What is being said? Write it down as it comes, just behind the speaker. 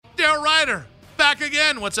Daryl Ryder, back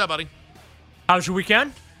again. What's up, buddy? How's your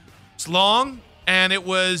weekend? It's long, and it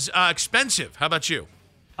was expensive. How about you?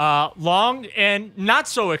 Long and not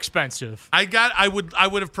so expensive. I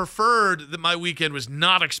would have preferred that my weekend was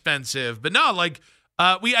not expensive, but no, like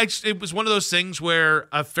it was one of those things where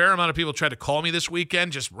a fair amount of people tried to call me this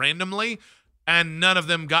weekend just randomly, and none of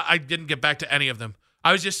them I didn't get back to any of them.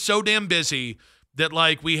 I was just so damn busy that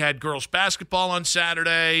like we had girls basketball on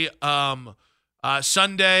Saturday.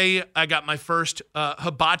 Sunday, I got my first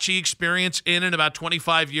hibachi experience in about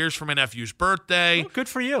 25 years for my nephew's birthday. Oh, good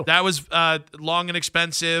for you. That was long and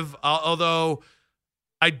expensive, although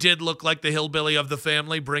I did look like the hillbilly of the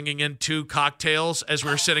family bringing in 2 cocktails as we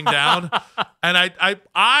were sitting down. And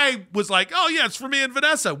I was like, oh, yeah, it's for me and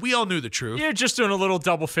Vanessa. We all knew the truth. You're just doing a little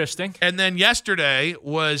double fisting. And then yesterday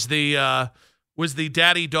was the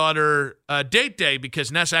daddy-daughter date day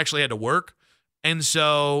because Ness actually had to work. And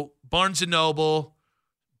so Barnes & Noble,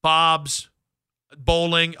 Bob's,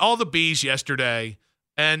 bowling, all the bees yesterday.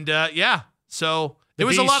 And, so it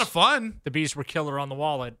was a lot of fun. The bees were killer on the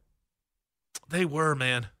wallet. They were,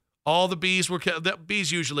 man. All the bees were the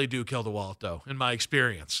bees usually do kill the wallet, though, in my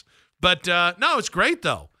experience. But, no, it's great,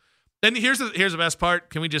 though. Then here's the best part.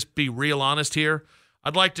 Can we just be real honest here?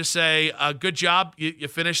 I'd like to say good job. You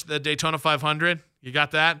finished the Daytona 500. You got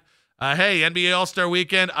that? Hey, NBA All-Star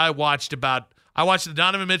Weekend, I watched the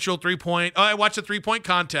Donovan Mitchell three-point. Oh, I watched the three-point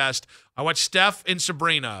contest. I watched Steph and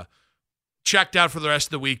Sabrina. Checked out for the rest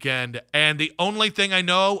of the weekend. And the only thing I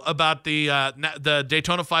know about the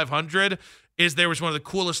Daytona 500 is there was one of the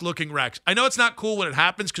coolest-looking wrecks. I know it's not cool when it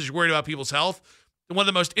happens because you're worried about people's health. One of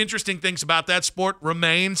the most interesting things about that sport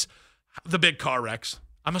remains the big car wrecks.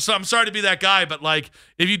 I'm sorry to be that guy, but like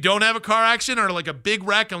if you don't have a car accident or like a big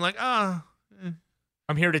wreck, I'm like, I'm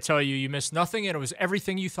here to tell you missed nothing, and it was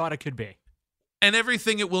everything you thought it could be. And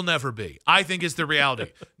everything it will never be, I think, is the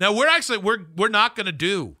reality. Now we're not going to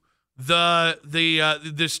do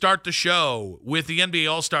the start the show with the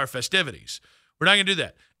NBA All-Star festivities. We're not going to do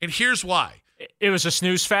that, and here's why. It was a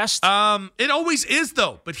snooze fest. It always is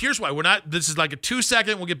though, but here's why. We're not. This is like a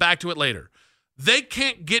 2-second. We'll get back to it later. They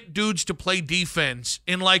can't get dudes to play defense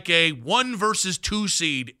in like a 1 versus 2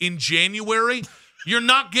 seed in January. You're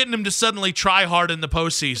not getting them to suddenly try hard in the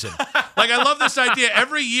postseason. Like, I love this idea.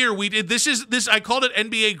 Every year we did this. I called it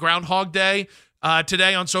NBA Groundhog Day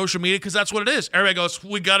today on social media because that's what it is. Everybody goes,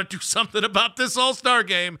 we got to do something about this All-Star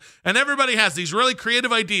game. And everybody has these really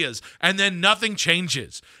creative ideas, and then nothing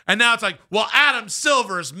changes. And now it's like, well, Adam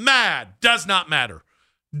Silver's mad. Does not matter.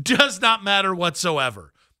 Does not matter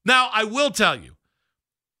whatsoever. Now, I will tell you,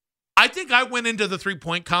 I think I went into the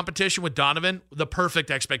three-point competition with Donovan with the perfect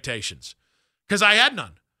expectations because I had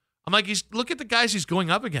none. I'm like, look at the guys he's going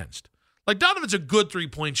up against. Like, Donovan's a good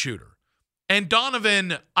three-point shooter. And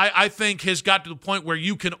Donovan, I think, has got to the point where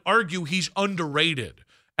you can argue he's underrated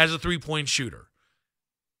as a three-point shooter.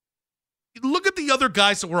 Look at the other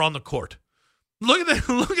guys that were on the court. Look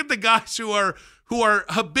at the guys who are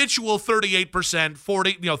habitual 38%,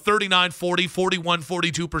 40, 39, 40, 41,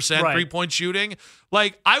 42% right. Three-point shooting.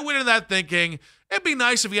 Like, I went into that thinking it'd be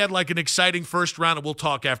nice if he had like an exciting first round and we'll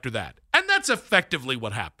talk after that. And that's effectively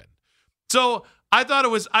what happened. So I thought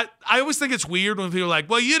it was, I always think it's weird when people are like,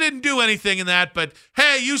 well, you didn't do anything in that, but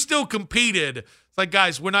hey, you still competed. It's like,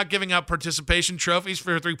 guys, we're not giving out participation trophies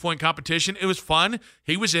for a three-point competition. It was fun.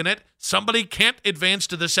 He was in it. Somebody can't advance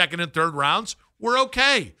to the second and third rounds. We're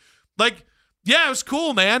okay. Like, yeah, it was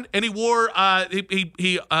cool, man. And he wore,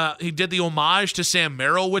 he did the homage to Sam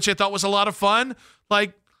Merrill, which I thought was a lot of fun.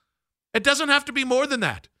 Like, it doesn't have to be more than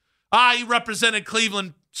that. He represented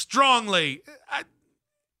Cleveland strongly.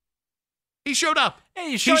 He showed up.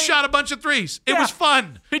 Hey, he shot a bunch of threes. It was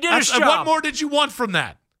fun. He did his job. What more did you want from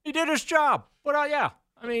that? He did his job. But yeah,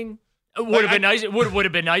 I mean, it would have been nice. It would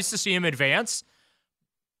have been nice to see him advance.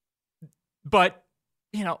 But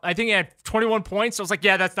I think he had 21 points. I was like,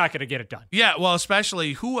 yeah, that's not going to get it done. Yeah, well,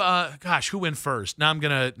 especially who went first? Now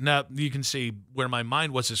you can see where my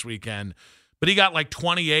mind was this weekend. But he got like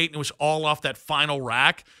 28, and it was all off that final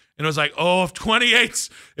rack. And it was like, oh, if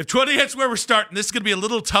 28's where we're starting, this is going to be a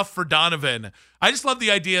little tough for Donovan. I just love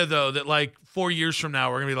the idea, though, that like 4 years from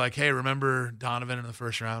now, we're going to be like, hey, remember Donovan in the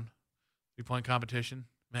first round? Three-point competition?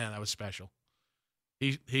 Man, that was special.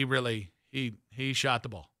 He really shot the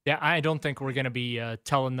ball. Yeah, I don't think we're going to be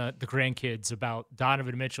telling the grandkids about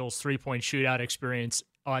Donovan Mitchell's three-point shootout experience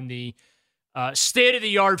on the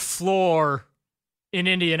state-of-the-art floor in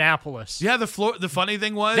Indianapolis. Yeah, the funny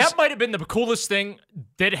thing was, that might have been the coolest thing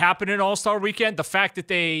that happened in All-Star Weekend. The fact that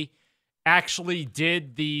they actually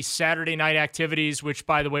did the Saturday night activities, which,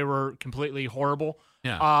 by the way, were completely horrible,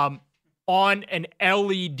 yeah. On an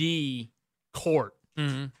LED court.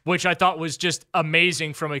 which I thought was just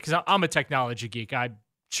amazing from it, because I'm a technology geek. I'm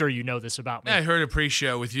sure you know this about me. Yeah, I heard a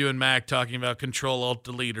pre-show with you and Mac talking about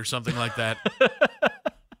Control-Alt-Delete or something like that.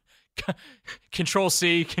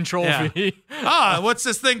 Control-C, Control-V. What's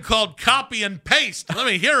this thing called copy and paste? Let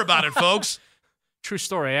me hear about it, folks. True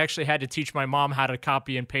story. I actually had to teach my mom how to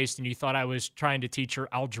copy and paste, and you thought I was trying to teach her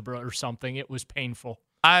algebra or something. It was painful.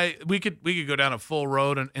 We could go down a full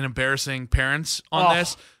road and embarrassing parents on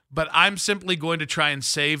this, but I'm simply going to try and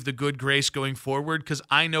save the good grace going forward, because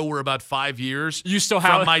I know we're about 5 years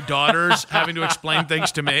from my daughters having to explain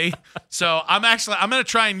things to me. So I'm going to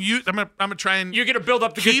try and use. I'm going to try and you're going to build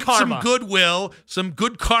up the keep good karma. some goodwill, some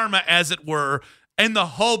good karma, as it were, in the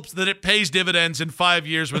hopes that it pays dividends in 5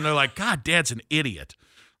 years when they're like, God, Dad's an idiot.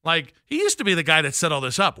 Like, he used to be the guy that set all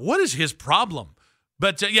this up. What is his problem?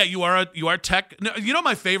 But yeah, you are tech. No, you know,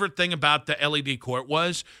 my favorite thing about the LED court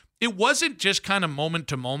was it wasn't just kind of moment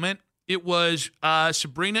to moment. It was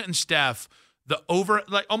Sabrina and Steph,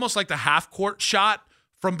 almost like the half court shot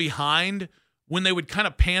from behind when they would kind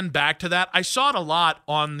of pan back to that. I saw it a lot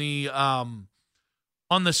on the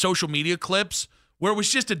social media clips where it was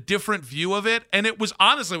just a different view of it, and it was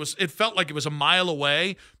honestly it felt like it was a mile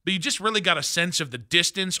away, but you just really got a sense of the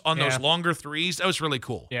distance on those longer threes. That was really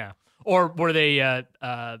cool. Yeah. Or were they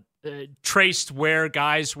traced where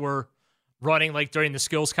guys were running, like during the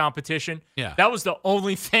skills competition? Yeah. That was the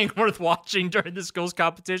only thing worth watching during the skills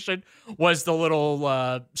competition, was the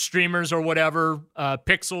little streamers or whatever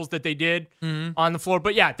pixels that they did on the floor.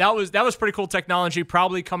 But yeah, that was pretty cool technology,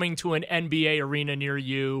 probably coming to an NBA arena near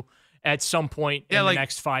you at some point in the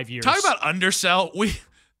next 5 years. Talk about undersell.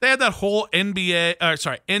 They had that whole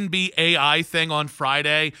NBAI thing on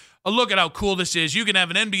Friday. Oh, look at how cool this is. You can have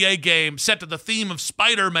an NBA game set to the theme of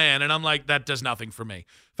Spider-Man. And I'm like, that does nothing for me.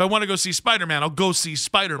 If I want to go see Spider-Man, I'll go see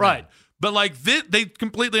Spider-Man. Right. But like they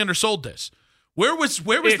completely undersold this. Where was the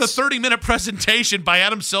 30-minute presentation by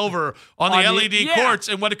Adam Silver on the LED courts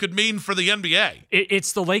and what it could mean for the NBA?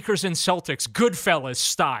 It's the Lakers and Celtics, Goodfellas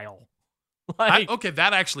style. That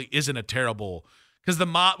actually isn't a terrible, because the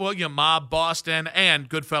Mob Boston and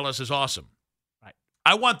Goodfellas is awesome. Right.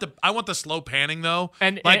 I want the slow panning though,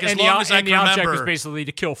 and as long as I can remember. The object was basically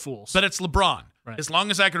to kill fools. But it's LeBron. Right. As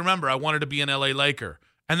long as I can remember, I wanted to be an LA Laker,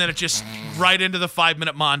 and then it just right into the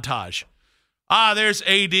 5-minute montage. There's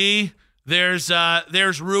AD.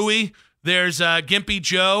 There's Rui. There's Gimpy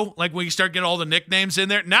Joe. Like when you start getting all the nicknames in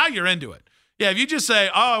there, now you're into it. Yeah, if you just say,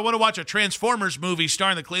 I want to watch a Transformers movie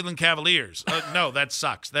starring the Cleveland Cavaliers. No, that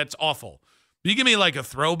sucks. That's awful. You give me like a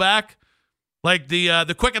throwback, like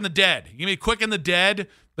the Quick and the Dead. You give me Quick and the Dead,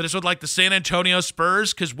 but it's with like the San Antonio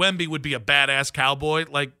Spurs, because Wemby would be a badass cowboy,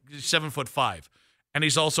 like 7'5", and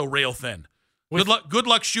he's also rail thin. Good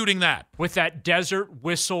luck shooting that. With that Desert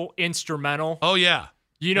Whistle instrumental. Oh, yeah.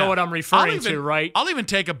 You know what I'm referring to, right? I'll even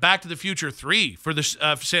take a Back to the Future 3 for the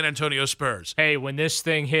San Antonio Spurs. Hey, when this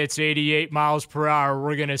thing hits 88 miles per hour,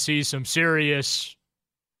 we're going to see some serious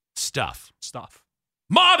stuff.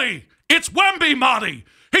 Marty! It's Wemby, Marty!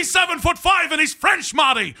 He's 7'5" and he's French,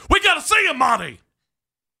 Marty! We got to see him, Marty!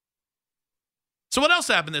 So what else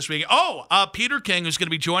happened this week? Peter King, who's going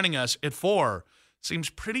to be joining us at 4,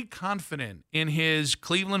 seems pretty confident in his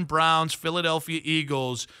Cleveland Browns, Philadelphia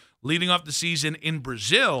Eagles leading off the season in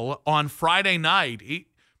Brazil on Friday night.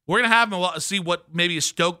 We're going to have him see what maybe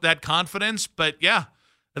stoked that confidence. But, yeah,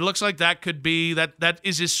 it looks like that could be that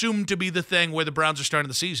is assumed to be the thing where the Browns are starting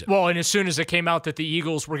the season. Well, and as soon as it came out that the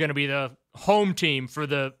Eagles were going to be the home team for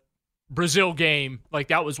the Brazil game, like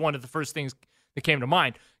that was one of the first things that came to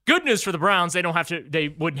mind. Good news for the Browns, they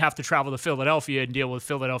wouldn't have to travel to Philadelphia and deal with a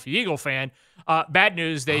Philadelphia Eagle fan. Bad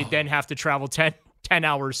news, they then have to travel 10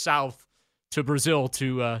 hours south to Brazil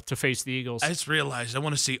to face the Eagles. I just realized I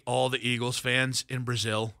want to see all the Eagles fans in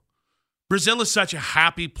Brazil. Brazil is such a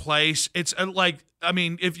happy place. It's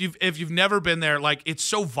if you've never been there, like it's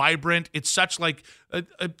so vibrant. It's such like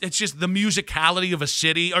it's just the musicality of a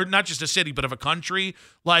city, or not just a city, but of a country.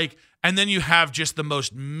 Like, and then you have just the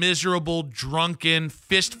most miserable, drunken,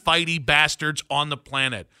 fist-fighty bastards on the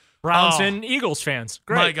planet. Browns and Eagles fans.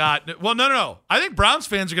 Great. My God. Well, no. I think Browns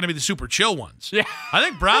fans are going to be the super chill ones. Yeah. I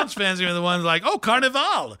think Browns fans are going to be the ones like,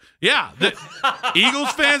 Carnival. Yeah. The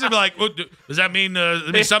Eagles fans are like, does that mean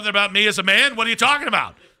something about me as a man? What are you talking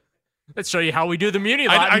about? Let's show you how we do the Muni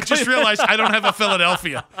line. I just realized I don't have a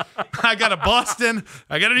Philadelphia. I got a Boston.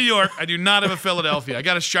 I got a New York. I do not have a Philadelphia. I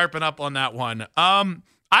got to sharpen up on that one.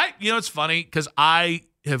 It's funny because I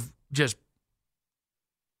have just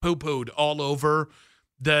poo-pooed all over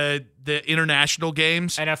the international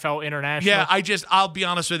games. NFL international. Yeah, I'll be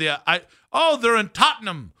honest with you. They're in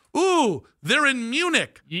Tottenham. Ooh, they're in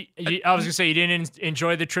Munich. I was going to say, you didn't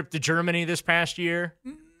enjoy the trip to Germany this past year?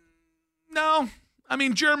 No. I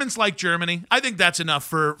mean, Germans like Germany. I think that's enough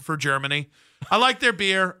for Germany. I like their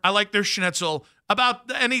beer. I like their schnitzel.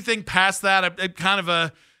 About anything past that, I'm kind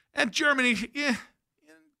of and Germany,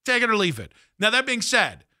 take it or leave it. Now, that being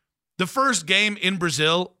said, the first game in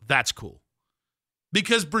Brazil, that's cool.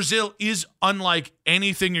 Because Brazil is unlike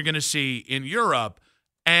anything you're going to see in Europe.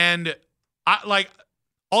 And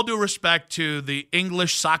all due respect to the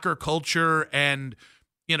English soccer culture and,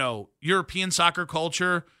 European soccer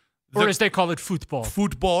culture. Or as they call it, football.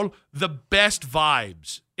 Football, the best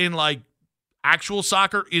vibes in actual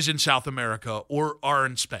soccer is in South America or are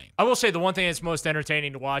in Spain. I will say the one thing that's most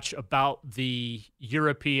entertaining to watch about the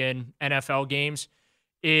European NFL games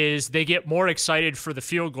is they get more excited for the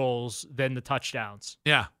field goals than the touchdowns.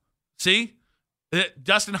 Yeah. See?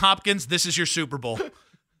 Dustin Hopkins, this is your Super Bowl.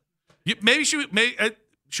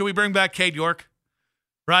 Should we bring back Cade York?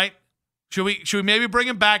 Right? Should we maybe bring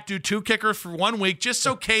him back, do 2 kickers for 1 week, just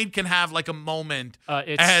so Cade can have a moment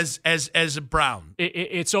as a Brown?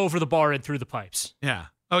 It's over the bar and through the pipes. Yeah.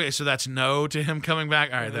 Okay, so that's no to him coming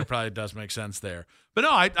back. All right, that probably does make sense there. But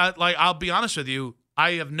no, I'll be honest with you.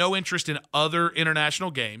 I have no interest in other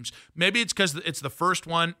international games. Maybe it's because it's the first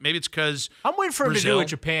one. Maybe it's because I'm waiting for him to do a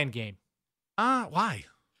Japan game. Why?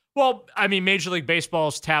 Well, I mean, Major League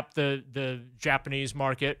Baseball's tapped the Japanese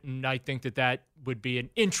market, and I think that would be an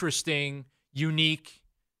interesting, unique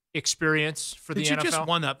experience for the NFL. Did you just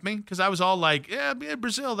one-up me? Because I was all like, yeah,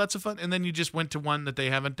 Brazil, that's a fun. And then you just went to one that they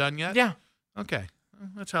haven't done yet? Yeah. Okay.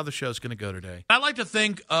 That's how the show's going to go today. I like to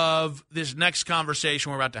think of this next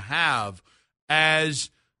conversation we're about to have as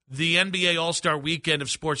the NBA All-Star Weekend of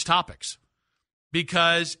sports topics,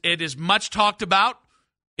 because it is much talked about.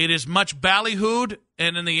 It is much ballyhooed,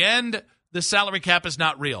 and in the end, the salary cap is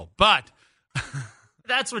not real. But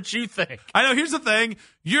that's what you think. I know. Here's the thing: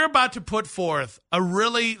 you're about to put forth so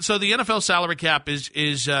the NFL salary cap is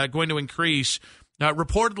going to increase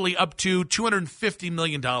reportedly up to $250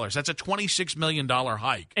 million. That's a $26 million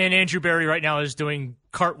hike. And Andrew Berry right now is doing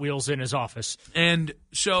cartwheels in his office. And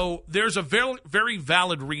so there's a very, very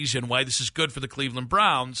valid reason why this is good for the Cleveland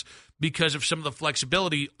Browns, because of some of the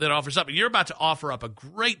flexibility that offers up. And you're about to offer up a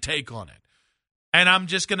great take on it. And I'm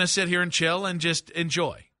just going to sit here and chill and just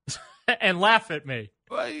enjoy. And laugh at me.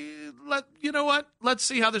 You know what? Let's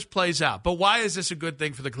see how this plays out. But why is this a good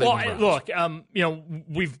thing for the Cleveland Browns? Look,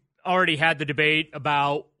 we've already had the debate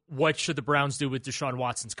about what should the Browns do with Deshaun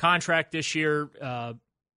Watson's contract this year.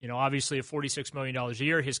 Obviously at $46 million a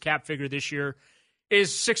year. His cap figure this year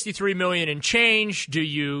is $63 million and change. Do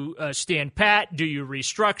you stand pat? Do you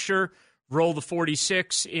restructure? Roll the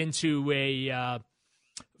 46 into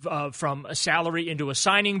from a salary into a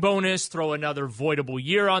signing bonus? Throw another voidable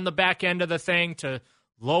year on the back end of the thing to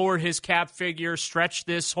lower his cap figure? Stretch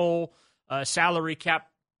this whole salary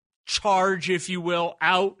cap charge, if you will,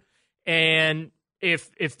 out? And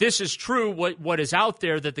if this is true, what is out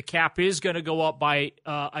there, that the cap is going to go up by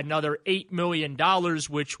another $8 million,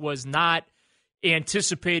 which was not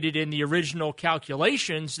anticipated in the original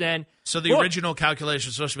calculations, then... So the original calculation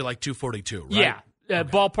is supposed to be like 242, right? Yeah, okay.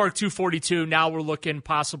 Ballpark 242. Now we're looking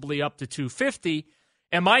possibly up to 250.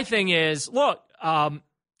 And my thing is, look, I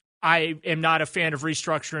am not a fan of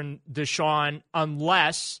restructuring Deshaun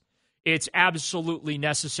unless it's absolutely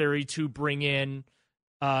necessary to bring in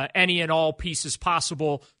any and all pieces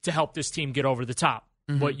possible to help this team get over the top,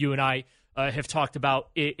 what you and I have talked about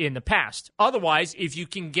in the past. Otherwise, if you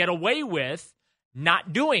can get away with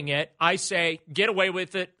not doing it, I say get away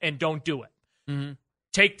with it and don't do it. Mm-hmm.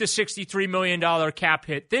 Take the $63 million cap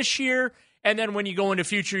hit this year, and then when you go into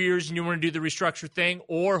future years and you want to do the restructure thing,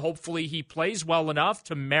 or hopefully he plays well enough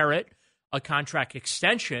to merit a contract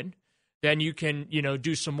extension, then you can,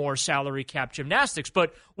 do some more salary cap gymnastics.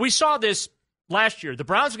 But we saw this last year. The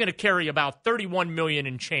Browns are going to carry about $31 million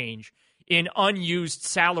and change in unused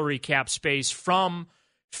salary cap space from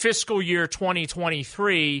fiscal year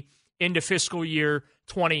 2023 into fiscal year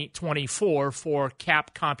 2024 for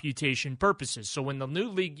cap computation purposes. So when the new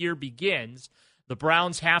league year begins, the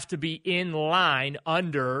Browns have to be in line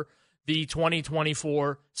under the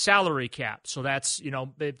 2024 salary cap. So that's,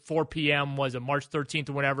 at 4 p.m. was it March 13th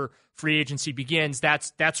or whatever free agency begins.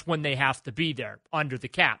 That's when they have to be there under the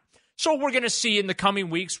cap. So we're going to see in the coming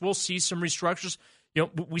weeks, we'll see some restructures.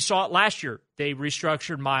 We saw it last year. They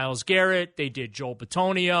restructured Myles Garrett. They did Joel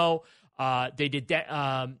Bitonio. They did.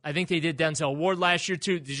 I think they did Denzel Ward last year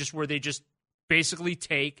too. Where they just basically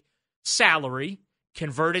take salary,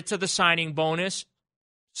 convert it to the signing bonus.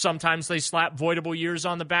 Sometimes they slap voidable years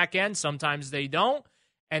on the back end. Sometimes they don't,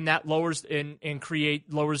 and that lowers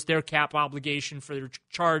lowers their cap obligation for their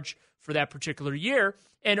charge for that particular year,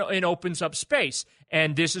 and opens up space.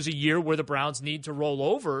 And this is a year where the Browns need to roll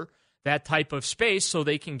over that type of space so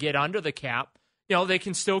they can get under the cap. They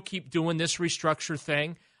can still keep doing this restructure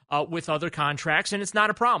thing with other contracts, and it's not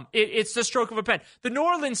a problem. It's the stroke of a pen. The New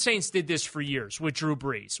Orleans Saints did this for years with Drew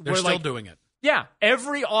Brees. They're still doing it. Yeah,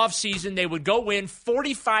 every offseason they would go in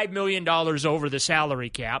 $45 million over the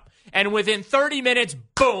salary cap, and within 30 minutes,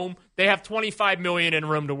 boom, they have $25 million in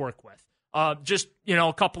room to work with. Just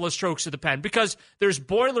a couple of strokes of the pen, because there's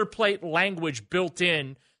boilerplate language built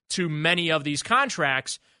in to many of these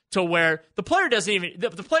contracts to where the player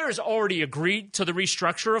the player has already agreed to the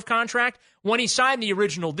restructure of contract when he signed the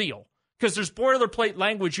original deal. Because there's boilerplate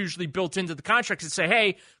language usually built into the contracts that say,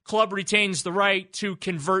 hey, club retains the right to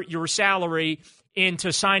convert your salary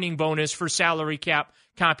into signing bonus for salary cap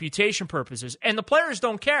computation purposes. And the players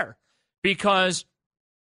don't care because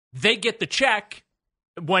they get the check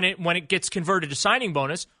when it gets converted to signing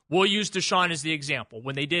bonus. We'll use Deshaun as the example.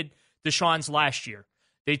 When they did Deshaun's last year,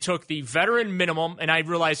 they took the veteran minimum, and I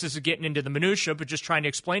realize this is getting into the minutia, but just trying to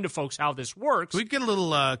explain to folks how this works. Can we get a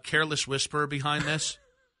little careless whisper behind this?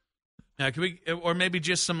 Yeah, can we, or maybe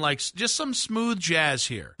just some smooth jazz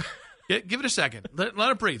here? Give it a second. Let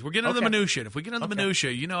it breathe. We're getting into the minutia. If we get into the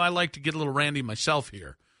minutia, I like to get a little randy myself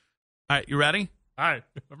here. All right, you ready? All right,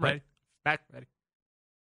 I'm ready. Back ready.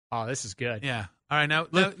 Oh, this is good. Yeah. All right,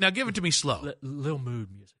 now give it to me slow. Little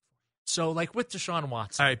mood music. So, like with Deshaun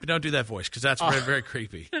Watson. All right, but don't do that voice because that's very, very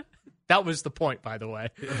creepy. That was the point, by the way.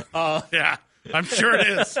 Yeah, I'm sure it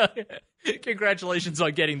is. Congratulations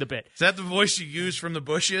on getting the bit. Is that the voice you use from the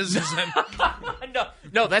bushes?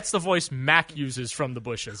 No, that's the voice Mac uses from the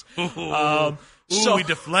bushes. We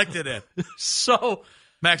deflected it. So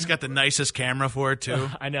Mac's got the nicest camera for it too.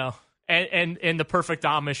 I know, and the perfect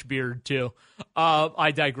Amish beard too.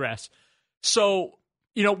 I digress. So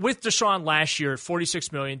with Deshaun last year at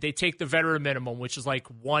 $46 million, they take the veteran minimum, which is like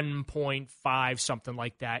 1.5, something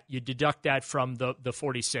like that. You deduct that from the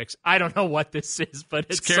 46. I don't know what this is, but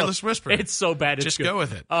it's careless whisper. It's so bad. It's just good. Go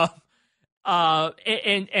with it.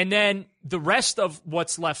 And then the rest of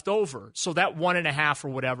what's left over, so that 1.5 or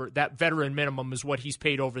whatever, that veteran minimum is what he's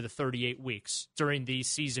paid over the 38 weeks during the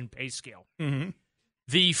season pay scale. Mm-hmm.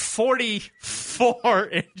 The 44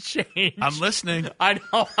 and change. I'm listening. I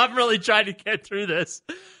know. I'm really trying to get through this.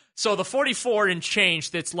 So the 44 and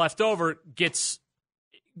change that's left over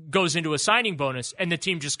goes into a signing bonus, and the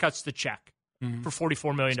team just cuts the check for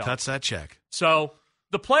 $44 million. Just cuts that check. So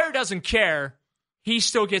the player doesn't care. He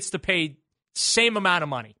still gets to pay same amount of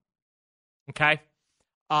money. Okay?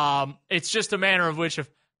 It's just a matter of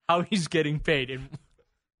how he's getting paid. And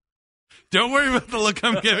don't worry about the look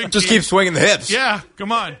I'm giving. Just keep swinging the hips. Yeah,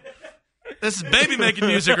 come on. This is baby making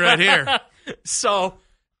music right here. So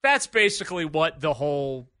that's basically what the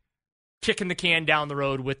whole kicking the can down the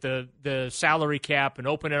road with the salary cap and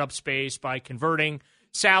opening up space by converting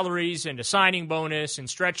salaries into signing bonus and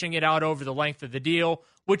stretching it out over the length of the deal,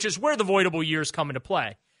 which is where the voidable years come into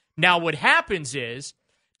play. Now, what happens is,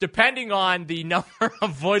 depending on the number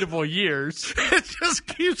of voidable years, it just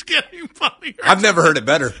keeps getting funnier. I've never heard it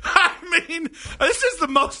better. I mean, this is the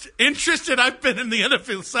most interested I've been in the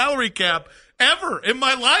NFL salary cap ever in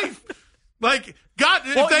my life. Like, God,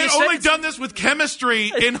 if they only done this with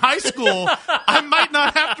chemistry in high school, I might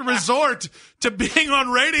not have to resort to being on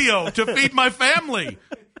radio to feed my family.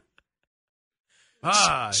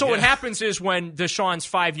 So what happens is when Deshaun's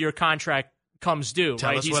 5-year contract comes due,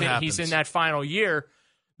 Tell us what happens. He's in that final year.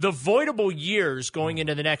 The voidable years going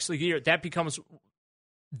into the next year, that becomes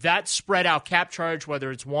that spread out cap charge, whether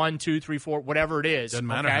it's 1, 2, 3, 4, whatever it is. Doesn't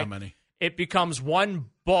matter how many. It becomes one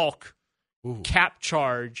bulk cap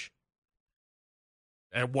charge.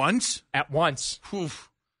 At once? At once. Oof.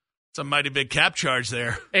 It's a mighty big cap charge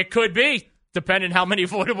there. It could be, depending how many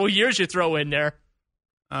voidable years you throw in there.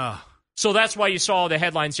 Oh. So that's why you saw the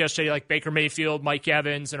headlines yesterday, like Baker Mayfield, Mike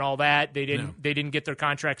Evans, and all that. They didn't get their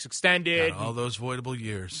contracts extended. Got all those voidable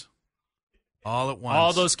years. All at once.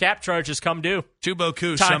 All those cap charges come due. Too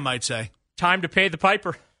beaucoup, some might say. Time to pay the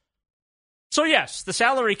piper. So yes, the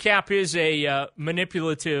salary cap is a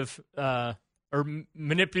manipulative or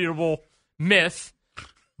manipulable myth,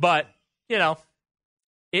 but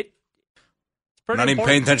it's pretty not important. Even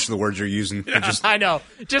paying attention to the words you're using. Yeah. I know.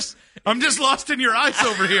 I'm just lost in your eyes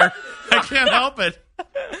over here. I can't help it.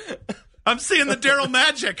 I'm seeing the Daryl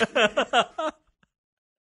magic.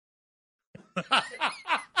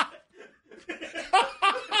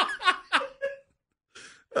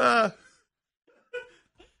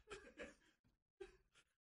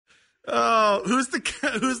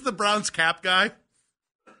 Who's the Browns cap guy?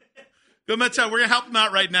 Go Mets out. We're going to help them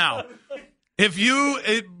out right now. If you,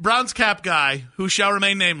 a Browns cap guy who shall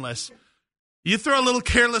remain nameless, you throw a little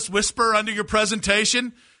careless whisper under your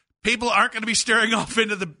presentation, people aren't going to be staring off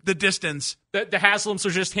into the distance. The Haslams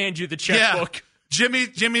will just hand you the checkbook. Yeah.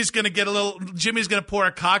 Jimmy's going to pour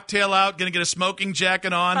a cocktail out, going to get a smoking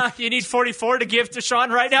jacket on. You need 44 to give to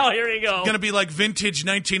Sean right now? Here you go. Going to be like vintage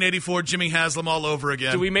 1984 Jimmy Haslam all over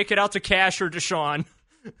again. Do we make it out to Cash or to Sean?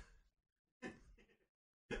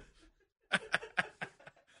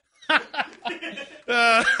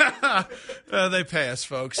 They pay us,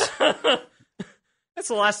 folks. That's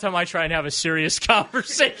the last time I try and have a serious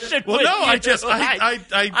conversation. Well, with no,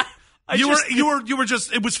 you. you were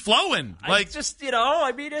just, it was flowing. Like,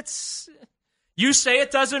 I mean, it's, you say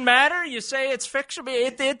it doesn't matter. You say it's fiction.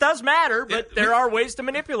 It does matter, but there are ways to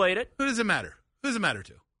manipulate it. Who does it matter? Who does it matter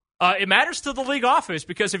to? It matters to the league office,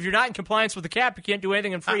 because if you're not in compliance with the cap, you can't do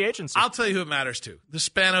anything in free agency. I'll tell you who it matters to. The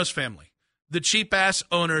Spanos family. The cheap-ass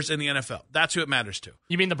owners in the NFL. That's who it matters to.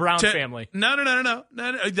 You mean the Brown family? No.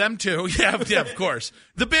 Them too. Yeah, of course.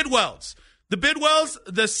 The Bidwells. The Bidwells,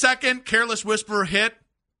 the second Careless Whisperer hit,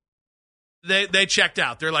 they checked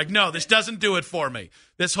out. They're like, no, this doesn't do it for me.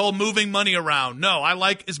 This whole moving money around. No, I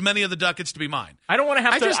like as many of the ducats to be mine. I don't want to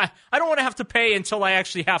have to. I don't want to have to pay until I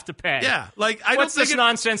actually have to pay. Yeah, like what's this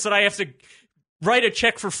nonsense that I have to write a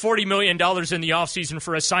check for $40 million in the offseason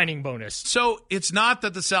for a signing bonus? So it's not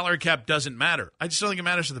that the salary cap doesn't matter. I just don't think it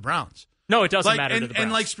matters to the Browns. No, it doesn't matter to the Browns.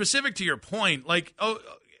 And like specific to your point, like,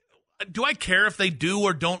 do I care if they do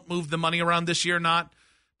or don't move the money around this year or not?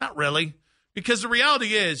 Not really. Because the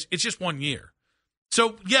reality is, it's just 1 year.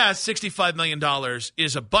 So, yeah, $65 million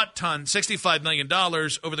is a butt ton, $65 million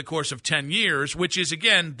over the course of 10 years, which is,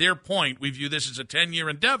 again, their point. We view this as a 10-year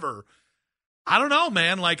endeavor. I don't know,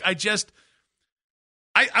 man. Like, I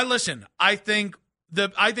listen. I think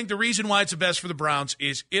the reason why it's the best for the Browns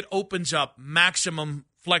is it opens up maximum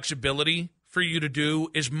flexibility for you to do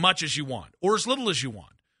as much as you want or as little as you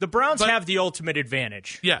want. The Browns have the ultimate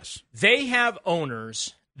advantage. Yes. They have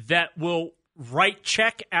owners that will write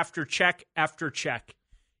check after check after check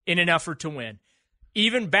in an effort to win.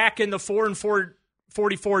 Even back in the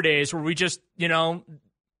 4-44 days where we just,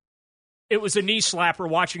 it was a knee slapper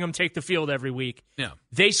watching them take the field every week. Yeah.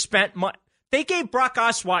 They spent money. They gave Brock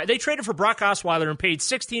Osweiler. They traded for Brock Osweiler and paid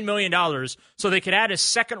 $16 million so they could add a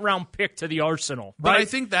second-round pick to the arsenal. But right? I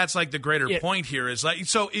think that's like the greater point here is like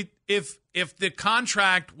if the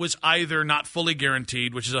contract was either not fully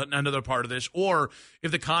guaranteed, which is another part of this, or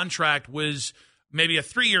if the contract was maybe a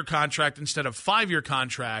 3-year contract instead of 5-year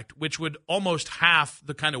contract, which would almost half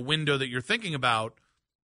the kind of window that you're thinking about,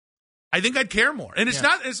 I think I'd care more. And it's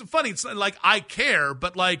not. It's funny. It's like I care,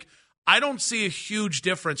 but like. I don't see a huge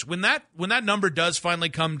difference when that number does finally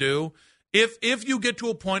come due. If you get to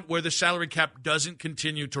a point where the salary cap doesn't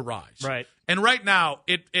continue to rise, right? And right now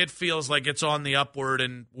it feels like it's on the upward,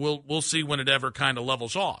 and we'll see when it ever kind of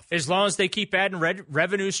levels off. As long as they keep adding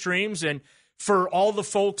revenue streams, and for all the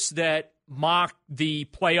folks that mock the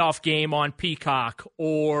playoff game on Peacock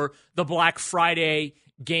or the Black Friday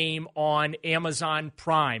game on Amazon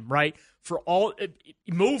Prime, right? For all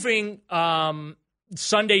moving.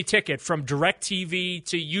 Sunday ticket from DirecTV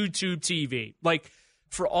to YouTube TV. Like,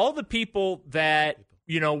 for all the people that,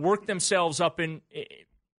 work themselves up in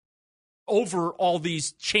over all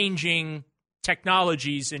these changing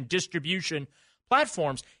technologies and distribution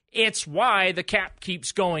platforms, it's why the cap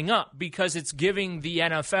keeps going up, because it's giving the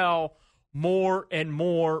NFL more and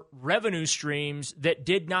more revenue streams that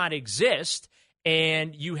did not exist.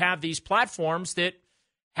 And you have these platforms that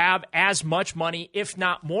have as much money, if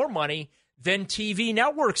not more money, than TV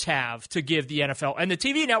networks have to give the NFL. And the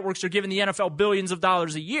TV networks are giving the NFL billions of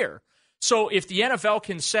dollars a year. So if the NFL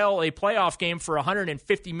can sell a playoff game for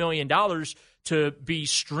 $150 million to be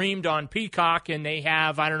streamed on Peacock, and they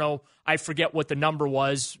have, I don't know, I forget what the number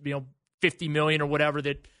was, 50 million or whatever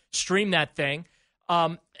that stream that thing.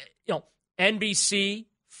 NBC,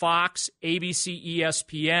 Fox, ABC,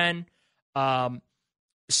 ESPN,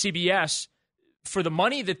 CBS, for the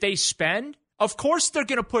money that they spend, of course they're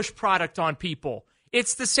going to push product on people.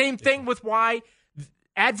 It's the same thing with why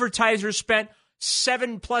advertisers spent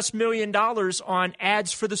 $7+ million on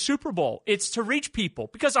ads for the Super Bowl. It's to reach people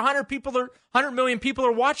because 100 million people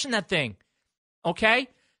are watching that thing. Okay?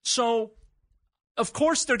 So, of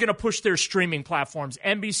course they're going to push their streaming platforms.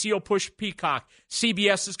 NBC will push Peacock.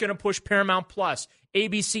 CBS is going to push Paramount Plus.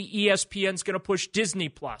 ABC, ESPN is going to push Disney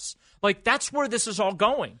Plus. Like, that's where this is all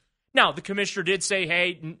going. Now, the commissioner did say,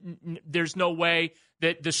 hey, there's no way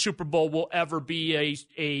that the Super Bowl will ever be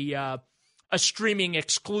a streaming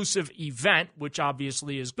exclusive event, which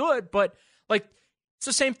obviously is good. But, like, it's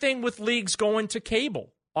the same thing with leagues going to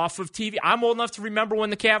cable. off of TV. I'm old enough to remember when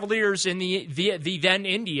the Cavaliers and the then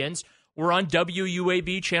Indians were on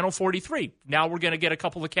WUAB Channel 43. Now we're going to get a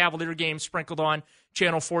couple of Cavalier games sprinkled on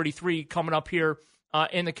Channel 43 coming up here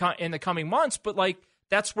in the coming months. But like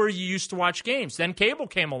that's where you used to watch games. Then cable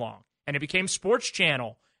came along and it became Sports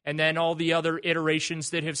Channel, and then all the other iterations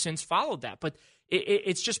that have since followed that. But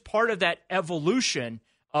it's just part of that evolution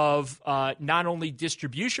of not only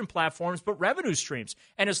distribution platforms but revenue streams.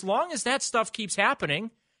 And as long as that stuff keeps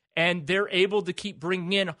happening and they're able to keep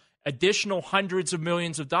bringing in additional hundreds of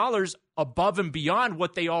millions of dollars above and beyond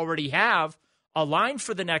what they already have aligned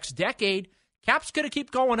for the next decade, cap's going to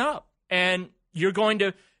keep going up. And you're going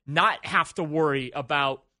to not have to worry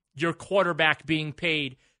about your quarterback being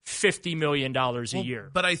paid $50 million a year.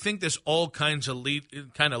 But I think this all kind of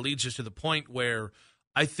leads us to the point where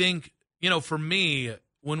I think, for me,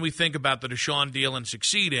 when we think about the Deshaun deal and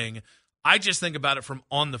succeeding, I just think about it from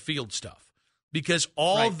on the field stuff. Because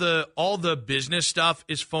all the business stuff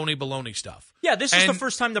is phony baloney stuff. Yeah, this is the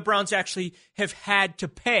first time the Browns actually have had to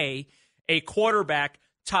pay a quarterback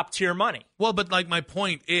top-tier money. Well, but like my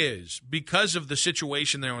point is, because of the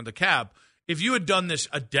situation there on the cap, if you had done this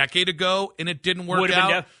a decade ago and it didn't work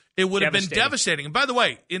out, it would have been devastating. And by the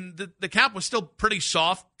way, the cap was still pretty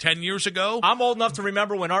soft 10 years ago. I'm old enough to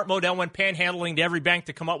remember when Art Modell went panhandling to every bank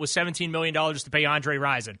to come up with $17 million to pay Andre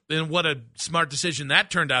Rison. And what a smart decision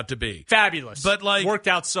that turned out to be. Fabulous. But worked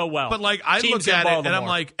out so well. But I look at it and I'm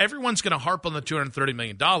like, everyone's going to harp on the $230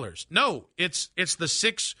 million. No, it's the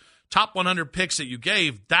 6 top 100 picks that you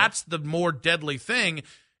gave. That's the more deadly thing.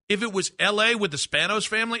 If it was L.A. with the Spanos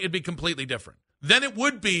family, it'd be completely different. Then it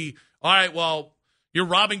would be, all right, well, you're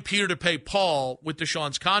robbing Peter to pay Paul with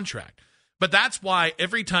Deshaun's contract. But that's why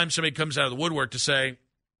every time somebody comes out of the woodwork to say,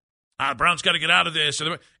 Brown's got to get out of this,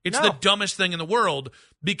 it's the dumbest thing in the world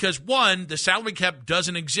because, one, the salary cap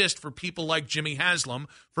doesn't exist for people like Jimmy Haslam,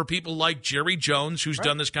 for people like Jerry Jones, who's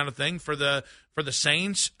done this kind of thing, for the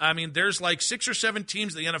Saints. I mean, there's like 6 or 7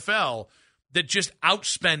 teams in the NFL that just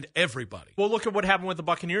outspend everybody. Well, look at what happened with the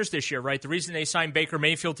Buccaneers this year, right? The reason they signed Baker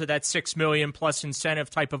Mayfield to that $6 million plus incentive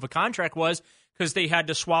type of a contract was because they had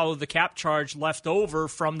to swallow the cap charge left over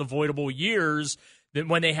from the voidable years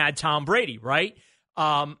when they had Tom Brady, right?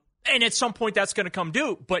 And at some point that's going to come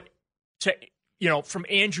due. But from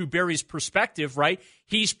Andrew Berry's perspective, right,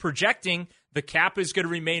 he's projecting the cap is going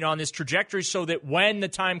to remain on this trajectory so that when the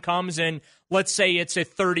time comes and let's say it's a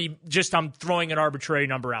 30, just I'm throwing an arbitrary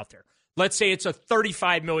number out there. Let's say it's a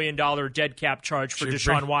 $35 million dead cap charge for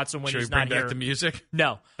Deshaun Watson when he's not here. Should we bring back the music?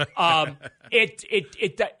 No.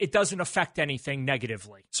 It doesn't affect anything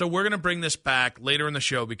negatively. So we're going to bring this back later in the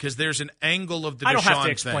show because there's an angle of the Deshaun thing. I don't have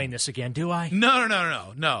to explain this again, do I?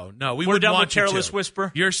 No. We're done with Careless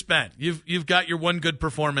Whisper? You're spent. You've got your one good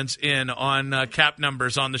performance in on cap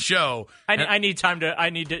numbers on the show. I need time to have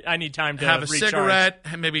a recharge. cigarette,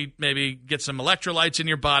 maybe get some electrolytes in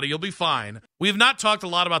your body. You'll be fine. We have not talked a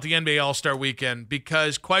lot about the NBA All-Star Weekend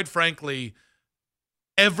because, quite frankly,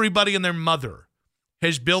 everybody and their mother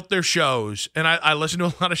has built their shows, and I listened to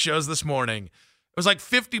a lot of shows this morning. It was like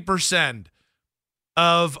 50%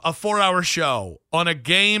 of a 4-hour show on a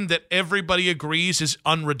game that everybody agrees is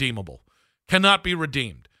unredeemable, cannot be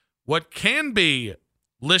redeemed. What can be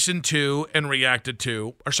listened to and reacted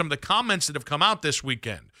to are some of the comments that have come out this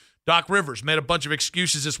weekend. Doc Rivers made a bunch of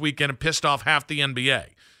excuses this weekend and pissed off half the NBA.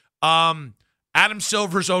 Adam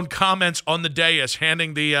Silver's own comments on the dais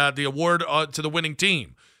handing the award to the winning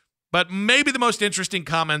team. But maybe the most interesting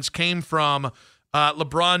comments came from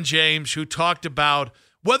LeBron James, who talked about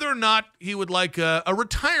whether or not he would like a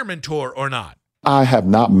retirement tour or not. I have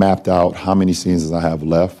not mapped out how many seasons I have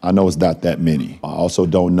left. I know it's not that many. I also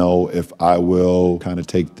don't know if I will kind of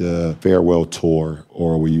take the farewell tour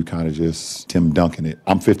or will you kind of just Tim Duncan it.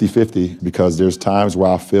 I'm 50-50 because there's times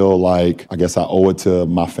where I feel like I guess I owe it to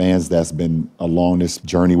my fans that's been along this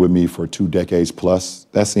journey with me for 2 decades plus.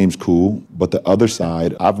 That seems cool. But the other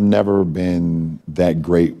side, I've never been that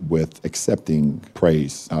great with accepting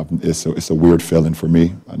praise. It's a weird feeling for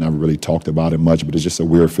me. I never really talked about it much, but it's just a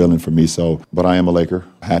weird feeling for me. But I am a Laker,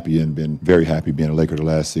 happy and been very happy being a Laker the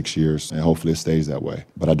last 6 years, and hopefully it stays that way.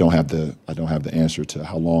 But I don't have the answer to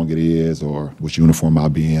how long it is or which uniform I'll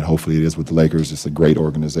be in. Hopefully it is with the Lakers. It's a great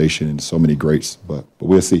organization and so many greats, but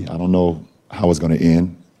we'll see. I don't know how it's going to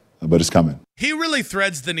end, but it's coming. He really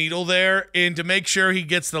threads the needle there, and to make sure he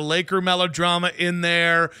gets the Laker melodrama in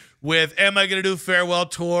there with, am I going to do farewell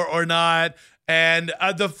tour or not? And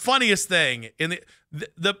the funniest thing, in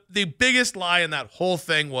the biggest lie in that whole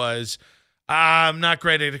thing was, I'm not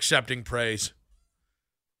great at accepting praise.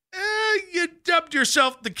 You dubbed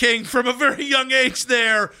yourself the king from a very young age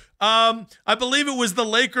there. I believe it was the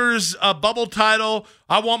Lakers bubble title.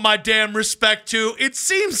 I want my damn respect too. It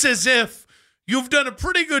seems as if you've done a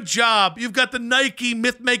pretty good job. You've got the Nike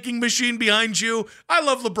myth-making machine behind you. I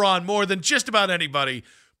love LeBron more than just about anybody.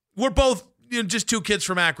 We're both just two kids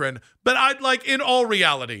from Akron. But I'd like, in all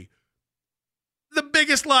reality, the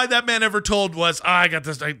biggest lie that man ever told was, I got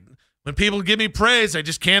this. When people give me praise, I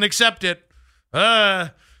just can't accept it.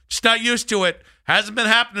 Just not used to it. Hasn't been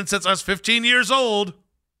happening since I was 15 years old.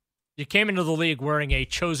 You came into the league wearing a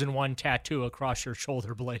Chosen One tattoo across your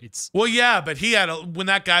shoulder blades. Well, yeah, but he had when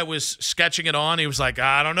that guy was sketching it on, he was like,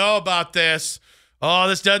 I don't know about this. Oh,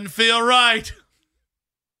 this doesn't feel right.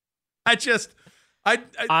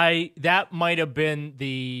 That might have been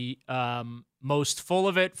the most full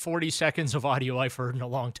of it 40 seconds of audio I've heard in a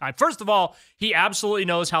long time. First of all, he absolutely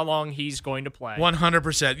knows how long he's going to play.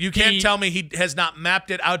 100%. You can't tell me he has not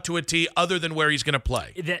mapped it out to a T other than where he's going to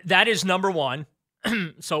play. That is number one.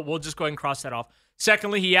 So we'll just go ahead and cross that off.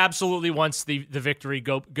 Secondly, he absolutely wants the victory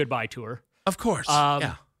goodbye tour. Of course.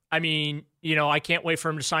 Yeah. I mean, I can't wait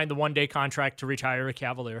for him to sign the one-day contract to retire a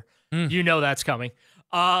Cavalier. You know that's coming.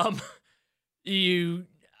 The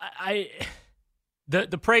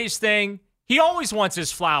praise thing, he always wants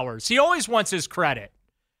his flowers. He always wants his credit.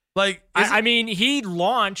 He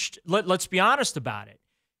launched, let's be honest about it.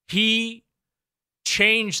 He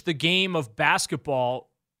changed the game of basketball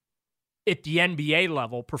at the NBA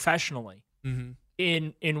level professionally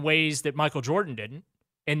in ways that Michael Jordan didn't,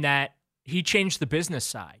 in that he changed the business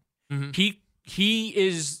side. He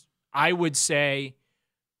is, I would say,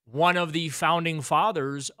 one of the founding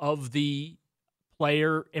fathers of the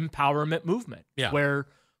player empowerment movement, where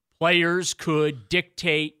players could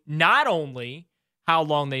dictate not only how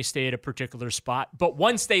long they stay at a particular spot, but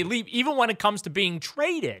once they leave, even when it comes to being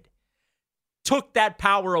traded, took that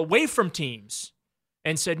power away from teams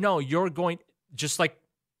and said, no, you're going, just like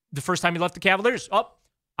the first time he left the Cavaliers,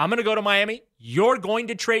 I'm going to go to Miami. You're going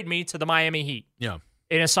to trade me to the Miami Heat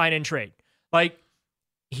in a sign-in trade. Like,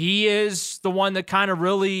 he is the one that kind of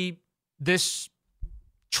really, this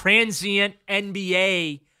transient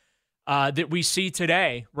NBA that we see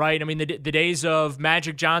today, right? I mean, the days of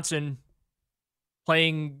Magic Johnson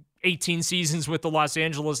playing 18 seasons with the Los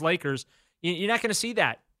Angeles Lakers, you're not going to see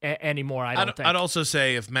that anymore, I don't think. I'd also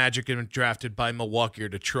say if Magic had been drafted by Milwaukee or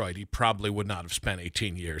Detroit, he probably would not have spent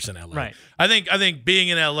 18 years in L.A. Right. I think being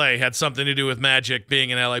in L.A. had something to do with Magic being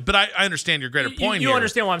in L.A., but I understand your greater point here. You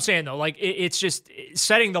understand what I'm saying, though. Like, it's just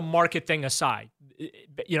setting the market thing aside.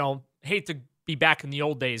 Hate to be back in the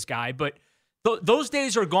old days, guy, but those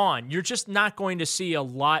days are gone. You're just not going to see a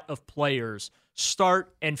lot of players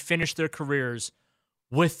start and finish their careers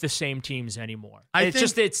with the same teams anymore.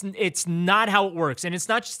 It's not how it works. And it's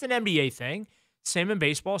not just an NBA thing. Same in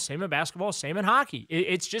baseball, same in basketball, same in hockey.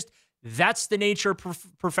 It's just, that's the nature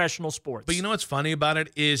of professional sports. But you know what's funny about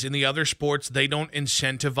it is in the other sports, they don't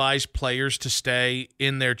incentivize players to stay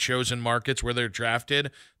in their chosen markets where they're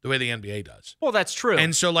drafted the way the NBA does. Well, that's true.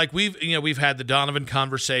 And so, like, we've had the Donovan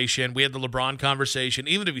conversation. We had the LeBron conversation.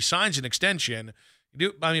 Even if he signs an extension,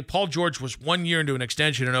 Paul George was 1 year into an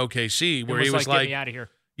extension in OKC where he was like, get me out of here.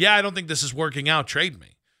 Yeah, I don't think this is working out. Trade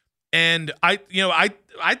me. And I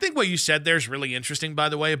think what you said there is really interesting, by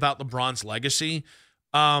the way, about LeBron's legacy.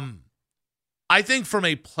 I think from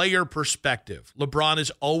a player perspective, LeBron is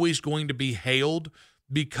always going to be hailed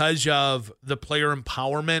because of the player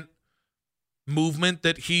empowerment movement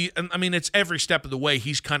that it's every step of the way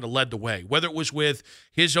he's kind of led the way, whether it was with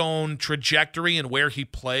his own trajectory and where he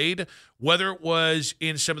played, whether it was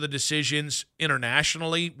in some of the decisions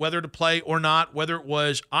internationally, whether to play or not, whether it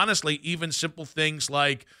was, honestly, even simple things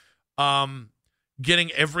like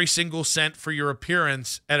getting every single cent for your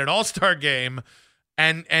appearance at an All-Star game.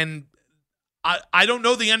 And I don't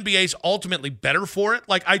know the NBA's ultimately better for it.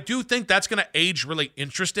 Like, I do think that's going to age really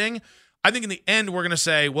interesting. I think in the end, we're going to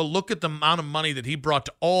say, well, look at the amount of money that he brought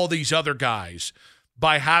to all these other guys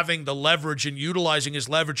by having the leverage and utilizing his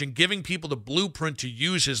leverage and giving people the blueprint to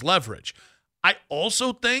use his leverage. I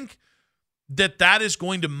also think that is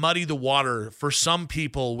going to muddy the water for some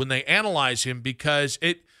people when they analyze him, because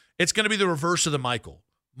it's going to be the reverse of the Michael.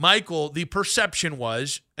 Michael, the perception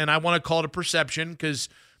was, and I want to call it a perception because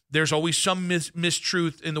there's always some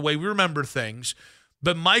mistruth in the way we remember things,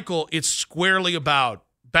 but Michael, it's squarely about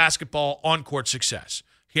basketball on-court success.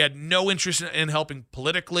 He had no interest in helping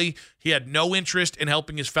politically. He had no interest in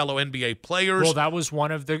helping his fellow NBA players. Well, that was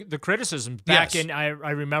one of the criticisms. Back in, I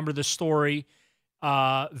remember the story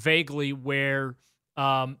vaguely where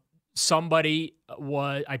somebody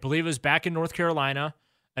was, I believe it was back in North Carolina,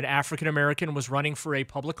 an African-American was running for a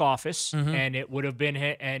public office, and it would have been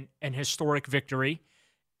an historic victory.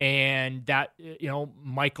 and that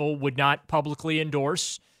Michael would not publicly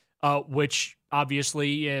endorse, which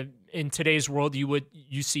obviously in today's world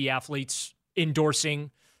you see athletes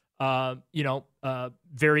endorsing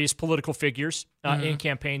various political figures in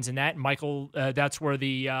campaigns and that. And Michael, that's where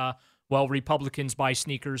the Republicans buy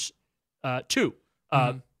sneakers too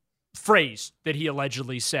phrase that he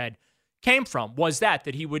allegedly said came from, was that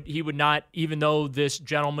he would not, even though this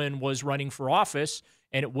gentleman was running for office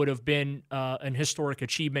and it would have been an historic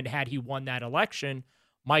achievement had he won that election,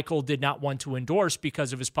 Michael did not want to endorse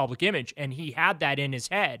because of his public image. And he had that in his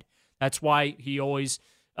head. That's why he always,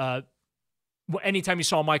 anytime you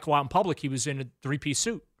saw Michael out in public, he was in a three-piece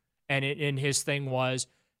suit. And his thing was,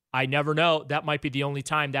 I never know, that might be the only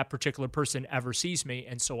time that particular person ever sees me.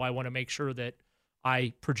 And so I want to make sure that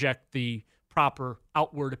I project the proper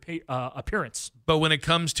outward appearance. But when it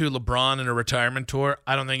comes to LeBron and a retirement tour,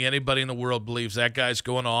 I don't think anybody in the world believes that guy's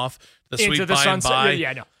going off the sweet by and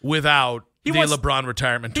by without LeBron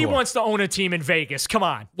retirement tour. He wants to own a team in Vegas. Come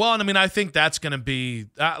on. Well, and I mean, I think that's going to be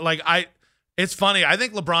it's funny. I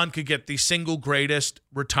think LeBron could get the single greatest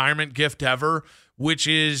retirement gift ever, which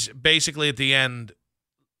is basically at the end,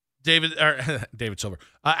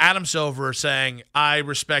 Adam Silver saying, I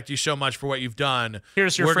respect you so much for what you've done.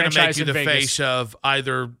 Here's your We're going to make you the Vegas. face of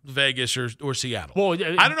either Vegas or Seattle. Well,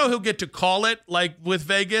 I don't know he'll get to call it like with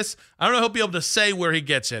Vegas. I don't know he'll be able to say where he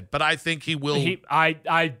gets it, but I think he will. He's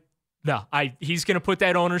going to put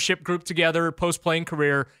that ownership group together post-playing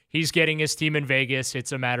career. He's getting his team in Vegas.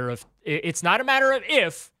 It's not a matter of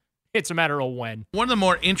if, it's a matter of when. One of the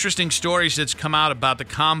more interesting stories that's come out about the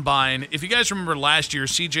Combine, if you guys remember last year,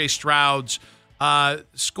 C.J. Stroud's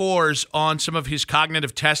scores on some of his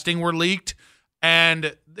cognitive testing were leaked,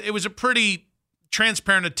 and it was a pretty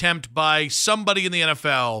transparent attempt by somebody in the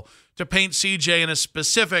NFL to paint C.J. in a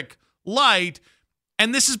specific light,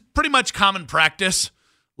 and this is pretty much common practice,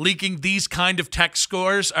 leaking these kind of test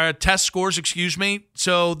scores,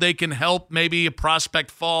 so they can help maybe a prospect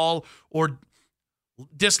fall or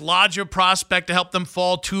dislodge a prospect to help them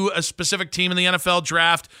fall to a specific team in the NFL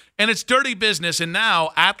draft. And it's dirty business. And now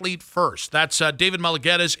Athlete First, that's David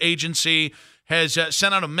Mulugeta's agency, has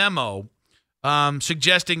sent out a memo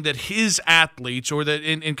suggesting that his athletes, or that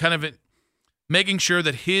in kind of making sure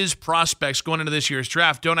that his prospects going into this year's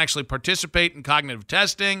draft don't actually participate in cognitive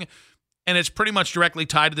testing. And it's pretty much directly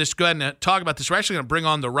tied to this. Go ahead and talk about this. We're actually going to bring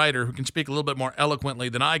on the writer who can speak a little bit more eloquently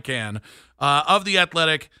than I can of The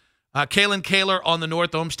Athletic, Kalen Kaler on the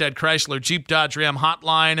North Olmsted Chrysler Jeep Dodge Ram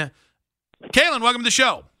hotline. Kalen, welcome to the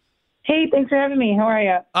show. Hey, thanks for having me. How are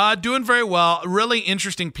you? Doing very well. A really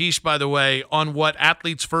interesting piece, by the way, on what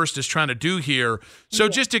Athletes First is trying to do here. So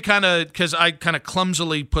just to because I kind of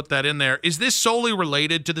clumsily put that in there, is this solely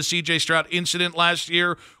related to the C.J. Stroud incident last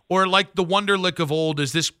year? Or like the Wonderlic of old,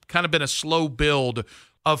 has this kind of been a slow build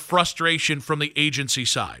of frustration from the agency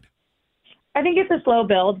side? I think it's a slow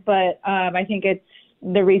build, but I think it's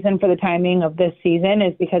the reason for the timing of this season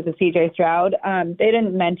is because of C.J. Stroud. They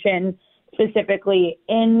didn't mention specifically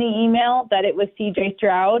in the email that it was C.J.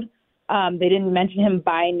 Stroud. They didn't mention him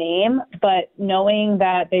by name, but knowing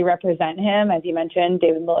that they represent him, as you mentioned,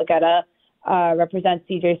 David Mulugeta represents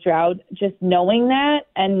C.J. Stroud, just knowing that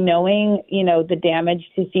and knowing, the damage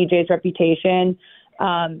to C.J.'s reputation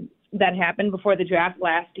that happened before the draft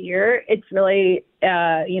last year, it's really,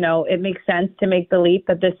 it makes sense to make the leap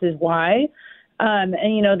that this is why.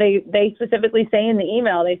 They specifically say in the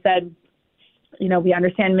email, they said, we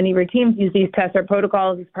understand many of your teams use these tests or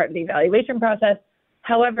protocols as part of the evaluation process.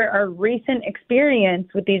 However, our recent experience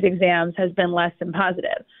with these exams has been less than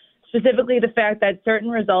positive. Specifically, the fact that certain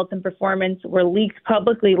results and performance were leaked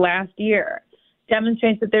publicly last year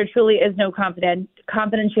demonstrates that there truly is no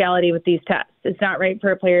confidentiality with these tests. It's not right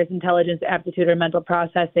for a player's intelligence, aptitude, or mental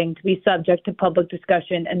processing to be subject to public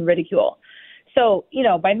discussion and ridicule. So,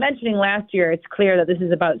 by mentioning last year, it's clear that this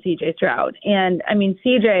is about C.J. Stroud. And,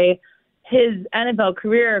 CJ, his NFL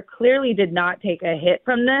career clearly did not take a hit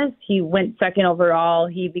from this. He went second overall.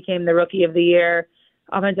 He became the Rookie of the Year,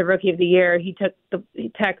 Offensive Rookie of the Year. He took the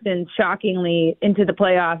Texans shockingly into the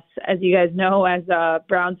playoffs, as you guys know, as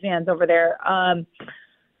Browns fans over there.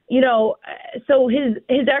 So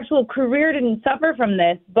his actual career didn't suffer from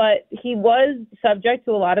this, but he was subject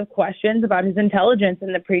to a lot of questions about his intelligence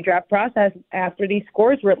in the pre-draft process after these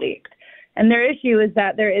scores were leaked. And their issue is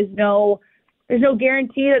that there's no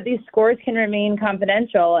guarantee that these scores can remain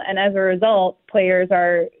confidential. And as a result, players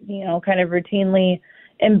are, kind of routinely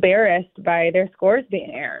embarrassed by their scores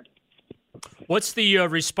being aired. What's the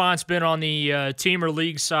response been on the team or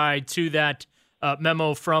league side to that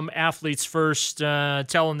memo from Athletes First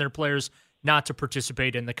telling their players not to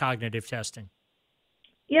participate in the cognitive testing?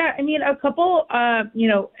 Yeah, I mean, a couple,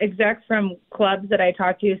 execs from clubs that I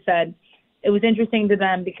talked to said it was interesting to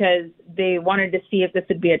them because they wanted to see if this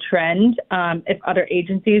would be a trend, if other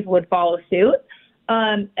agencies would follow suit.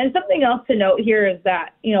 And something else to note here is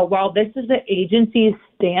that, while this is the agency's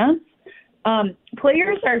stance,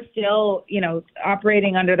 players are still,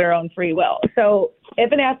 operating under their own free will. So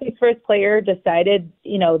if an athlete's first player decided,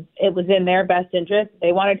 it was in their best interest,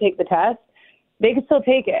 they want to take the test, they can still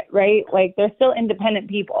take it, right? Like, they're still independent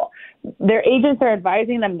people. Their agents are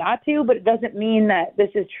advising them not to, but it doesn't mean that this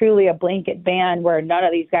is truly a blanket ban where none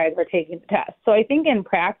of these guys are taking the test. So I think in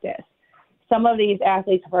practice, some of these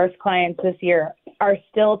athletes' first clients this year are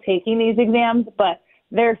still taking these exams, but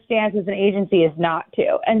their stance as an agency is not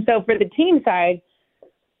to. And so for the team side,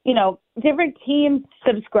 different teams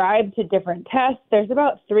subscribe to different tests. There's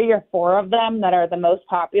about 3 or 4 of them that are the most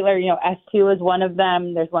popular. S2 is one of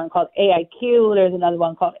them. There's one called AIQ. There's another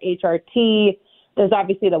one called HRT. There's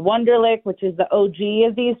obviously the Wonderlic, which is the OG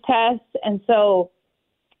of these tests. And so,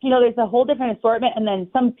 there's a whole different assortment. And then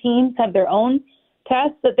some teams have their own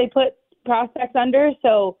tests that they put prospects under.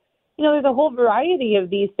 So, there's a whole variety of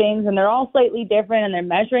these things, and they're all slightly different, and they're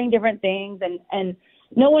measuring different things. And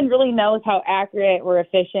no one really knows how accurate or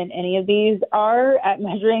efficient any of these are at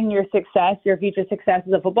measuring your success, your future success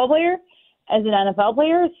as a football player, as an NFL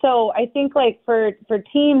player. So I think for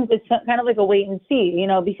teams, it's kind of like a wait and see,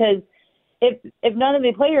 because if none of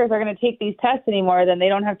the players are going to take these tests anymore, then they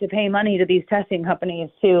don't have to pay money to these testing companies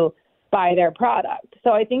to buy their product. So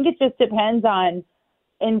I think it just depends on,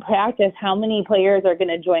 in practice, how many players are going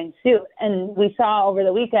to join suit. And we saw over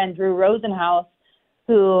the weekend, Drew Rosenhaus,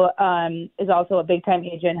 who is also a big-time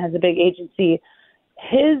agent, has a big agency.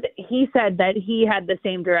 He said that he had the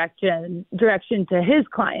same direction to his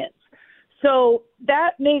clients. So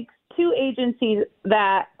that makes 2 agencies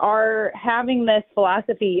that are having this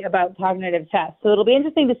philosophy about cognitive tests. So it'll be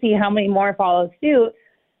interesting to see how many more follow suit,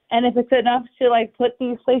 and if it's enough to put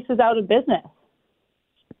these places out of business.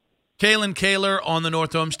 Kaylin Kaler on the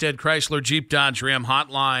North Olmsted Chrysler Jeep Dodge Ram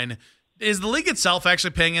hotline. Is the league itself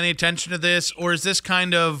actually paying any attention to this, or is this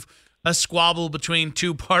kind of a squabble between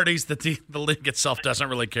 2 parties that the league itself doesn't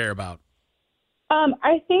really care about?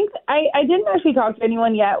 I think I didn't actually talk to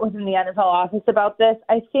anyone yet within the NFL office about this.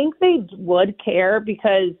 I think they would care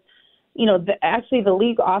because, the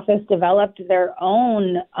league office developed their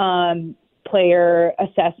own player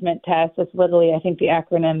assessment test. That's literally, I think, the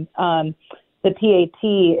acronym. The PAT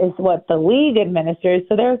is what the league administers.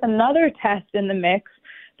 So there's another test in the mix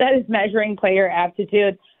that is measuring player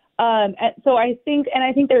aptitude. And so I think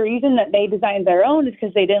the reason that they designed their own is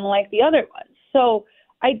because they didn't like the other ones. So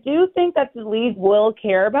I do think that the league will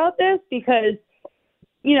care about this because,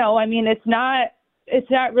 it's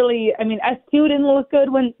not really, S2 didn't look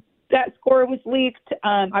good when that score was leaked.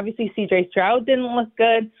 Obviously CJ Stroud didn't look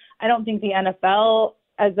good. I don't think the NFL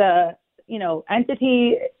as a,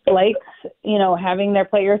 entity likes, having their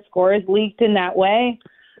player scores leaked in that way.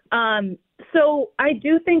 So I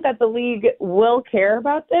do think that the league will care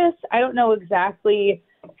about this. I don't know exactly,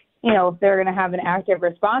 if they're going to have an active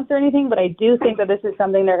response or anything, but I do think that this is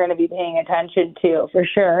something they're going to be paying attention to for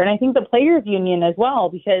sure. And I think the players union as well,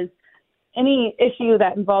 because any issue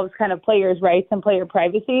that involves kind of players' rights and player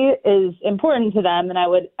privacy is important to them. And I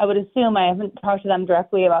would assume, I haven't talked to them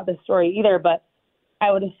directly about this story either, but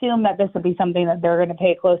I would assume that this would be something that they're going to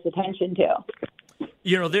pay close attention to.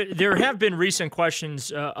 There have been recent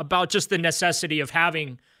questions about just the necessity of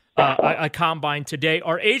having a combine today.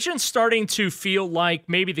 Are agents starting to feel like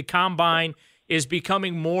maybe the combine is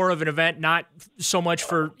becoming more of an event, not so much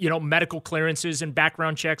for, medical clearances and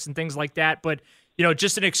background checks and things like that, but,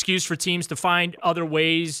 just an excuse for teams to find other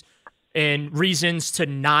ways and reasons to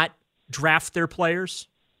not draft their players?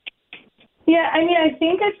 Yeah, I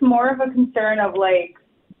think it's more of a concern of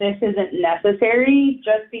this isn't necessary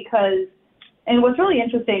just because, and what's really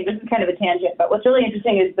interesting, this is kind of a tangent, but what's really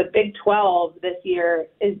interesting is the Big 12 this year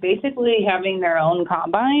is basically having their own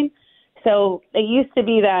combine. So it used to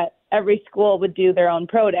be that every school would do their own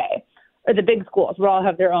pro day, or the big schools would all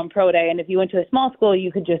have their own pro day. And if you went to a small school,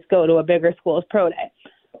 you could just go to a bigger school's pro day.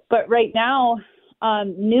 But right now,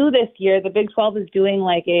 new this year, the Big 12 is doing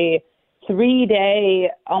a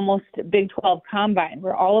 3-day almost Big 12 combine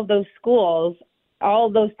where all of those schools, all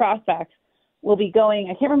of those prospects will be going,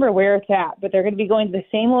 I can't remember where it's at, but they're going to be going to the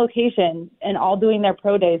same location and all doing their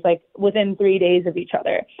pro days within 3 days of each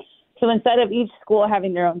other. So instead of each school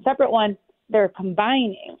having their own separate one, they're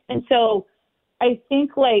combining. And so I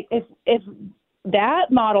think if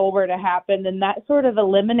that model were to happen, then that sort of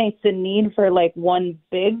eliminates the need for one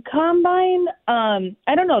big combine.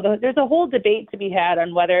 I don't know. There's a whole debate to be had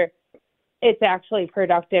on whether it's actually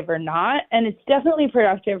productive or not. And it's definitely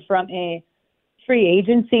productive from a free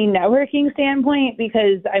agency networking standpoint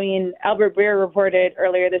because, I mean, Albert Breer reported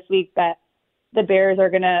earlier this week that the Bears are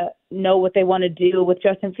going to know what they want to do with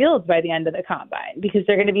Justin Fields by the end of the combine because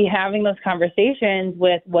they're going to be having those conversations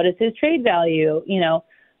with what is his trade value, you know,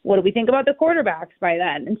 what do we think about the quarterbacks by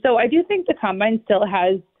then? And so I do think the combine still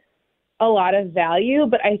has a lot of value,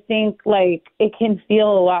 but I think like it can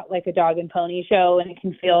feel a lot like a dog and pony show, and it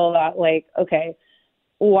can feel a lot like, okay,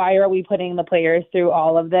 why are we putting the players through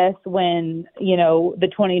all of this when, you know, the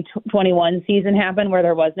 2021 season happened where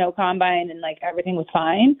there was no combine and like everything was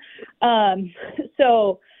fine.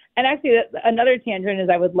 And actually another tangent is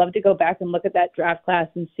I would love to go back and look at that draft class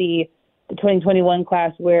and see the 2021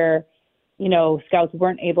 class where, you know, scouts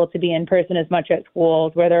weren't able to be in person as much at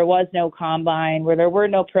schools, where there was no combine, where there were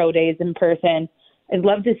no pro days in person. I'd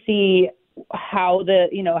love to see how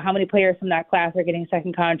how many players from that class are getting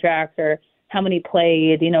second contracts or how many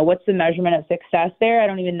played, you know, what's the measurement of success there? I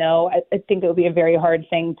don't even know. I think it would be a very hard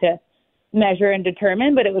thing to measure and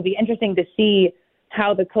determine, but it would be interesting to see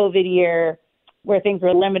how the COVID year where things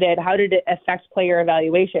were limited, how did it affect player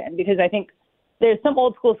evaluation? Because I think there's some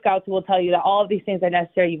old school scouts who will tell you that all of these things are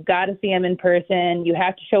necessary. You've got to see them in person. You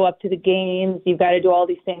have to show up to the games. You've got to do all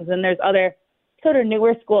these things. And there's other sort of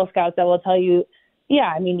newer school scouts that will tell you,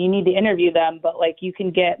 yeah, I mean, you need to interview them, but like you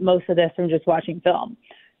can get most of this from just watching film.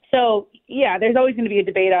 So, yeah, there's always going to be a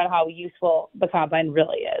debate on how useful the combine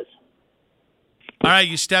really is. All right,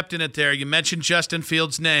 you stepped in it there. You mentioned Justin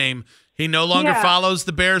Fields' name. He no longer follows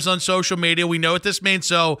the Bears on social media. We know what this means.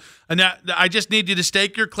 So now, I just need you to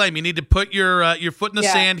stake your claim. You need to put your foot in the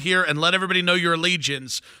sand here and let everybody know your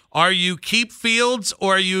allegiance. Are you keep Fields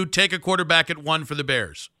or are you take a quarterback at one for the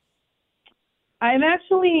Bears? I'm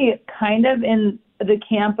actually kind of in the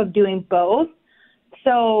camp of doing both.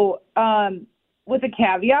 So with a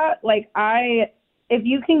caveat, like if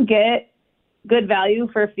you can get good value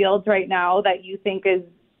for Fields right now that you think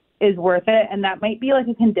is worth it, and that might be like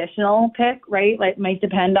a conditional pick, right? Like it might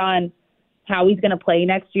depend on how he's going to play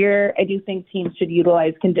next year. I do think teams should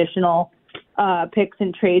utilize conditional picks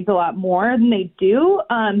and trades a lot more than they do.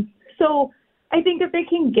 So I think if they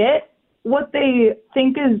can get what they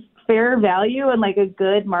think is fair value and like a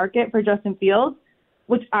good market for Justin Fields,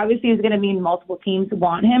 which obviously is going to mean multiple teams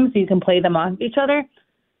want him so you can play them off each other,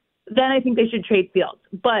 then I think they should trade Fields.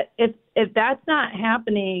 But if that's not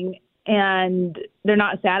happening and they're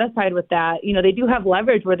not satisfied with that, you know, they do have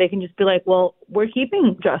leverage where they can just be like, well, we're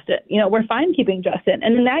keeping Justin. You know, we're fine keeping Justin.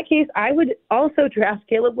 And in that case, I would also draft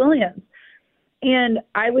Caleb Williams. And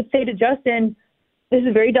I would say to Justin, this is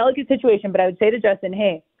a very delicate situation, but I would say to Justin,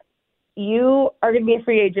 hey, you are going to be a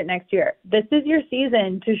free agent next year. This is your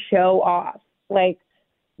season to show off. Like,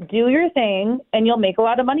 do your thing, and you'll make a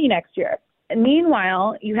lot of money next year. And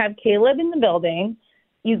meanwhile, you have Caleb in the building.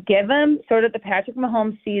 You give him sort of the Patrick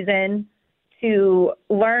Mahomes season to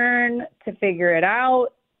learn, to figure it out.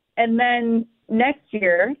 And then next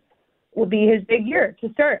year will be his big year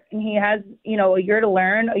to start. And he has, you know, a year to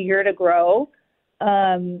learn, a year to grow,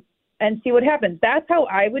 and see what happens. That's how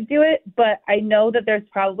I would do it. But I know that there's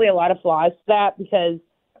probably a lot of flaws to that because,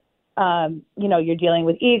 you know, you're dealing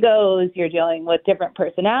with egos, you're dealing with different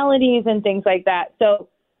personalities and things like that. So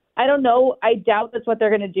I don't know. I doubt that's what they're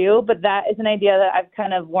going to do, but that is an idea that I've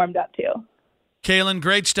kind of warmed up to. Kaylin,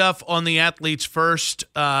 great stuff on the Athletes First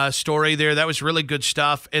story there. That was really good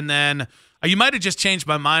stuff. And then you might have just changed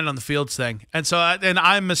my mind on the Fields thing. And so, and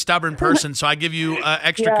I'm a stubborn person, so I give you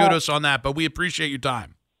extra kudos on that. But we appreciate your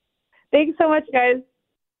time. Thanks so much, guys.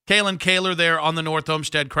 Kaylin Kaler there on the North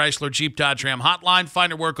Homestead Chrysler Jeep Dodge Ram hotline.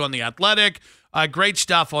 Find her work on The Athletic. Great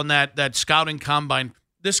stuff on that scouting combine.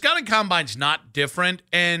 The scouting combine's not different,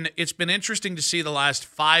 and it's been interesting to see the last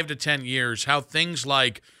 5 to 10 years how things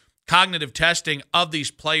like cognitive testing of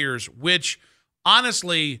these players, which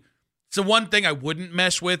honestly, it's the one thing I wouldn't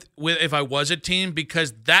mess with if I was a team,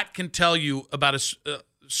 because that can tell you about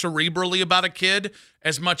cerebrally about a kid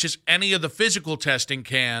as much as any of the physical testing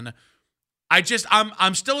can.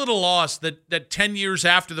 I'm still at a loss that 10 years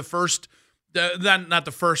after the first, not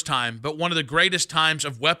the first time, but one of the greatest times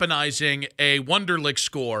of weaponizing a Wonderlic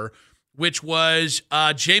score, which was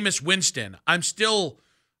Jameis Winston.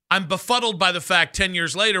 I'm befuddled by the fact 10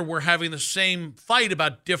 years later we're having the same fight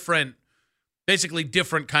about basically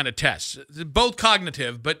different kind of tests. Both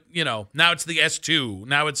cognitive, but, you know, now it's the S2.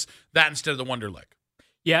 Now it's that instead of the Wonderlic.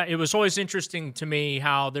 Yeah, it was always interesting to me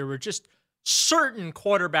how there were just certain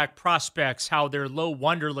quarterback prospects, how their low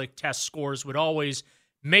Wonderlic test scores would always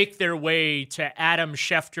make their way to Adam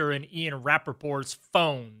Schefter and Ian Rappaport's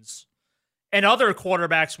phones. And other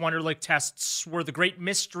quarterbacks' Wonderlic tests were the great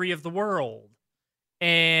mystery of the world.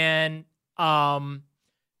 And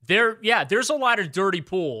there's a lot of dirty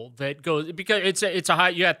pool that goes because it's a high.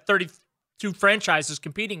 You got 32 franchises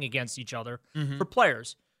competing against each other for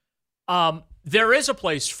players. There is a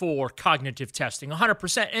place for cognitive testing,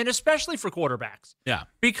 100%, and especially for quarterbacks. Yeah,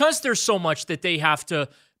 because there's so much that they have to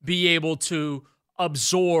be able to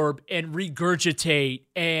absorb and regurgitate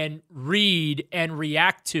and read and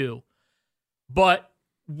react to. But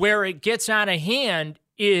where it gets out of hand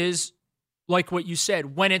is, like what you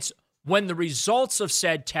said, when the results of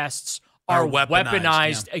said tests are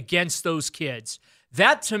weaponized against those kids.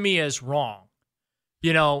 That to me is wrong.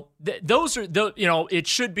 Those are it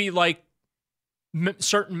should be like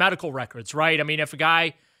certain medical records, right? I mean, if a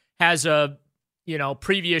guy has a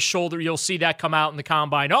previous shoulder, you'll see that come out in the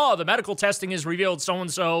combine. Oh, the medical testing has revealed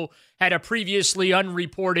so-and-so had a previously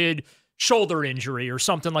unreported shoulder injury or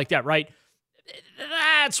something like that, right?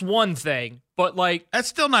 That's one thing, but that's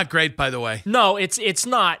still not great, by the way. No, it's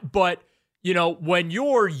not. But when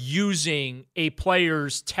you're using a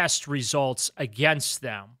player's test results against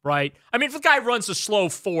them, right? I mean, if a guy runs a slow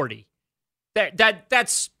 40,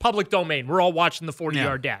 that's public domain. We're all watching the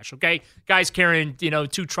 40-yard dash, okay? Guy's carrying 2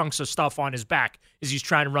 trunks of stuff on his back as he's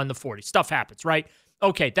trying to run the 40. Stuff happens, right?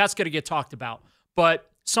 Okay, that's going to get talked about. But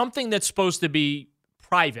something that's supposed to be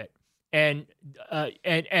private. And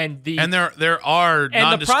there are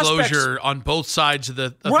non-disclosure on both sides of the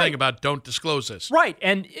thing about don't disclose this. Right.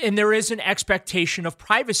 And there is an expectation of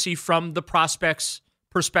privacy from the prospect's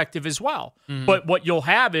perspective as well. Mm-hmm. But what you'll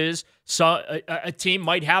have is a team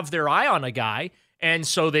might have their eye on a guy, and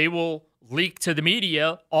so they will leak to the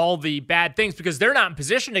media all the bad things because they're not in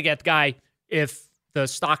position to get the guy if the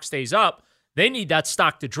stock stays up. They need that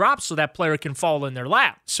stock to drop so that player can fall in their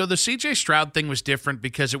lap. So the C.J. Stroud thing was different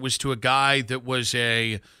because it was to a guy that was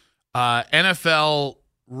a NFL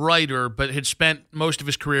writer but had spent most of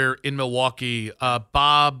his career in Milwaukee.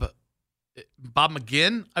 Bob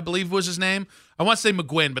McGinn, I believe was his name. I want to say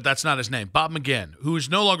McGuinn, but that's not his name. Bob McGinn, who is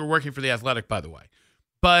no longer working for The Athletic, by the way.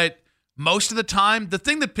 But most of the time, the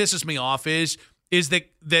thing that pisses me off is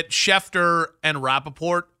that Schefter and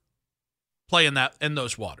Rappaport play in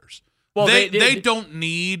those waters. Well, they don't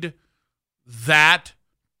need that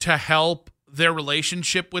to help their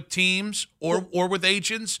relationship with teams or with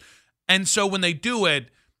agents. And so when they do it,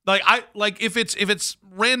 if it's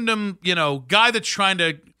random, guy that's trying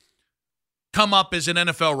to come up as an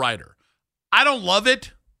NFL writer, I don't love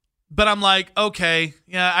it, but I'm like, okay,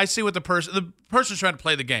 yeah, I see what the person's trying to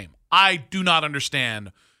play the game. I do not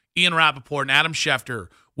understand Ian Rappaport and Adam Schefter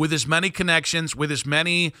with as many connections, with as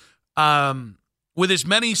many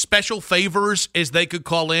special favors as they could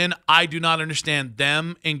call in. I do not understand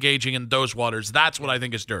them engaging in those waters. That's what I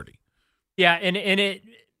think is dirty. Yeah,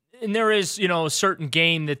 and there is a certain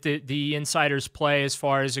game that the insiders play as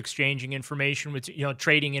far as exchanging information with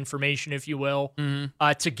trading information, if you will,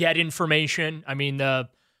 to get information. I mean the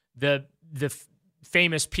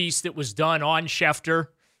famous piece that was done on Schefter,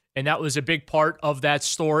 and that was a big part of that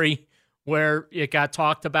story where it got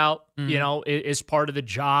talked about. As part of the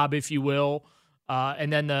job, if you will.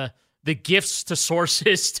 And then the gifts to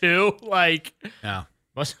sources too,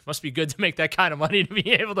 must be good to make that kind of money to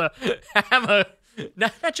be able to have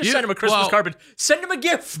not just send him a Christmas card, but send him a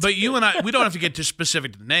gift. But you and I, we don't have to get too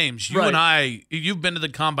specific to the names. You and I, you've been to the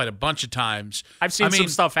Combine a bunch of times. I've seen some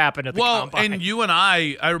stuff happen at the Combine. And you and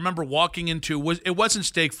I remember walking into, it wasn't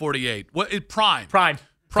Steak 48, Prime on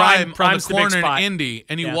the corner in Indy,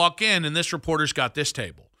 and you walk in, and this reporter's got this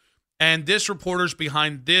table. And this reporter's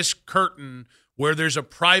behind this curtain where there's a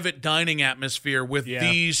private dining atmosphere with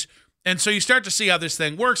these. And so you start to see how this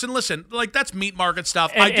thing works. And listen, that's meat market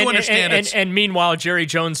stuff. I do understand it. And meanwhile, Jerry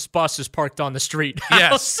Jones' bus is parked on the street.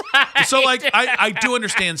 Yes. So I do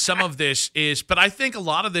understand some of this but I think a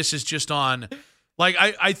lot of this is just on,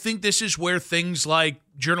 I think this is where things like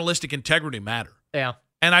journalistic integrity matter. Yeah.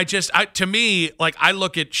 And to me, I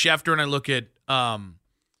look at Schefter and I look at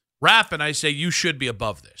Rapp and I say, you should be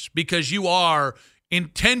above this because you are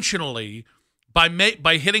intentionally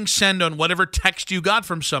by hitting send on whatever text you got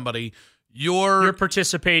from somebody, you're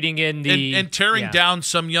participating in the and tearing down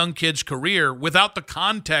some young kid's career without the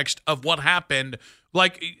context of what happened.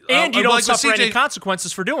 And you don't suffer any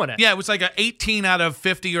consequences for doing it. Yeah, it was like an 18 out of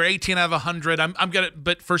 50 or 18 out of 100. I'm gonna,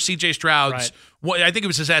 but for C.J. Stroud's, I think it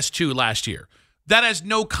was his S2 last year. That has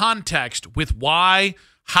no context with why,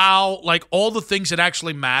 how, all the things that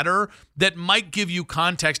actually matter that might give you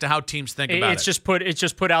context to how teams think about it. It's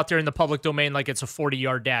just put out there in the public domain like it's a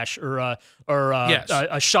 40-yard dash or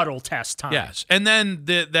a shuttle test time. Yes, and then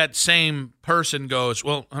that same person goes,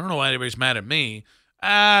 well, I don't know why anybody's mad at me.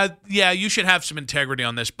 Yeah, you should have some integrity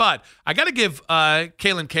on this. But I got to give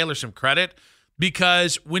Kalen Kaler some credit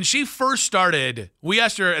because when she first started, we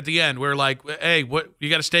asked her at the end, we were like, hey, what you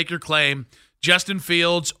got to stake your claim, Justin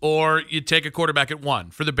Fields or you take a quarterback at 1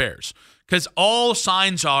 for the Bears. Because all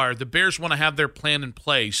signs are the Bears want to have their plan in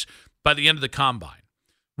place by the end of the combine,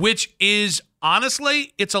 which is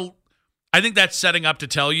honestly, I think that's setting up to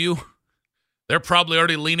tell you they're probably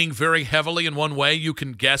already leaning very heavily in one way. You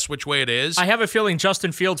can guess which way it is. I have a feeling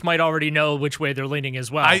Justin Fields might already know which way they're leaning as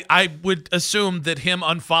well. I would assume that him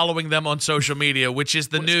unfollowing them on social media, which is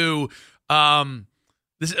the new ghosting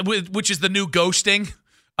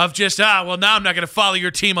of just, well, now I'm not going to follow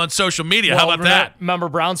your team on social media. How about that? Remember,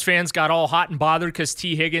 Browns fans got all hot and bothered because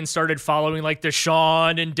T. Higgins started following like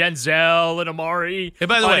Deshaun and Denzel and Amari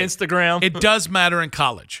by the on way, Instagram. It does matter in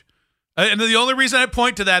college. And the only reason I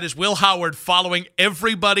point to that is Will Howard following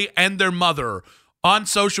everybody and their mother on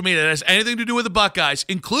social media that has anything to do with the Buckeyes,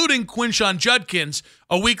 including Quinshon Judkins.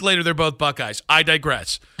 A week later, they're both Buckeyes. I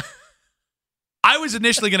digress. I was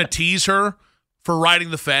initially going to tease her for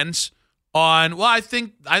riding the fence on, well, I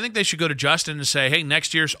think they should go to Justin and say, hey,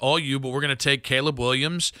 next year's all you, but we're going to take Caleb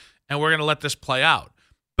Williams, and we're going to let this play out.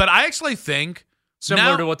 But I actually think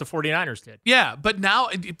similar to what the 49ers did. Yeah, but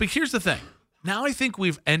here's the thing. Now I think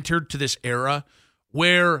we've entered to this era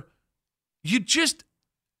where you just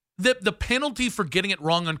the penalty for getting it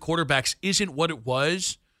wrong on quarterbacks isn't what it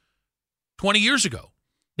was 20 years ago.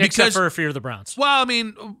 Except for fear of the Browns. Well, I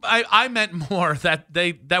mean, I meant more that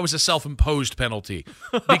that was a self-imposed penalty.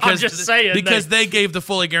 Because, I'm just saying. Because they gave the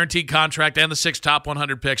fully guaranteed contract and the 6 top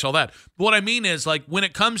 100 picks, all that. But what I mean is, like, when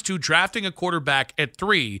it comes to drafting a quarterback at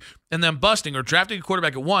 3 and them busting, or drafting a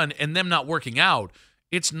quarterback at 1 and them not working out,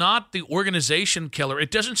 it's not the organization killer. It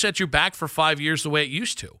doesn't set you back for 5 years the way it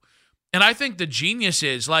used to. And I think the genius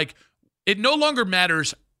is, like, it no longer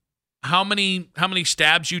matters how many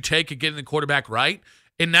stabs you take at getting the quarterback right.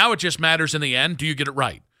 And now it just matters in the end, do you get it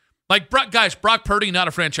right? Like, Brock Purdy, not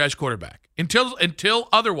a franchise quarterback. Until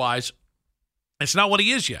otherwise, it's not what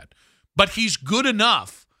he is yet. But he's good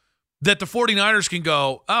enough that the 49ers can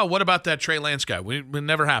go, oh, what about that Trey Lance guy? It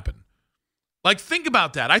never happened. Like, think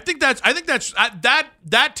about that. I think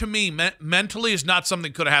that to me mentally is not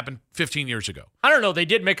something that could have happened 15 years ago. I don't know. They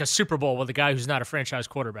did make a Super Bowl with a guy who's not a franchise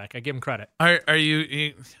quarterback. I give him credit. Are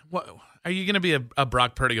you going to be a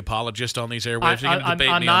Brock Purdy apologist on these airwaves?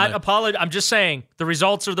 I'm not apologizing. I'm just saying the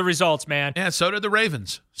results are the results, man. Yeah, so did the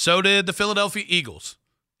Ravens. So did the Philadelphia Eagles.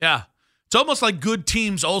 Yeah. It's almost like good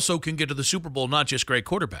teams also can get to the Super Bowl, not just great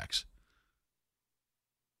quarterbacks.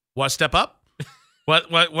 Want to step up?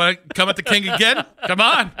 What? Come at the king again? Come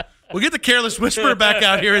on. We'll get the Careless Whisperer back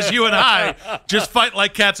out here as you and I just fight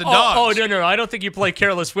like cats and dogs. Oh, no. I don't think you play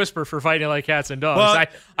Careless Whisper for fighting like cats and dogs. Well,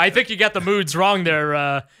 I think you got the moods wrong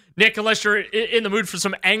there, Nick, unless you're in the mood for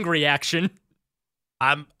some angry action.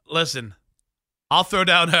 Listen, I'll throw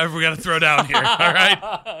down however we got to throw down here, all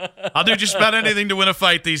right? I'll do just about anything to win a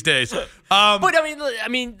fight these days. But, I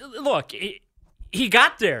mean, look, he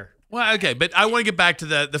got there. Well, okay, but I want to get back to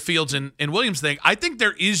the Fields and Williams thing. I think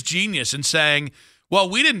there is genius in saying, well,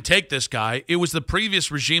 we didn't take this guy. It was the previous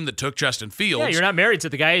regime that took Justin Fields. Yeah, you're not married to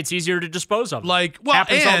the guy. It's easier to dispose of him.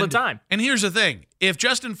 Happens all the time. And here's the thing. If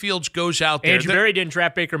Justin Fields goes out there... Andrew Berry didn't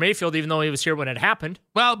draft Baker Mayfield, even though he was here when it happened.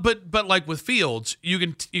 Well, but like with Fields, you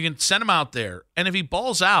can send him out there, and if he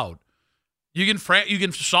balls out, you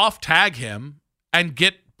can soft tag him and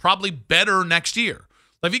get probably better next year.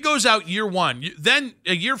 If he goes out year 1, then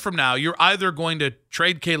a year from now, you're either going to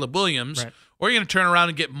trade Caleb Williams, right, or you're going to turn around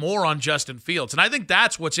and get more on Justin Fields. And I think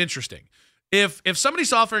that's what's interesting. If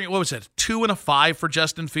somebody's offering, what was it, 2 and a 5 for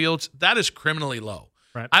Justin Fields, that is criminally low.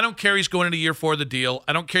 Right. I don't care he's going into year 4 of the deal.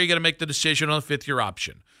 I don't care you got to make the decision on the 5th-year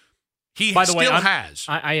option.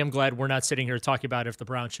 I am glad we're not sitting here talking about if the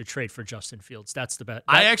Browns should trade for Justin Fields. That's the bet.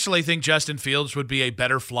 I actually think Justin Fields would be a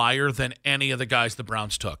better flyer than any of the guys the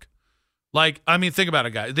Browns took. Think about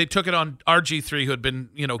it, guys. They took it on RG3, who had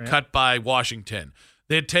been, cut by Washington.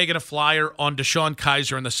 They had taken a flyer on Deshaun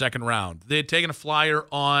Kaiser in the 2nd round. They had taken a flyer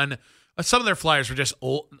on some of their flyers were just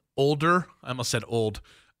older. I almost said old.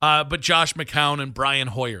 But Josh McCown and Brian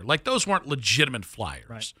Hoyer. Those weren't legitimate flyers.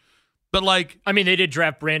 Right. But they did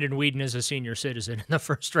draft Brandon Weeden as a senior citizen in the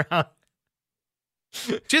 1st round.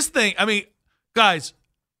 Just think, guys,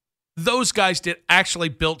 those guys did actually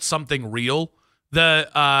built something real. The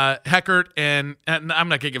Heckert and I'm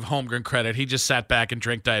not going to give Holmgren credit. He just sat back and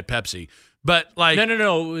drank Diet Pepsi. But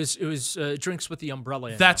no. It was drinks with the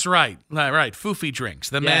umbrella. That's right. Right. Foofy drinks.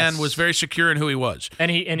 The man was very secure in who he was.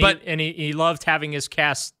 And he loved having his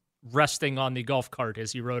cast resting on the golf cart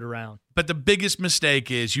as he rode around. But the biggest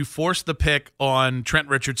mistake is you forced the pick on Trent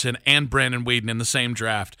Richardson and Brandon Weeden in the same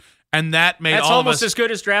draft. And that made That's all of almost us, as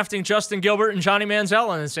good as drafting Justin Gilbert and Johnny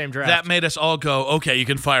Manziel in the same draft. that made us all go, okay, you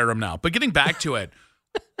can fire him now. But getting back to it,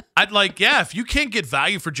 if you can't get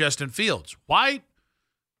value for Justin Fields, why?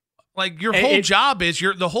 Like, your whole job is,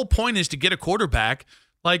 the whole point is to get a quarterback.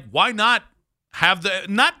 Like, why not have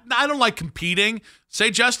I don't like competing. Say,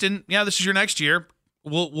 Justin, this is your next year.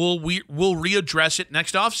 We'll readdress it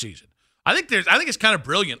next offseason. I think it's kind of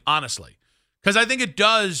brilliant, honestly, because I think it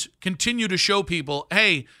does continue to show people,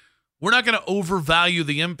 hey, we're not going to overvalue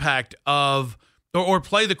the impact of or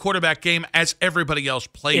play the quarterback game as everybody else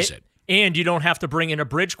plays it. And you don't have to bring in a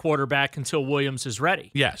bridge quarterback until Williams is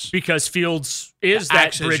ready. Yes. Because Fields is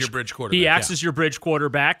that bridge quarterback. He acts as your bridge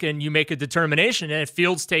quarterback, and you make a determination. And if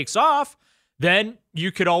Fields takes off, then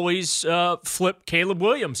you could always flip Caleb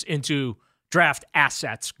Williams into draft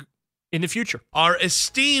assets in the future. Our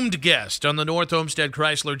esteemed guest on the North Homestead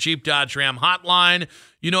Chrysler Jeep Dodge Ram hotline.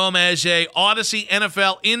 You know him as a Odyssey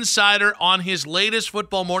NFL insider. On his latest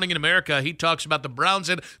Football Morning in America, he talks about the Browns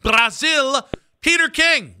in Brazil. Peter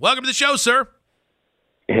King, welcome to the show, sir.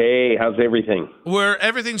 Hey, how's everything?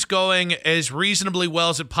 Everything's going as reasonably well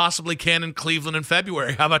as it possibly can in Cleveland in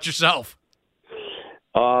February. How about yourself?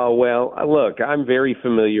 Well, look, I'm very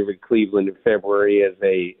familiar with Cleveland in February as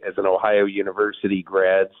an Ohio University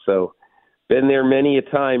grad, so been there many a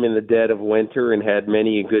time in the dead of winter and had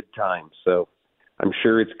many a good time. So I'm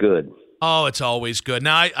sure it's good. Oh, it's always good.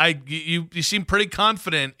 Now, you seem pretty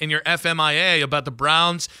confident in your FMIA about the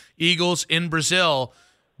Browns, Eagles in Brazil.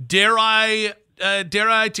 Dare I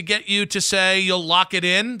to get you to say you'll lock it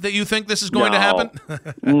in, that you think this is going to happen?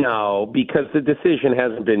 No, because the decision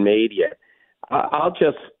hasn't been made yet.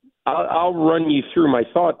 I'll run you through my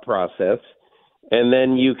thought process, and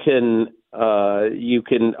then you can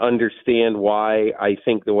understand why I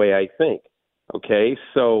think the way I think. Okay,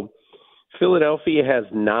 so Philadelphia has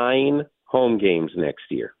 9 home games next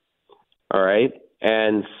year. All right,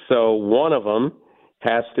 and so one of them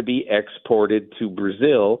has to be exported to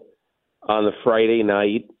Brazil on the Friday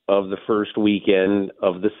night of the first weekend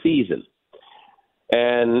of the season.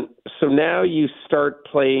 And so now you start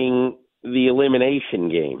playing the elimination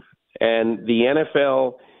game. And the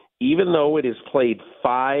NFL, even though it has played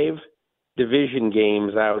 5 division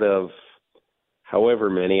games out of however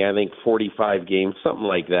many, I think 45 games, something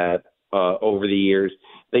like that, over the years,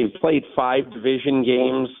 they've played 5 division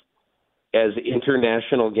games as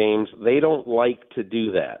international games. They don't like to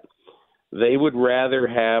do that. They would rather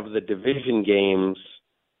have the division games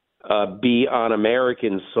be on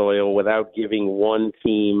American soil without giving one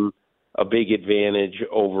team a big advantage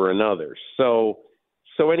over another. So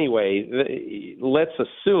anyway, let's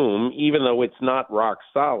assume, even though it's not rock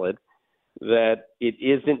solid, that it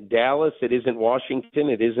isn't Dallas, it isn't Washington,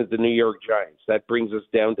 it isn't the New York Giants. That brings us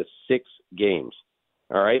down to 6 games.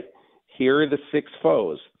 All right? Here are the 6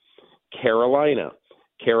 foes. Carolina.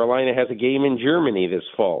 Carolina has a game in Germany this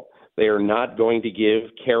fall. They are not going to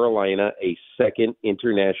give Carolina a second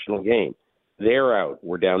international game. They're out.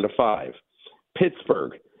 We're down to 5.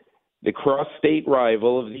 Pittsburgh, the cross-state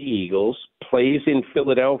rival of the Eagles, plays in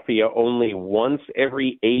Philadelphia only once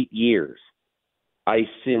every 8 years. I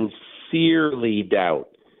sincerely doubt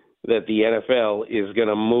that the NFL is going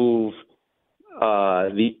to move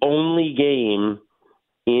the only game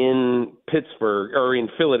in Pittsburgh or in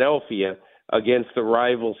Philadelphia against the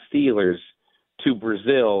rival Steelers to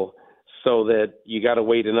Brazil, so that you got to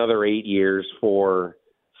wait another 8 years for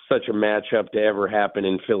such a matchup to ever happen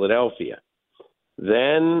in Philadelphia.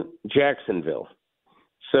 Then Jacksonville.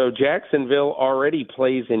 So Jacksonville already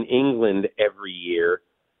plays in England every year.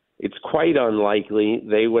 It's quite unlikely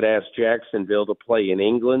they would ask Jacksonville to play in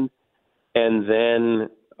England and then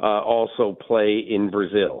also play in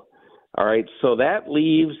Brazil. All right, so that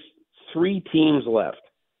leaves 3 teams left.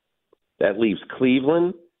 That leaves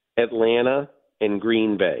Cleveland, Atlanta, and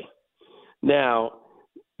Green Bay. Now,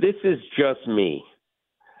 this is just me.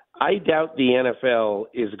 I doubt the NFL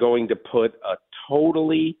is going to put a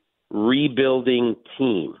totally rebuilding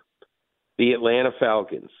team, the Atlanta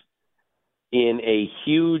Falcons, in a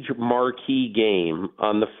huge marquee game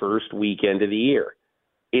on the first weekend of the year.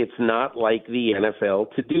 It's not like the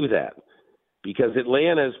NFL to do that, because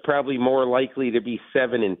Atlanta is probably more likely to be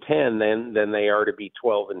 7-10 than they are to be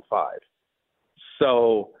 12-5.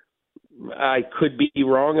 So I could be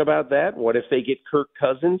wrong about that. What if they get Kirk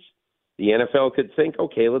Cousins? The NFL could think,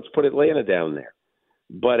 okay, let's put Atlanta down there.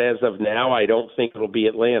 But as of now, I don't think it'll be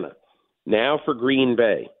Atlanta. Now for Green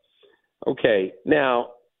Bay. Okay,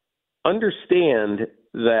 now understand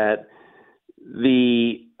that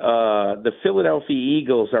the Philadelphia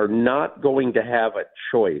Eagles are not going to have a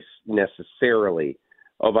choice necessarily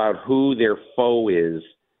about who their foe is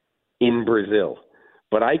in Brazil.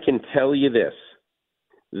 But I can tell you this.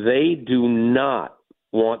 They do not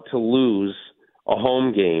want to lose a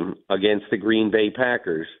home game against the Green Bay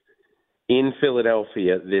Packers in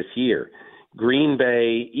Philadelphia this year. Green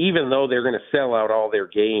Bay, even though they're going to sell out all their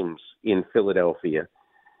games in Philadelphia,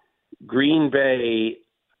 Green Bay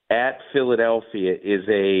at Philadelphia is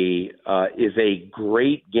a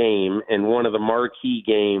great game and one of the marquee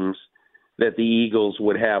games that the Eagles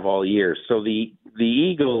would have all year. So the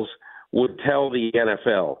Eagles would tell the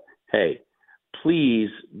NFL, hey, please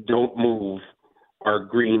don't move our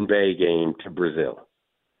Green Bay game to Brazil.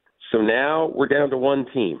 So now we're down to one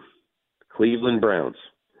team, Cleveland Browns.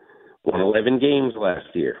 Won 11 games last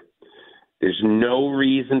year. There's no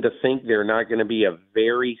reason to think they're not going to be a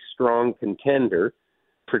very strong contender,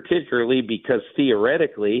 particularly because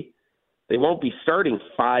theoretically they won't be starting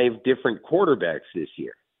 5 different quarterbacks this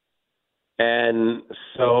year. And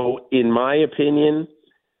so, in my opinion,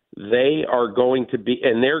 they are going to be,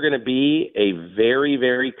 and they're going to be a very,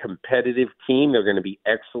 very competitive team. They're going to be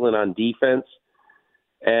excellent on defense.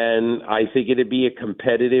 And I think it'd be a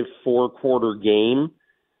competitive 4-quarter game.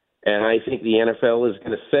 And I think the NFL is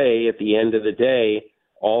going to say at the end of the day,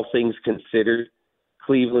 all things considered,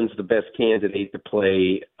 Cleveland's the best candidate to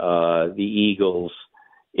play the Eagles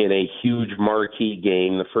in a huge marquee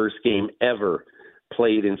game, the first game ever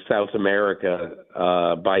played in South America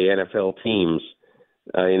by NFL teams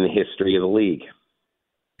in the history of the league.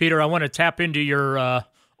 Peter, I want to tap into your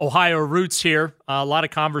Ohio roots here. A lot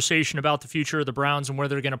of conversation about the future of the Browns and where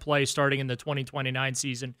they're going to play starting in the 2029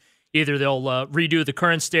 season. Either they'll redo the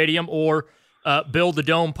current stadium or build the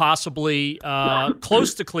dome possibly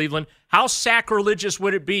close to Cleveland. How sacrilegious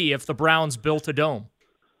would it be if the Browns built a dome?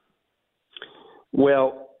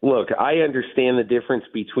 Well, look, I understand the difference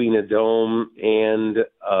between a dome and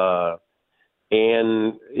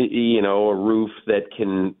you know, a roof that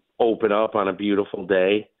can open up on a beautiful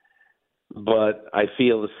day. But I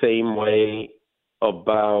feel the same way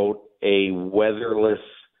about a weatherless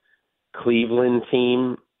Cleveland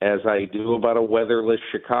team as I do about a weatherless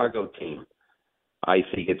Chicago team. I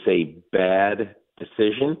think it's a bad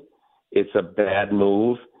decision. It's a bad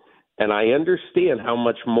move. And I understand how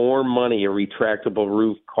much more money a retractable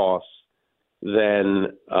roof costs than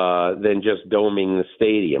just doming the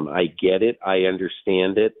stadium. I get it. I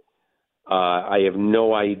understand it. I have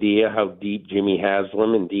no idea how deep Jimmy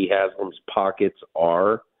Haslam and Dee Haslam's pockets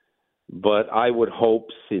are, but I would hope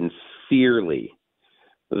sincerely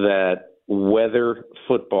that weather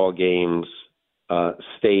football games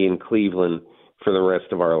stay in Cleveland for the rest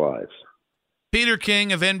of our lives. Peter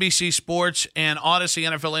King of NBC Sports and Odyssey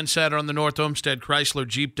NFL Insider on the North Olmsted Chrysler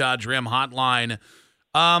Jeep Dodge Ram hotline.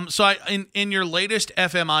 So in your latest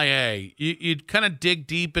FMIA, you'd kind of dig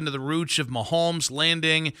deep into the roots of Mahomes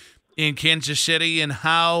landing in Kansas City and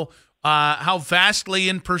how vastly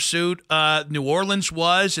in pursuit New Orleans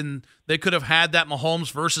was, and they could have had that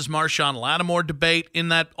Mahomes versus Marshawn Lattimore debate in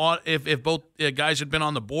that if both guys had been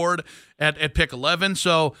on the board at pick 11.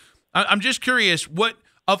 So I'm just curious, what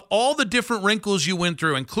of all the different wrinkles you went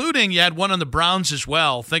through, including you had one on the Browns as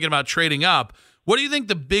well, thinking about trading up, what do you think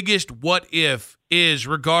the biggest what if is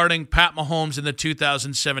regarding Pat Mahomes in the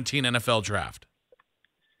 2017 NFL Draft?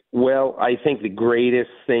 Well, I think the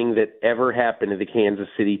greatest thing that ever happened to the Kansas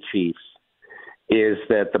City Chiefs is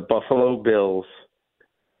that the Buffalo Bills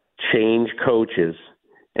changed coaches,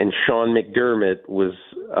 and Sean McDermott was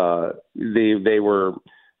they were,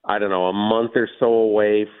 I don't know, a month or so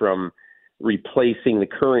away from replacing the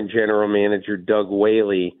current general manager, Doug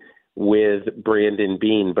Whaley, with Brandon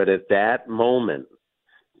Beane. But at that moment,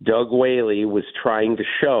 Doug Whaley was trying to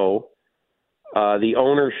show the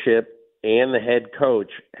ownership and the head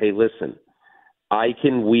coach, hey, listen, I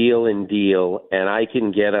can wheel and deal, and I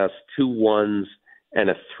can get us 2 1s and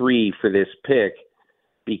a 3 for this pick,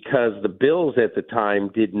 because the Bills at the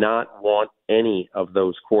time did not want any of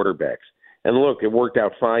those quarterbacks. And look, it worked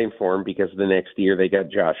out fine for them because the next year they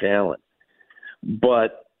got Josh Allen.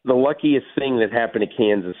 But the luckiest thing that happened to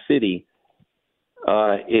Kansas City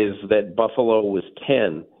is that Buffalo was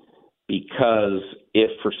 10, because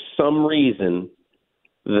if for some reason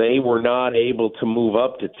they were not able to move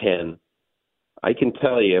up to 10, I can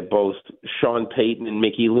tell you both Sean Payton and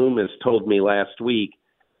Mickey Loomis told me last week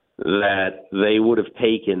that they would have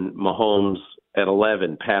taken Mahomes at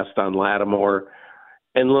 11, passed on Lattimore.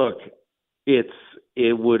 And look, it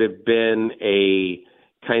would have been a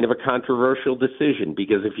kind of a controversial decision,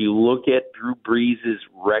 because if you look at Drew Brees'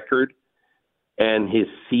 record and his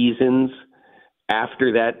seasons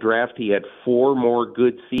after that draft, he had 4 more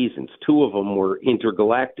good seasons. 2 of them were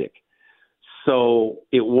intergalactic. So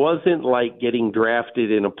it wasn't like getting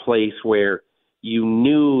drafted in a place where you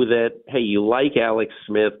knew that, hey, you like Alex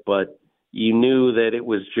Smith, but you knew that it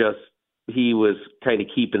was just he was kind of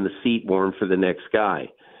keeping the seat warm for the next guy.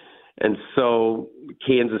 And so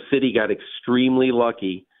Kansas City got extremely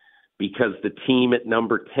lucky because the team at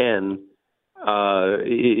number 10,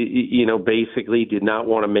 basically did not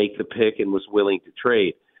want to make the pick and was willing to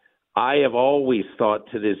trade. I have always thought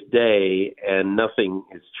to this day, and nothing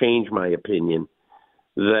has changed my opinion,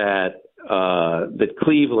 that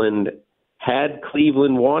Cleveland, had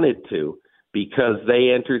Cleveland wanted to, because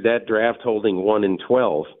they entered that draft holding 1 and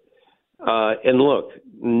 12. And look,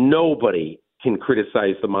 nobody can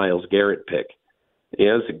criticize the Myles Garrett pick.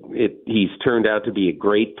 He's turned out to be a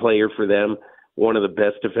great player for them, one of the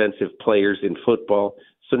best defensive players in football.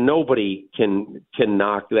 So nobody can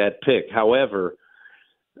knock that pick. However,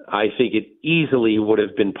 I think it easily would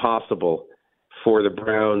have been possible for the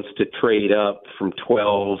Browns to trade up from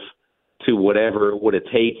 12 to whatever it would have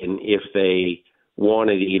taken if they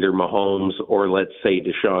wanted either Mahomes or, let's say,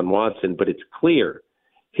 Deshaun Watson. But it's clear,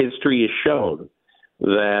 history has shown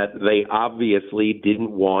that they obviously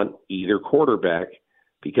didn't want either quarterback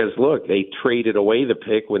because, look, they traded away the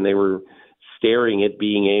pick when they were staring at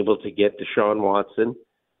being able to get Deshaun Watson.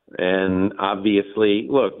 And obviously,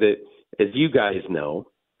 look, as you guys know,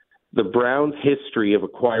 the Browns' history of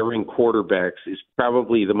acquiring quarterbacks is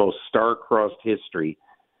probably the most star-crossed history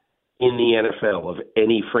in the NFL of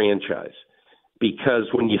any franchise. Because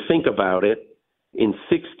when you think about it, in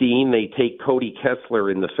 16, they take Cody Kessler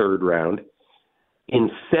in the 3rd round. In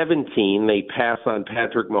 17, they pass on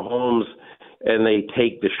Patrick Mahomes and they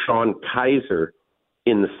take DeShone Kizer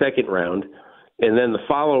in the 2nd round. And then the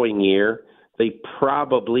following year, they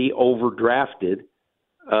probably overdrafted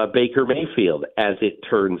Baker Mayfield, as it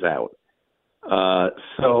turns out. And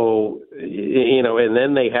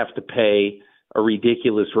then they have to pay a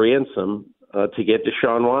ridiculous ransom to get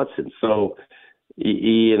Deshaun Watson. So,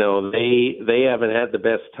 they haven't had the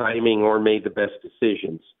best timing or made the best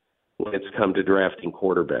decisions when it's come to drafting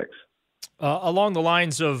quarterbacks. Along the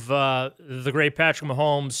lines of the great Patrick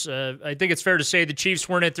Mahomes, I think it's fair to say the Chiefs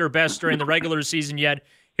weren't at their best during the regular season yet.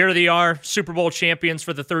 Here they are, Super Bowl champions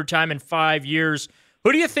for the 3rd time in 5 years.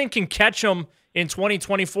 Who do you think can catch them in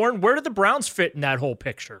 2024, and where do the Browns fit in that whole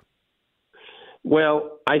picture?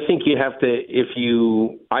 Well, I think you have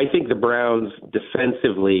to, I think the Browns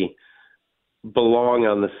defensively belong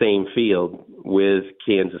on the same field with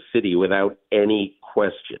Kansas City without any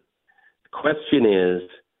question. The question is,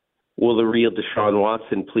 will the real Deshaun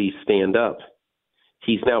Watson please stand up?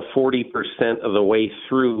 He's now 40% of the way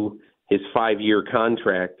through his 5-year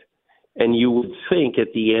contract, and you would think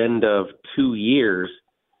at the end of 2 years,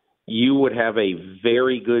 you would have a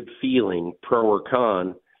very good feeling, pro or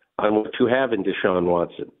con, on what you have in Deshaun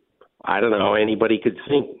Watson. I don't know. Anybody could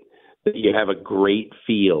think that you have a great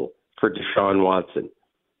feel for Deshaun Watson.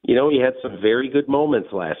 He had some very good moments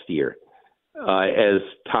last year as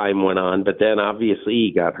time went on, but then obviously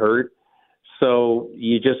he got hurt. So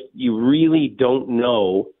you really don't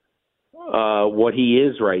know what he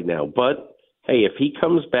is right now. But, hey, if he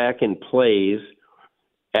comes back and plays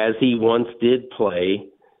as he once did play,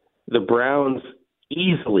 the Browns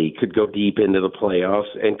easily could go deep into the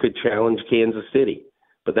playoffs and could challenge Kansas City.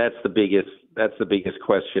 But that's the biggest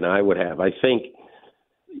question I would have. I think,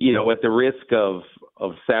 at the risk of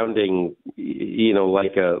sounding,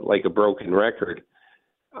 like a broken record,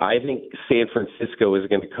 I think San Francisco is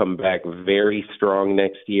going to come back very strong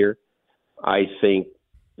next year. I think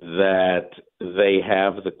that they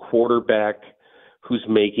have the quarterback who's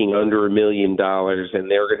making under $1 million, and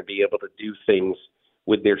they're going to be able to do things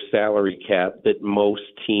with their salary cap that most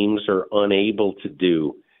teams are unable to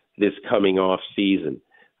do this coming off season.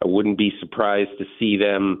 I wouldn't be surprised to see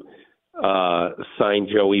them sign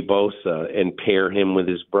Joey Bosa and pair him with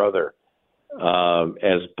his brother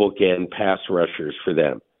as bookend pass rushers for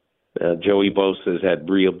them. Joey Bosa has had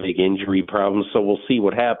real big injury problems, so we'll see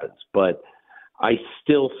what happens. But I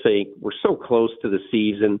still think we're so close to the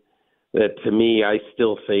season that, to me, I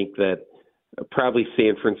still think that probably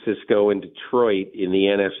San Francisco and Detroit in the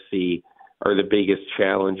NFC are the biggest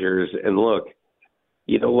challengers. And look,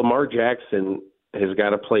 Lamar Jackson has got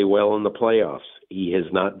to play well in the playoffs. He has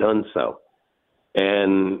not done so.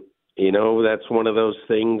 And, that's one of those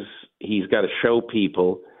things he's got to show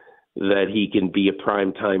people that he can be a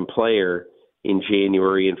primetime player in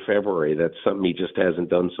January and February. That's something he just hasn't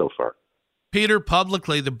done so far. Peter,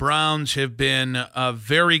 publicly, the Browns have been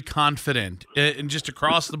very confident and just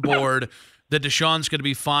across the board that Deshaun's going to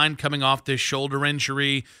be fine coming off this shoulder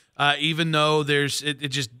injury, even though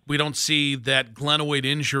we don't see that glenoid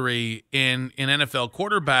injury in NFL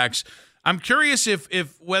quarterbacks. I'm curious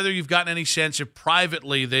if whether you've gotten any sense if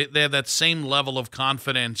privately they have that same level of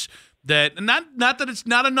confidence that not that it's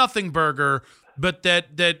not a nothing burger, but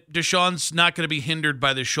that Deshaun's not going to be hindered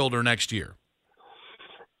by this shoulder next year.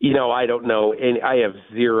 I don't know, and I have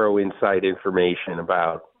zero inside information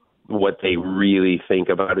about what they really think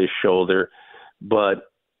about his shoulder.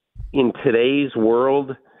 But in today's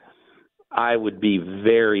world, I would be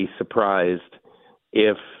very surprised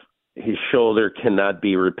if his shoulder cannot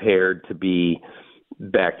be repaired to be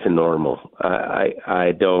back to normal.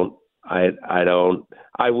 I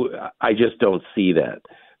just don't see that.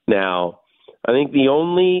 Now, I think the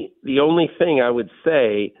only thing I would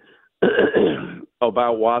say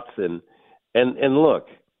about Watson, and look,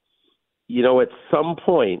 at some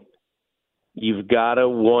point you've got to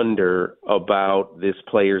wonder about this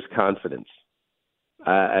player's confidence.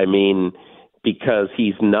 Because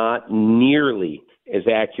he's not nearly as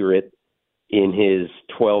accurate in his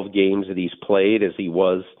 12 games that he's played as he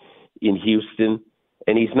was in Houston,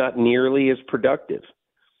 and he's not nearly as productive.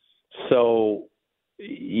 So,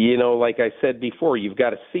 like I said before, you've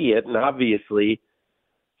got to see it, and obviously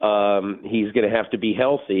he's going to have to be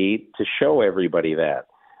healthy to show everybody that.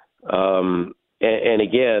 And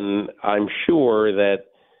again, I'm sure that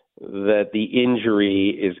the injury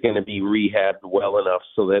is going to be rehabbed well enough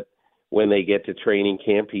so that when they get to training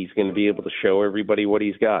camp, he's going to be able to show everybody what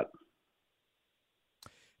he's got.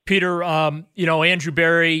 Peter, Andrew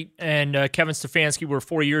Berry and Kevin Stefanski were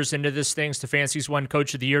 4 years into this thing. Stefanski's won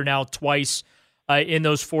Coach of the Year now twice in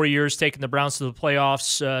those 4 years, taking the Browns to the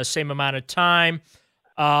playoffs, same amount of time.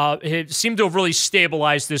 It seemed to have really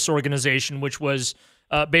stabilized this organization, which was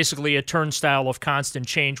basically a turnstile of constant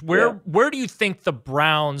change. Where do you think the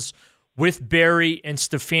Browns, with Berry and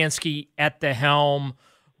Stefanski at the helm,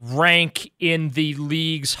 rank in the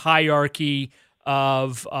league's hierarchy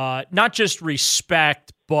of not just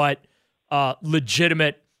respect, but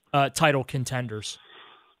legitimate title contenders?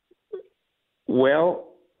 Well,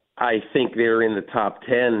 I think they're in the top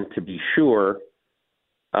 10 to be sure,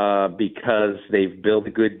 because they've built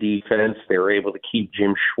a good defense. They were able to keep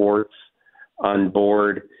Jim Schwartz on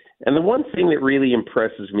board. And the one thing that really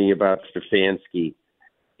impresses me about Stefanski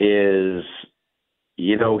is,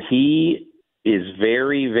 he is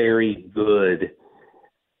very, very good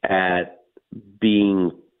at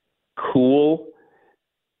being cool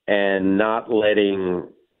and not letting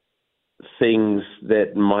things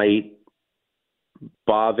that might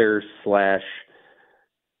bother /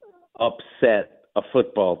 upset a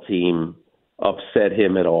football team upset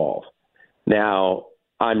him at all. Now,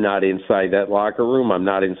 I'm not inside that locker room. I'm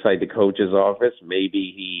not inside the coach's office.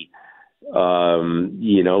 Maybe he,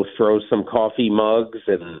 throws some coffee mugs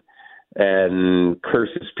and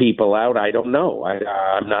curses people out. I don't know.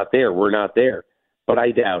 I'm not there. We're not there. But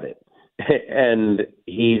I doubt it. And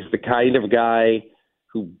he's the kind of guy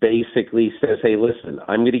who basically says, hey, listen,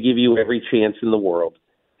 I'm going to give you every chance in the world,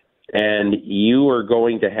 and you are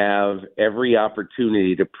going to have every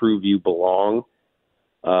opportunity to prove you belong,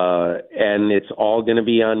 and it's all going to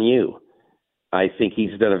be on you. I think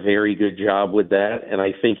he's done a very good job with that, and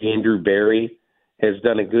I think Andrew Berry has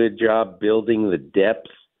done a good job building the depth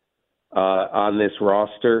on this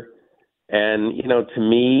roster. And, to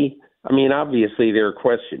me, obviously there are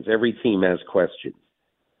questions. Every team has questions.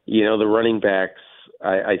 The running backs,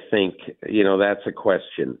 I think, that's a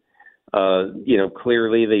question.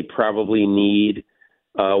 Clearly they probably need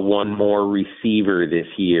one more receiver this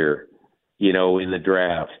year, in the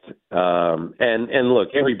draft. And look,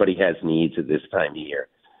 everybody has needs at this time of year.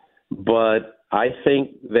 But I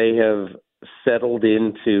think they have settled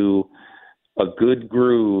into a good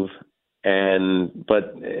groove.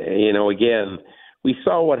 But again, we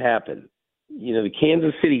saw what happened. The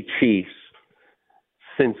Kansas City Chiefs,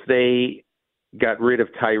 since they got rid of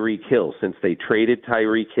Tyreek Hill, since they traded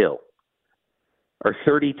Tyreek Hill, are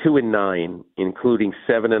 32-9, including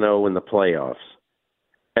 7-0 in the playoffs.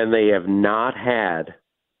 And they have not had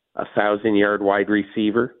a 1,000-yard wide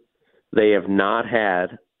receiver. They have not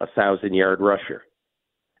had a 1,000-yard rusher.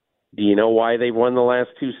 Do you know why they won the last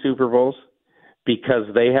two Super Bowls? Because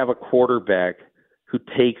they have a quarterback who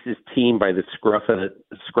takes his team by the scruff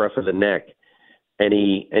of the neck, and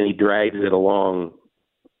he drags it along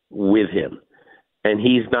with him. And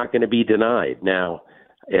he's not going to be denied. Now,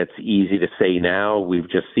 it's easy to say now. We've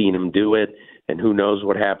just seen him do it, and who knows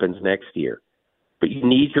what happens next year. But you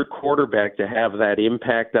need your quarterback to have that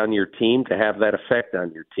impact on your team, to have that effect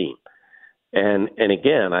on your team. And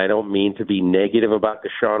again, I don't mean to be negative about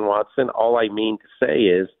Deshaun Watson. All I mean to say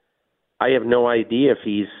is I have no idea if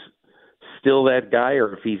he's still that guy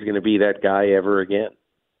or if he's going to be that guy ever again.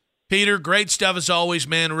 Peter, great stuff as always,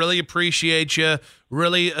 man. Really appreciate you.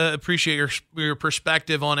 Really appreciate your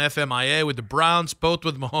perspective on FMIA with the Browns, both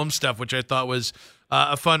with Mahomes stuff, which I thought was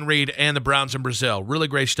a fun read, and the Browns in Brazil. Really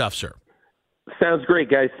great stuff, sir. Sounds great,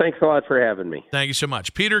 guys. Thanks a lot for having me. Thank you so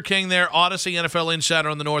much. Peter King there, Odyssey NFL Insider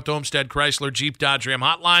on the North Olmsted Chrysler Jeep Dodge Ram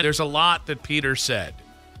Hotline. There's a lot that Peter said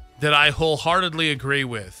that I wholeheartedly agree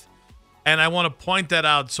with, and I want to point that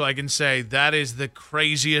out so I can say that is the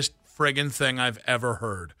craziest friggin' thing I've ever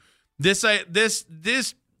heard. This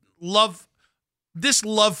love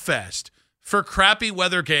fest for crappy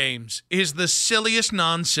weather games is the silliest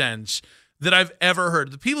nonsense that I've ever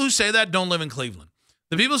heard. The people who say that don't live in Cleveland.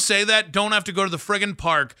 The people who say that don't have to go to the friggin'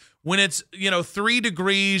 park when it's 3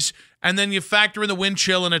 degrees and then you factor in the wind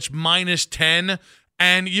chill and it's -10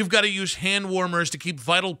 and you've got to use hand warmers to keep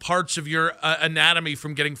vital parts of your anatomy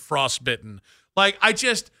from getting frostbitten.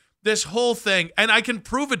 This whole thing, and I can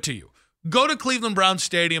prove it to you. Go to Cleveland Browns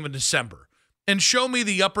Stadium in December and show me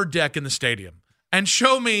the upper deck in the stadium and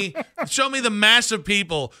show me the mass of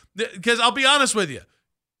people. Because I'll be honest with you,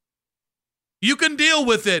 you can deal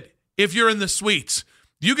with it if you're in the suites.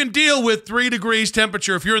 You can deal with 3 degrees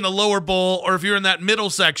temperature if you're in the lower bowl or if you're in that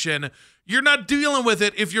middle section. You're not dealing with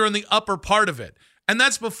it if you're in the upper part of it. And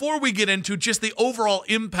that's before we get into just the overall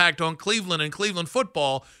impact on Cleveland and Cleveland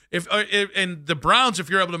football. And the Browns, if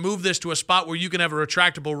you're able to move this to a spot where you can have a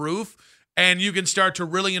retractable roof and you can start to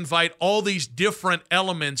really invite all these different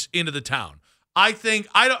elements into the town.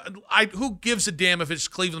 Who gives a damn if it's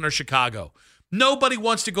Cleveland or Chicago? Nobody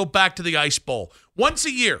wants to go back to the Ice Bowl. Once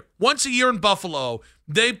a year in Buffalo,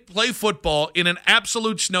 they play football in an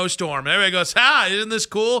absolute snowstorm. Everybody goes, isn't this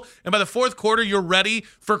cool? And by the fourth quarter, you're ready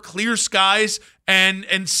for clear skies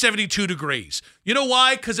and 72 degrees. You know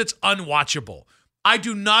why? Because it's unwatchable. I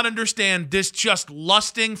do not understand this just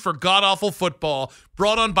lusting for god-awful football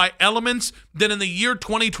brought on by elements that in the year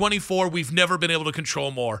 2024 we've never been able to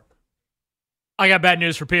control more. I got bad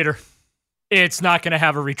news for Peter. It's not going to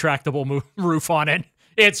have a retractable roof on it.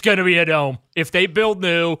 It's going to be a dome. If they build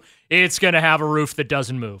new, it's going to have a roof that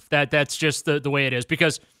doesn't move. That's just the way it is.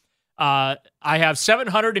 Because I have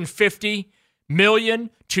 750 million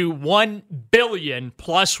to 1 billion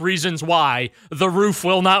plus reasons why the roof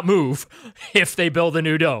will not move if they build a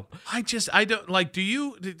new dome. I don't like.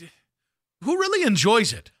 Who really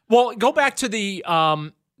enjoys it? Well, go back to the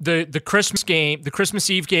Christmas game, the Christmas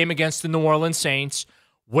Eve game against the New Orleans Saints,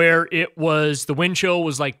 where it was the wind chill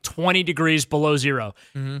was like 20 degrees below zero.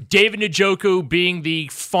 Mm-hmm. David Njoku being the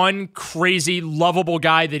fun, crazy, lovable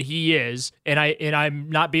guy that he is, and I'm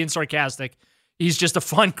not being sarcastic. He's just a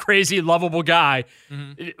fun, crazy, lovable guy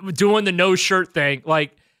doing the no shirt thing.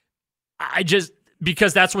 Like,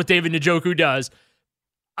 because that's what David Njoku does.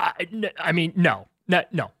 I mean, no.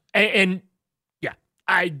 And yeah,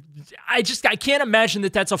 I can't imagine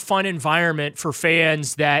that that's a fun environment for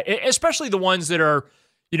fans that, especially the ones that are,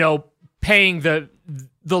 paying the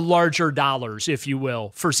larger dollars, if you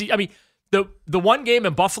will, for seats. I mean, the one game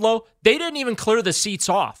in Buffalo, they didn't even clear the seats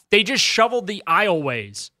off. They just shoveled the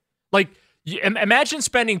aisleways. Like, imagine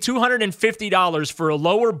spending $250 for a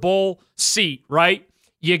lower bowl seat, right?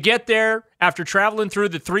 You get there after traveling through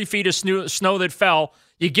the 3 feet of snow that fell.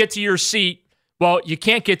 You get to your seat. Well, you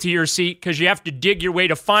can't get to your seat because you have to dig your way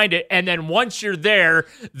to find it. And then once you're there,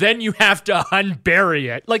 then you have to unbury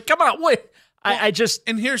it. Like, come on, wait.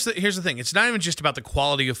 And here's the thing. It's not even just about the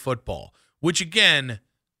quality of football, which again,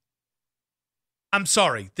 I'm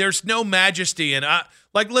sorry, there's no majesty in.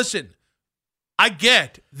 Listen, I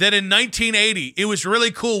get that in 1980 it was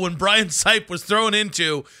really cool when Brian Sipe was thrown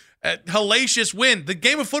into a hellacious win. The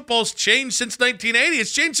game of football's changed since 1980.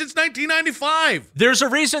 It's changed since 1995. There's a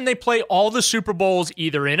reason they play all the Super Bowls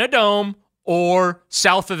either in a dome or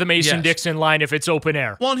south of the Mason-Dixon line if it's open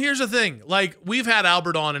air. Well, and here's the thing. Like, we've had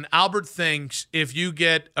Albert on, and Albert thinks if you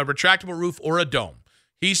get a retractable roof or a dome,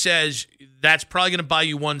 he says that's probably going to buy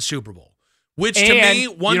you one Super Bowl. Which, to me,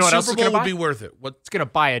 one Super Bowl would be worth it. It's going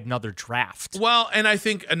to buy another draft. Well, and I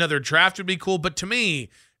think another draft would be cool, but to me,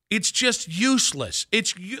 it's just useless.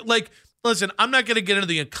 It's like, listen, I'm not going to get into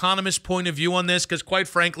the economist point of view on this because, quite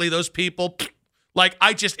frankly, those people,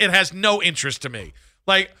 it has no interest to me.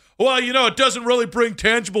 Like, well, it doesn't really bring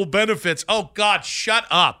tangible benefits. Oh, God, shut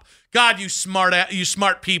up. God, you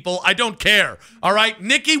smart people. I don't care. All right?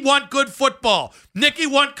 Nicky want good football. Nicky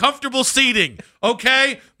want comfortable seating.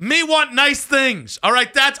 Okay? Me want nice things. All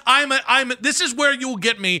right? This is where you will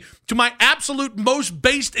get me to my absolute most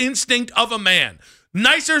based instinct of a man.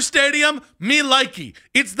 Nicer stadium, me likey.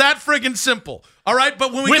 It's that friggin' simple. All right?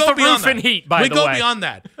 But when we With go the beyond roof that, and heat, by the way. beyond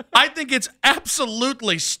that, I think it's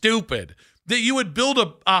absolutely stupid that you would build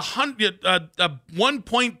a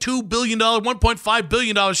 $1.2 billion, $1.5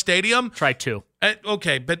 billion stadium. Try 2.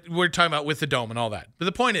 Okay, but we're talking about with the dome and all that. But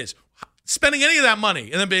the point is, spending any of that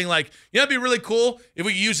money and then being like, it'd be really cool if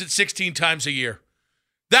we could use it 16 times a year.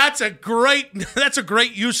 That's a great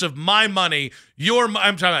use of my money. I'm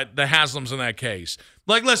talking about the Haslams in that case.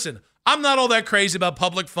 Like, listen, I'm not all that crazy about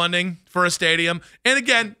public funding for a stadium. And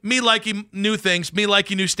again, me liking new things, me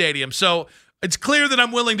liking new stadiums. So it's clear that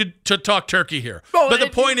I'm willing to talk turkey here. Well, but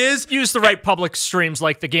the point is, use the right public streams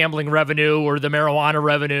like the gambling revenue or the marijuana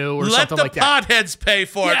revenue or something like that. Let the potheads pay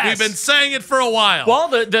for it. We've been saying it for a while. Well,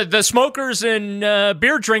 the smokers and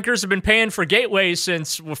beer drinkers have been paying for gateways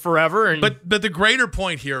since forever. And But the greater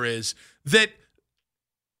point here is that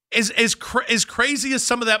as crazy as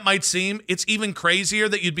some of that might seem, it's even crazier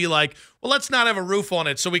that you'd be like, well, let's not have a roof on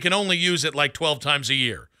it so we can only use it like 12 times a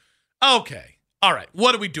year. Okay. All right.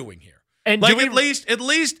 What are we doing here? And like at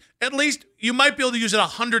least you might be able to use it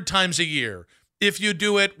 100 times a year if you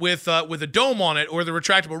do it with a dome on it or the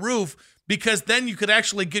retractable roof, because then you could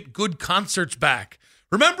actually get good concerts back.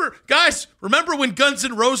 Remember when Guns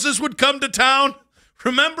N' Roses would come to town?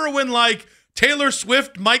 Remember when like Taylor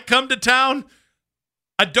Swift might come to town?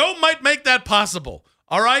 A dome might make that possible.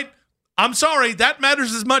 All right? I'm sorry, that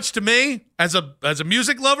matters as much to me as a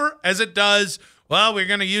music lover as it does, well, we're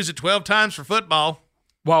going to use it 12 times for football.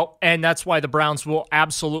 Well, and that's why the Browns will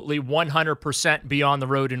absolutely 100% be on the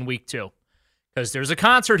road in week 2. Because there's a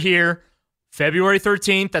concert here, February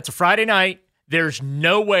 13th. That's a Friday night. There's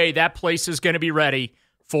no way that place is going to be ready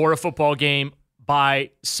for a football game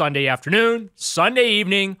by Sunday afternoon, Sunday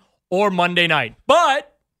evening, or Monday night.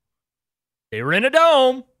 But they were in a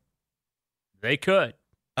dome. They could.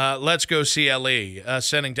 Let's go CLE.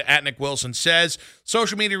 Sending to @Nick Wilson says,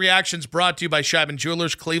 social media reactions brought to you by Scheibman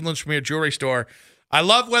Jewelers, Cleveland's premier jewelry store. I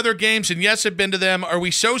love weather games, and yes, I've been to them. Are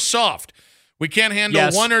we so soft? We can't handle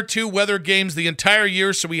one or two weather games the entire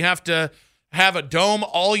year, so we have to have a dome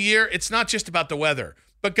all year. It's not just about the weather.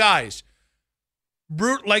 But guys,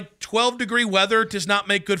 like 12-degree weather does not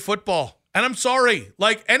make good football. And I'm sorry,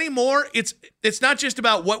 like anymore, it's not just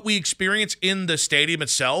about what we experience in the stadium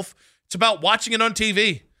itself. It's about watching it on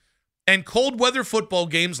TV. And cold weather football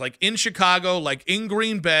games like in Chicago, like in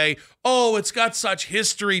Green Bay, oh, it's got such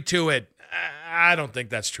history to it. I don't think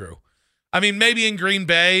that's true. I mean, maybe in Green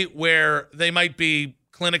Bay where they might be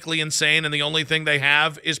clinically insane and the only thing they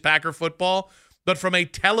have is Packer football. But from a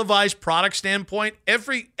televised product standpoint,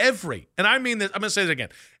 every, and I mean this, I'm going to say this again,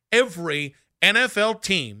 every NFL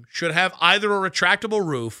team should have either a retractable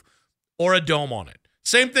roof or a dome on it.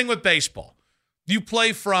 Same thing with baseball. You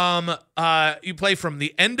play from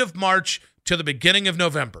the end of March to the beginning of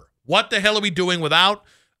November. What the hell are we doing without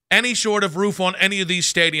any sort of roof on any of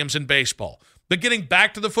these stadiums in baseball? But getting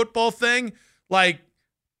back to the football thing,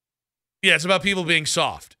 it's about people being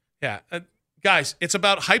soft. Yeah. Guys, it's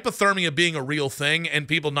about hypothermia being a real thing and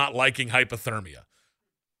people not liking hypothermia.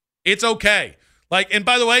 It's okay. And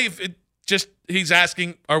by the way, he's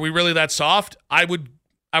asking, are we really that soft? I would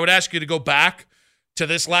ask you to go back to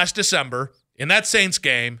this last December in that Saints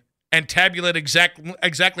game and tabulate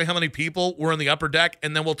exactly how many people were in the upper deck,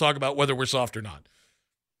 and then we'll talk about whether we're soft or not.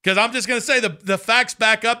 Because I'm just going to say the facts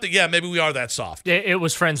back up that, yeah, maybe we are that soft. It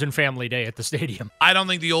was Friends and Family Day at the stadium. I don't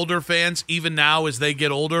think the older fans, even now as they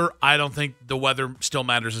get older, I don't think the weather still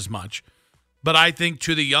matters as much. But I think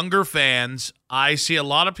to the younger fans, I see a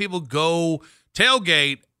lot of people go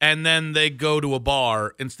tailgate and then they go to a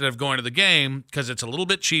bar instead of going to the game because it's a little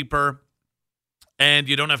bit cheaper and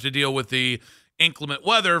you don't have to deal with the inclement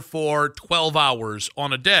weather for 12 hours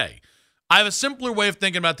on a day. I have a simpler way of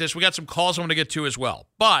thinking about this. We got some calls I want to get to as well.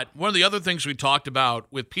 But one of the other things we talked about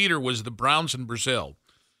with Peter was the Browns in Brazil.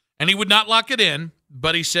 And he would not lock it in,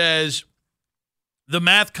 but he says the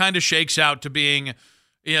math kind of shakes out to being,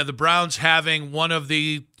 the Browns having one of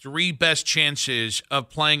the 3 best chances of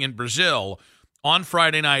playing in Brazil on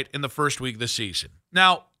Friday night in the first week of the season.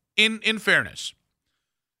 Now, in fairness,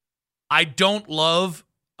 I don't love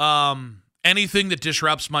anything that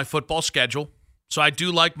disrupts my football schedule. So I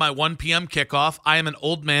do like my 1 p.m. kickoff. I am an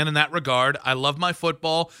old man in that regard. I love my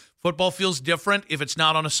football. Football feels different if it's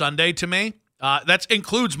not on a Sunday to me. That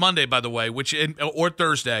includes Monday, by the way, or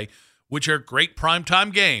Thursday, which are great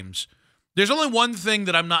primetime games. There's only one thing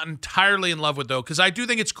that I'm not entirely in love with, though, because I do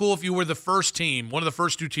think it's cool if you were the first team, one of the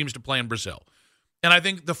first 2 teams to play in Brazil. And I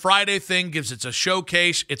think the Friday thing gives it a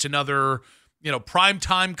showcase. It's another,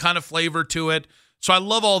 primetime kind of flavor to it. So I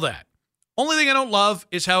love all that. Only thing I don't love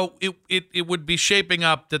is how it would be shaping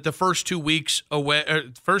up that the first 2 weeks of the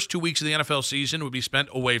NFL season would be spent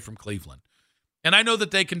away from Cleveland. And I know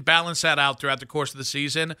that they can balance that out throughout the course of the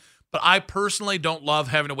season, But I personally don't love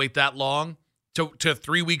having to wait that long to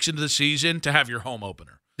 3 weeks into the season to have your home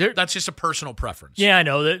opener. That's just a personal preference. Yeah, I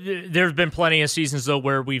know. There's been plenty of seasons, though,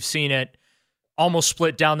 where we've seen it almost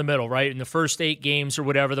split down the middle, right? In the first 8 games or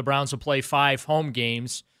whatever, the Browns will play 5 home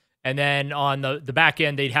games. And then on the back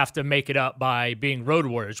end, they'd have to make it up by being road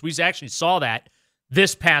warriors. We actually saw that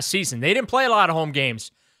this past season. They didn't play a lot of home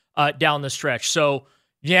games down the stretch. So,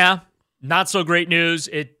 yeah, not so great news.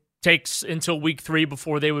 It takes until week 3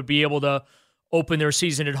 before they would be able to open their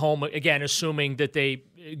season at home, again, assuming that they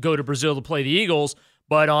go to Brazil to play the Eagles.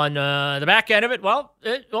 But on the back end of it,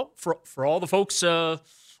 for all the folks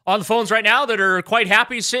on the phones right now that are quite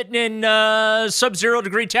happy sitting in sub-0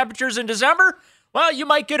 degree temperatures in December, well, you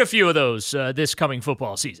might get a few of those this coming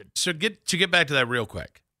football season. So get back to that real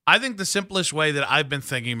quick. I think the simplest way that I've been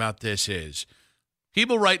thinking about this is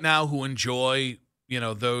people right now who enjoy,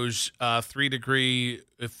 those 3-degree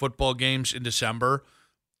football games in December,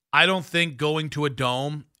 I don't think going to a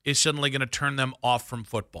dome is suddenly going to turn them off from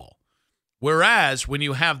football. Whereas when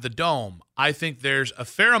you have the dome, I think there's a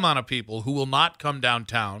fair amount of people who will not come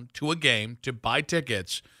downtown to a game to buy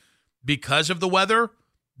tickets because of the weather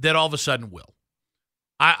that all of a sudden will.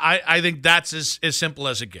 I think that's as simple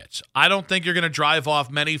as it gets. I don't think you're going to drive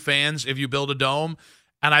off many fans if you build a dome,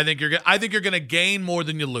 and I think you're going to gain more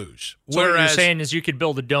than you lose. So what you're saying is you could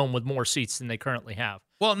build a dome with more seats than they currently have.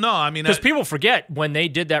 Well, no, I mean, because people forget when they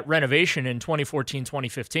did that renovation in 2014,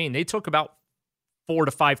 2015, they took about 4,000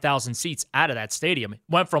 to 5,000 seats out of that stadium. It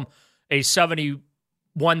went from a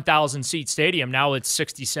 71,000 seat stadium. Now it's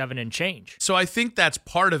 67 and change. So I think that's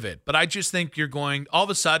part of it. But I just think you're going all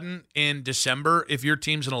of a sudden in December, if your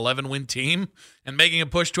team's an 11-win team and making a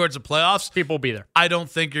push towards the playoffs, people will be there. I don't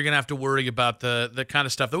think you're going to have to worry about the kind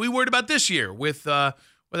of stuff that we worried about this year with that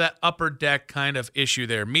upper deck kind of issue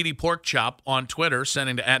there. Meaty Pork Chop on Twitter,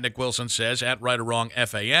 sending to @NickWilsonSays,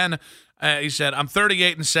 @RightOrWrongFAN. He said, I'm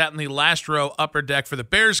 38 and sat in the last row upper deck for the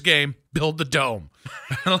Bears game. Build the dome.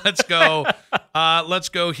 Let's go. Let's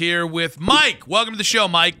go here with Mike. Welcome to the show,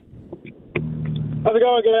 Mike. How's it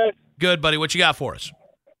going, guys? Good, buddy. What you got for us?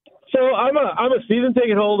 So I'm a season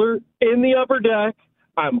ticket holder in the upper deck.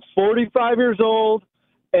 I'm 45 years old,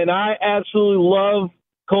 and I absolutely love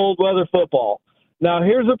cold weather football. Now,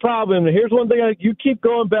 here's the problem. Here's one thing. You keep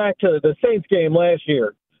going back to the Saints game last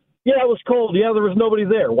year. Yeah, it was cold. Yeah, there was nobody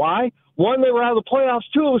there. Why? 1, they were out of the playoffs.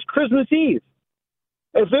 2, it was Christmas Eve.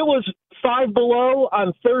 If it was 5 below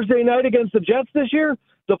on Thursday night against the Jets this year,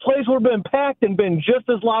 the place would have been packed and been just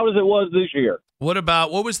as loud as it was this year. What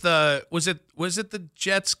was it the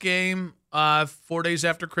Jets game 4 days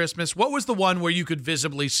after Christmas? What was the one where you could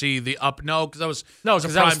visibly see the up? No, because that was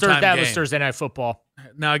Thursday Night Football.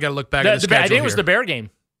 Now I got to look back at the schedule I think it was the Bear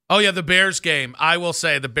game. Oh, yeah, the Bears game. I will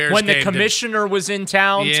say the Bears game. When the commissioner was in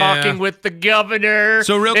town talking with the governor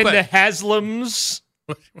so real and quick, the Haslams.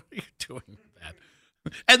 What are you doing with that?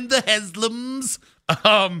 And the Haslams.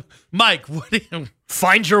 Mike, what do you...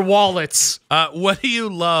 Find your wallets. What do you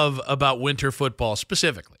love about winter football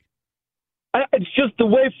specifically? It's just the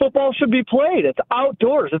way football should be played. It's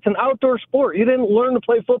outdoors. It's an outdoor sport. You didn't learn to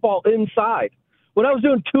play football inside. When I was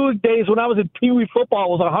doing 2 days, when I was at Pee Wee football,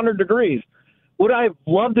 it was 100 degrees. Would I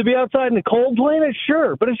love to be outside in the cold playing it?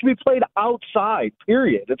 Sure, but it should be played outside,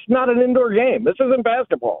 period. It's not an indoor game. This isn't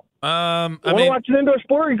basketball. You want to watch an indoor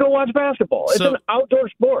sport? You go watch basketball. It's an outdoor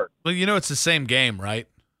sport. Well, it's the same game, right?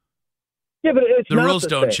 Yeah, but it's the not rules the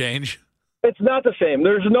don't same. change. It's not the same.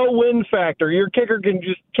 There's no win factor. Your kicker can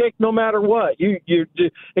just kick no matter what. The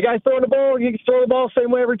guy throwing the ball, you can throw the ball the same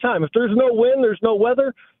way every time. If there's no wind, there's no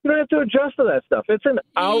weather, you don't have to adjust to that stuff. It's an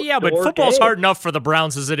outdoor Yeah, but football's game. hard enough for the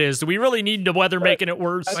Browns as it is. Do we really need the weather making it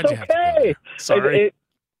worse? That's okay. Sorry.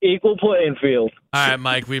 Equal playing field. All right,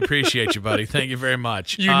 Mike, we appreciate you, buddy. Thank you very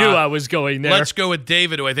much. You knew I was going there. Let's go with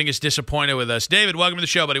David, who I think is disappointed with us. David, welcome to the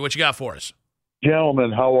show, buddy. What you got for us?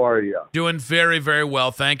 Gentlemen, how are you? Doing very, very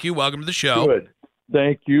well. Thank you. Welcome to the show. Good.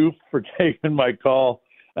 Thank you for taking my call,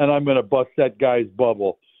 and I'm going to bust that guy's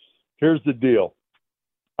bubble. Here's the deal.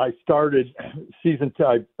 I started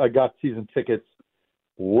I got season tickets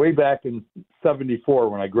way back in 74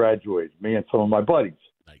 when I graduated, me and some of my buddies.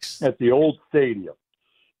 Nice. At the old stadium.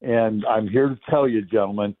 And I'm here to tell you,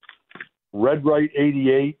 gentlemen, Red Right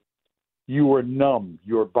 88, you were numb.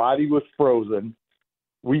 Your body was frozen.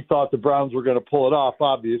 We thought the Browns were going to pull it off,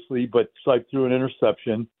 obviously, but Sype threw an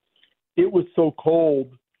interception. It was so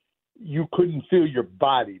cold, you couldn't feel your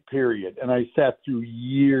body, period. And I sat through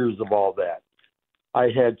years of all that. I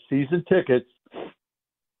had season tickets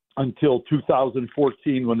until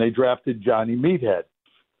 2014 when they drafted Johnny Meathead.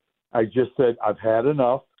 I just said, I've had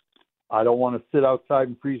enough. I don't want to sit outside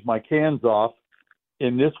and freeze my cans off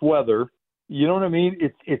in this weather You know what I mean?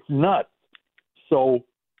 It's nuts. So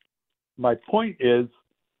my point is,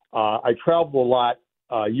 I traveled a lot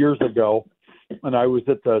years ago, and I was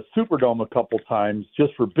at the Superdome a couple times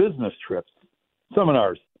just for business trips,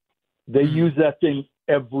 seminars. They use that thing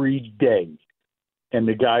every day. And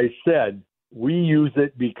the guy said, we use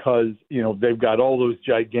it because, they've got all those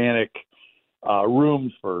gigantic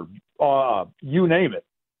rooms for, you name it,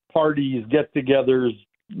 parties, get-togethers,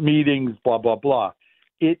 meetings, blah, blah, blah.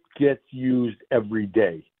 It gets used every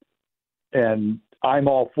day. And I'm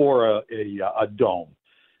all for a dome.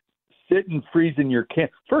 Sit and freeze in your can.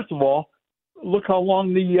 First of all, look how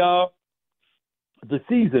long the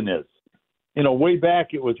season is. Way back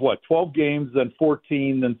it was 12 games, then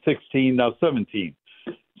 14, then 16, now 17.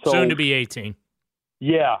 So, soon to be 18.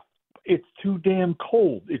 Yeah, it's too damn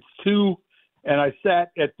cold. It's too. And I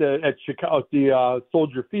sat at Chicago, at the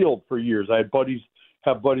Soldier Field for years. I had buddies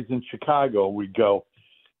in Chicago. We'd go.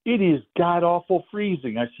 It is god awful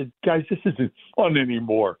freezing. I said, guys, this isn't fun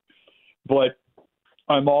anymore. But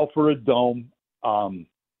I'm all for a dome. I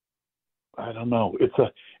don't know.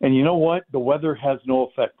 And you know what? The weather has no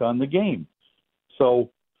effect on the game. So,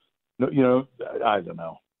 I don't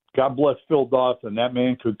know. God bless Phil Dawson. That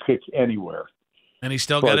man could kick anywhere. And he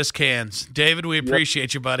still got his cans. David, we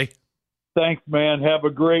appreciate you, buddy. Thanks, man. Have a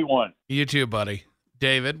great one. You too, buddy.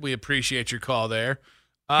 David, we appreciate your call there.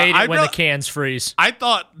 Hate it when the cans freeze. I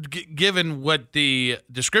thought, given what the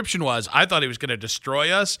description was, I thought he was going to destroy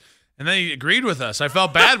us, and then he agreed with us. I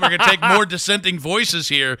felt bad. We're going to take more dissenting voices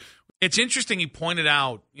here. It's interesting he pointed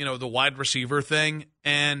out, the wide receiver thing,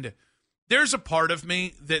 and there's a part of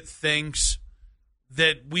me that thinks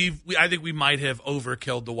that I think we might have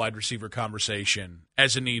overkilled the wide receiver conversation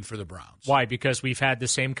as a need for the Browns. Why? Because we've had the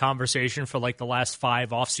same conversation for the last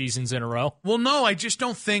 5 off seasons in a row? Well, no, I just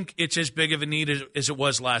don't think it's as big of a need as it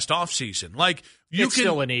was last off season. It's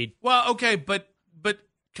still a need. Well, okay, but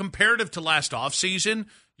comparative to last off season,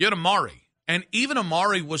 you had Amari. And even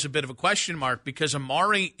Amari was a bit of a question mark because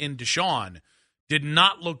Amari and Deshaun did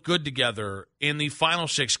not look good together in the final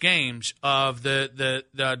 6 games of the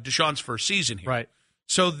Deshaun's first season here. Right.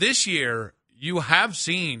 So this year, you have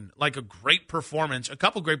seen a great performance, a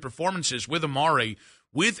couple great performances with Amari,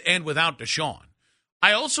 with and without Deshaun.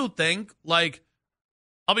 I also think,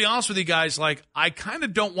 I'll be honest with you guys, I kind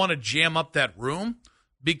of don't want to jam up that room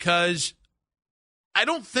because I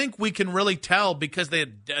don't think we can really tell because they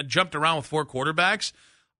had jumped around with 4 quarterbacks.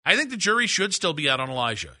 I think the jury should still be out on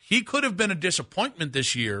Elijah. He could have been a disappointment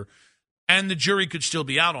this year, and the jury could still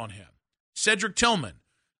be out on him. Cedric Tillman.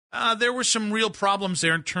 There were some real problems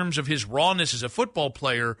there in terms of his rawness as a football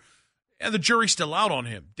player, and the jury's still out on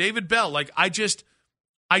him. David Bell, I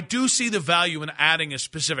do see the value in adding a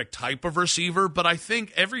specific type of receiver, but I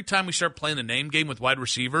think every time we start playing the name game with wide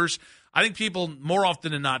receivers, I think people more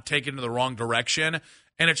often than not take it in the wrong direction,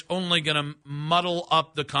 and it's only going to muddle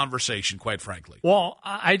up the conversation, quite frankly. Well,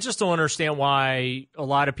 I just don't understand why a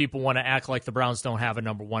lot of people want to act like the Browns don't have a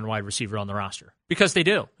number 1 wide receiver on the roster. Because they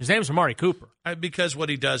do. His name's Amari Cooper. Because what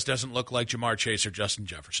he does doesn't look like Jamar Chase or Justin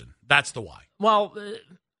Jefferson. That's the why. Well,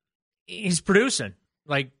 he's producing.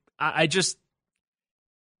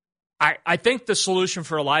 I think the solution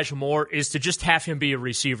for Elijah Moore is to just have him be a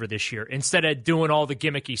receiver this year instead of doing all the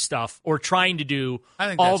gimmicky stuff or trying to do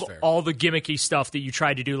all the gimmicky stuff that you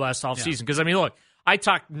tried to do last offseason. Because, look, I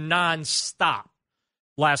talked nonstop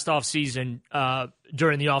last offseason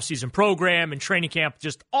during the offseason program and training camp,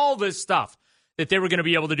 just all this stuff that they were going to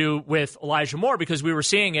be able to do with Elijah Moore because we were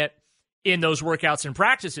seeing it in those workouts and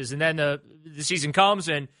practices. And then the season comes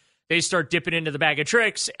and they start dipping into the bag of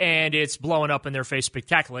tricks, and it's blowing up in their face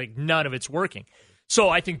spectacularly. None of it's working. So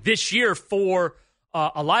I think this year for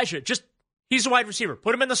Elijah, he's a wide receiver.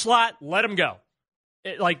 Put him in the slot, let him go.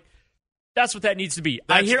 That's what that needs to be.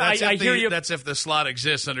 I hear you. That's if the slot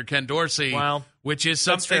exists under Ken Dorsey, well, which is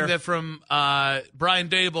something that from Brian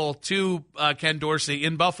Dable to Ken Dorsey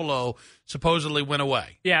in Buffalo supposedly went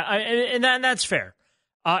away. Yeah, and that's fair.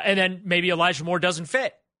 And then maybe Elijah Moore doesn't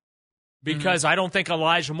fit. Because I don't think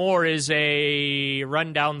Elijah Moore is a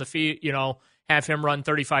run down the field, have him run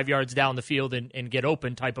 35 yards down the field and get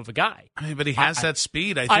open type of a guy. But he has that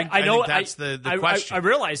speed. I know that's the question. I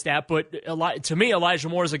realize that, but to me, Elijah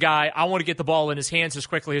Moore is a guy, I want to get the ball in his hands as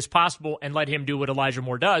quickly as possible and let him do what Elijah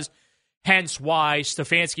Moore does. Hence why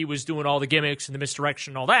Stefanski was doing all the gimmicks and the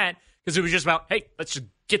misdirection and all that, because it was just about, hey, let's just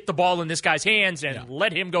get the ball in this guy's hands and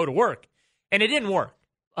let him go to work. And it didn't work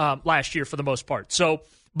last year for the most part.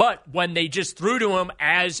 But when they just threw to him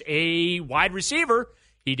as a wide receiver,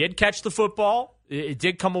 he did catch the football. It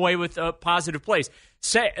did come away with positive plays.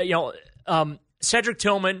 Cedric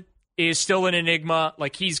Tillman is still an enigma.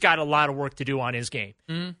 Like, he's got a lot of work to do on his game.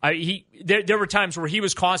 There were times where he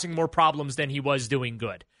was causing more problems than he was doing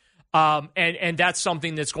good. And that's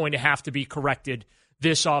something that's going to have to be corrected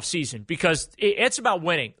this offseason because it's about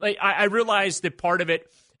winning. Like, I realize that part of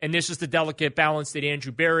it, and this is the delicate balance that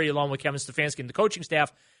Andrew Berry, along with Kevin Stefanski and the coaching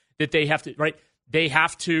staff, that they have to, right? They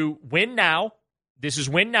have to win now. This is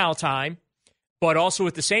win now time. But also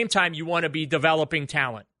at the same time, you want to be developing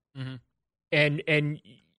talent. And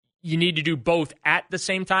you need to do both at the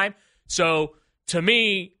same time. So to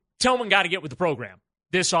me, Tillman got to get with the program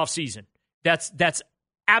this offseason. That's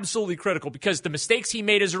absolutely critical because the mistakes he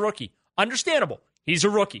made as a rookie, understandable. He's a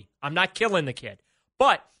rookie. I'm not killing the kid.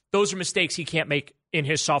 But those are mistakes he can't make in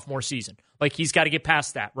his sophomore season. Like, he's got to get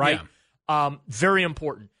past that, right? Yeah. Very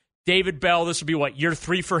important. David Bell, this will be year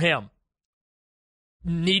 3 for him.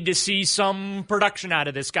 Need to see some production out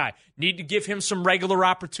of this guy. Need to give him some regular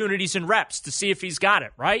opportunities and reps to see if he's got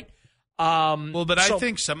it, right? I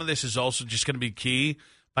think some of this is also just going to be key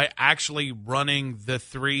by actually running the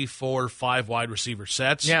 3, 4, 5 wide receiver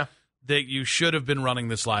sets that you should have been running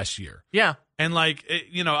this last year. Yeah. And I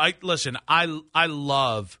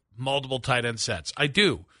love multiple tight end sets. I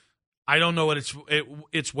do. I don't know what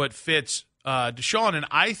it's what fits Deshaun, and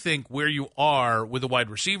I think where you are with the wide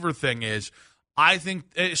receiver thing is I think,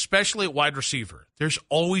 especially at wide receiver, there's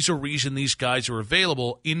always a reason these guys are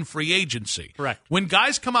available in free agency. Correct. When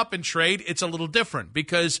guys come up in trade, it's a little different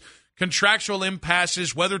because contractual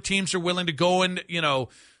impasses, whether teams are willing to go and, dip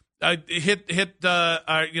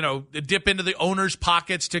into the owner's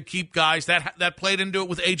pockets to keep guys. That played into it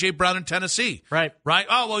with A.J. Brown in Tennessee. Right.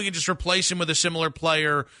 Oh, well, you can just replace him with a similar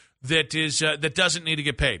player that doesn't need to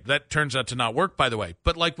get paid. That turns out to not work, by the way.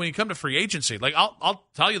 But when you come to free agency, I'll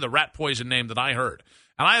tell you the rat poison name that I heard,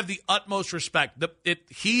 and I have the utmost respect.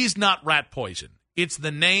 He's not rat poison. It's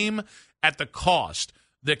the name at the cost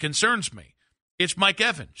that concerns me. It's Mike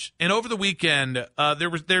Evans. And over the weekend,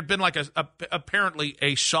 there'd been apparently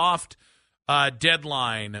a soft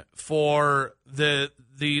deadline for the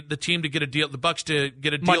team to get a deal, the Bucs to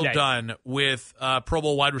get a deal Monday done with Pro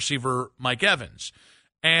Bowl wide receiver Mike Evans.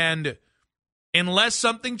 And unless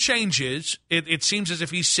something changes, it seems as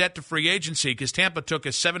if he's set to free agency because Tampa took a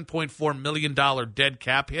 $7.4 million dead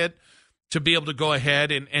cap hit to be able to go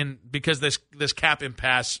ahead and because this cap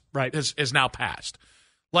impasse has now passed.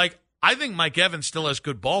 I think Mike Evans still has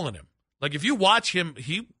good ball in him. If you watch him,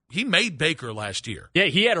 he made Baker last year. Yeah,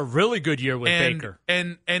 he had a really good year with Baker.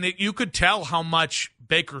 And you could tell how much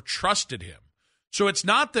Baker trusted him. So it's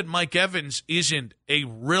not that Mike Evans isn't a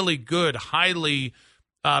really good, highly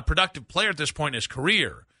productive player at this point in his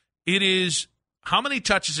career. It is how many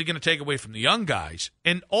touches is he going to take away from the young guys?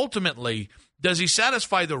 And ultimately, does he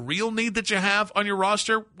satisfy the real need that you have on your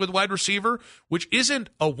roster with wide receiver, which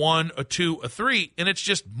isn't a 1, a 2, a 3, and it's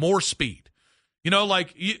just more speed?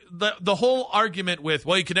 The whole argument with,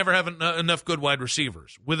 you can never have enough good wide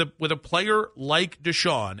receivers. With a player like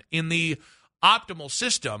Deshaun in the optimal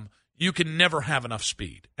system, you can never have enough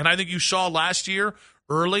speed. And I think you saw last year,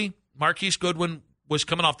 early, Marquise Goodwin was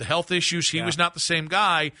coming off the health issues. He was not the same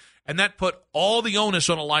guy, and that put all the onus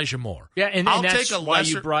on Elijah Moore. Yeah, and that's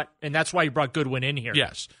why you brought Goodwin in here.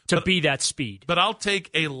 Yes. To be that speed. But I'll take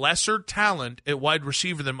a lesser talent at wide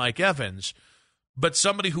receiver than Mike Evans, but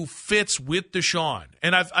somebody who fits with Deshaun.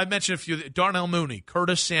 And I've mentioned a few, Darnell Mooney,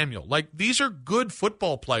 Curtis Samuel. These are good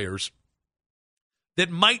football players that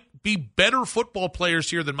might be better football players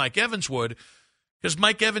here than Mike Evans would, because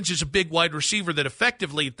Mike Evans is a big wide receiver that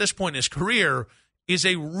effectively, at this point in his career, is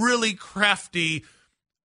a really crafty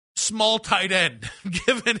small tight end,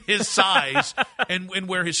 given his size and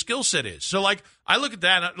where his skill set is. So, I look at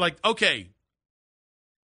that, and okay,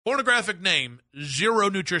 pornographic name, 0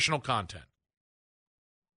 nutritional content.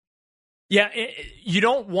 Yeah, you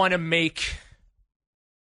don't want to make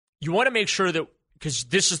 – you want to make sure that – because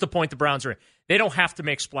this is the point the Browns are in. They don't have to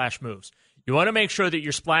make splash moves. You want to make sure that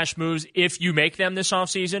your splash moves, if you make them this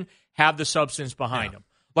offseason, have the substance behind them.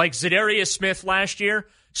 Like Zadarius Smith last year,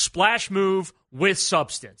 splash move with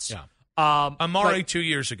substance. Yeah. Amari 2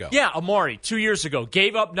 years ago. Yeah, Amari 2 years ago.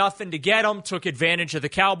 Gave up nothing to get him, took advantage of the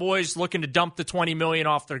Cowboys, looking to dump the $20 million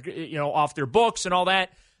off their books and all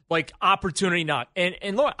that. Opportunity not.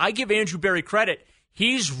 And look, I give Andrew Berry credit.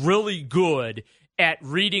 He's really good at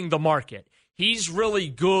reading the market. He's really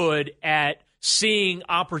good at seeing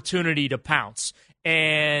opportunity to pounce.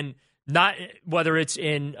 And not whether it's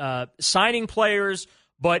in signing players,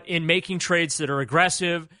 but in making trades that are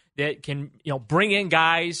aggressive, that can bring in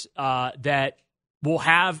guys that will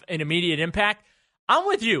have an immediate impact. I'm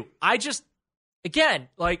with you. I just, again,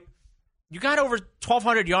 you got over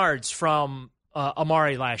 1,200 yards from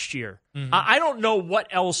Amari last year. Mm-hmm. I don't know what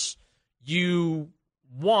else you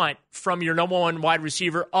want from your number one wide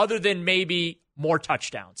receiver other than maybe more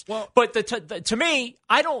touchdowns. Well, but to me,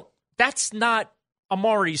 that's not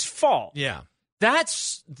Amari's fault. Yeah.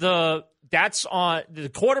 That's on the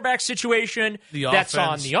quarterback situation. That's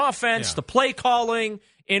on the offense, the play calling,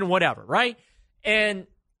 and whatever, right? And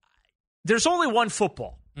there's only one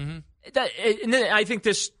football. Mm-hmm. And then I think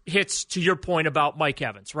this hits to your point about Mike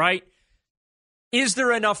Evans, right? Is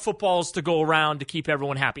there enough footballs to go around to keep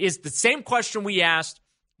everyone happy? Is the same question we asked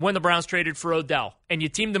when the Browns traded for Odell and you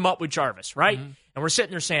teamed them up with Jarvis, right? Mm-hmm. And we're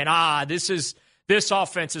sitting there saying, this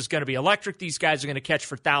offense is going to be electric. These guys are going to catch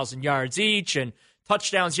for 1,000 yards each and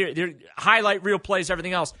touchdowns here, they're highlight reel plays,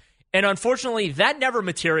 everything else. And unfortunately, that never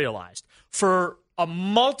materialized for a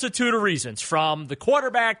multitude of reasons, from the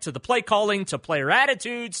quarterback to the play calling to player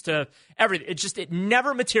attitudes to everything. It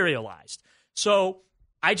never materialized. So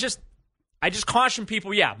I just caution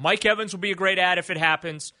people, Mike Evans will be a great ad if it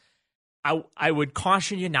happens. I would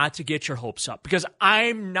caution you not to get your hopes up, because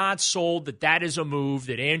I'm not sold that is a move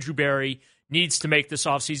that Andrew Berry needs to make this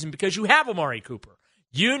offseason, because you have Amari Cooper.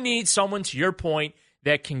 You need someone, to your point,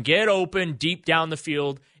 that can get open deep down the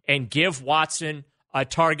field and give Watson a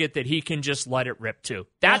target that he can just let it rip to.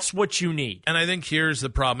 That's what you need. And I think here's the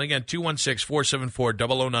problem. Again,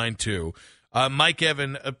 216-474-0092. Mike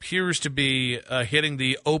Evans appears to be hitting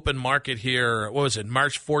the open market here. What was it,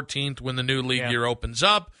 March 14th, when the new league year opens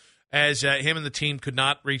up, as him and the team could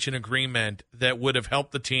not reach an agreement that would have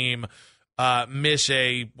helped the team miss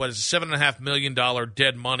a $7.5 million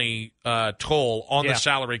dead money toll on the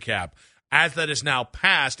salary cap. As that is now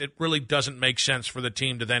passed, it really doesn't make sense for the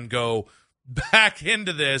team to then go back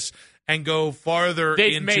into this and go farther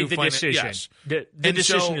They've into made the decision. Yes. The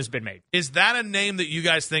decision has been made. Is that a name that you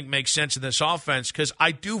guys think makes sense in this offense? Because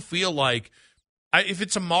I do feel like if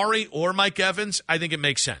it's Amari or Mike Evans, I think it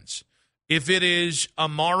makes sense. If it is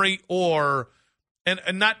Amari or and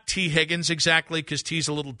not T. Higgins exactly, because T's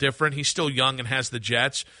a little different. He's still young and has the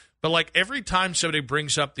Jets. But like every time somebody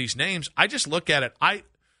brings up these names, I just look at it. I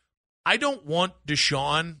don't want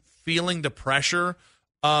Deshaun feeling the pressure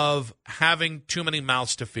of having too many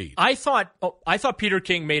mouths to feed. I thought Peter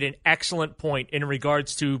King made an excellent point in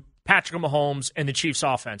regards to Patrick Mahomes and the Chiefs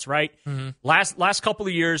offense, right? Mm-hmm. Last couple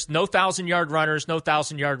of years, no 1,000-yard runners, no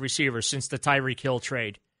 1,000-yard receivers since the Tyreek Hill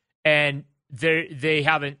trade. And they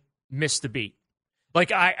haven't missed a beat.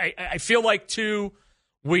 Like, I feel like, too,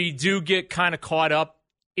 we do get kind of caught up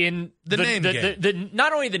in the name game.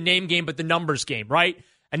 Not only the name game, but the numbers game, right?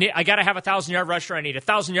 I got to have a 1,000-yard rusher. I need a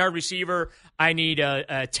 1,000-yard receiver. I need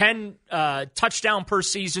a 10 touchdown per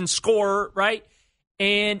season scorer, right?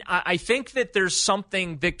 And I think that there's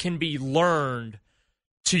something that can be learned,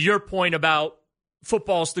 to your point about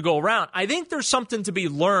footballs to go around. I think there's something to be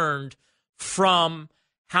learned from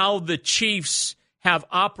how the Chiefs have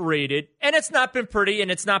operated. And it's not been pretty and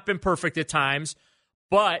it's not been perfect at times.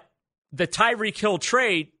 But the Tyreek Hill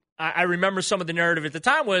trade, I remember some of the narrative at the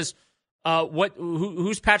time was,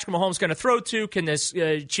 who's Patrick Mahomes going to throw to? Can this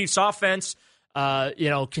Chiefs offense,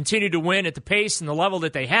 continue to win at the pace and the level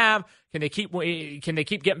that they have? Can they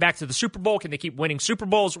keep getting back to the Super Bowl? Can they keep winning Super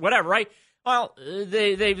Bowls? Whatever, right? Well,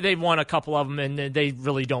 they've won a couple of them, and they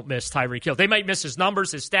really don't miss Tyreek Hill. They might miss his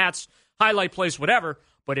numbers, his stats, highlight plays, whatever,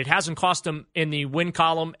 but it hasn't cost them in the win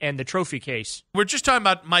column and the trophy case. We're just talking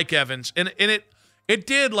about Mike Evans, and it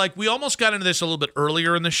did, like, we almost got into this a little bit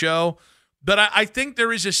earlier in the show. But I think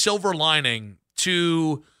there is a silver lining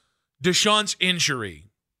to Deshaun's injury.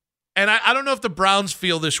 And I don't know if the Browns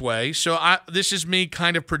feel this way, so this is me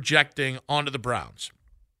kind of projecting onto the Browns.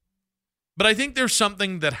 But I think there's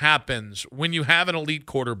something that happens when you have an elite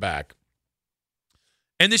quarterback,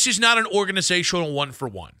 and this is not an organizational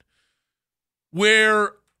one-for-one,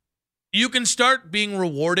 where you can start being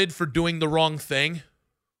rewarded for doing the wrong thing,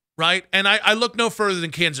 right? And I look no further than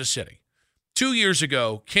Kansas City. 2 years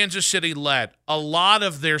ago, Kansas City let a lot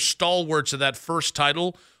of their stalwarts of that first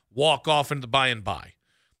title walk off into the by and by.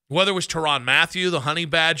 Whether it was Tyrann Mathieu, the Honey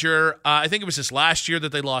Badger, I think it was this last year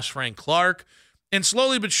that they lost Frank Clark. And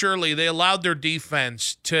slowly but surely, they allowed their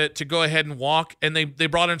defense to go ahead and walk, and they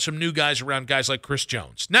brought in some new guys around guys like Chris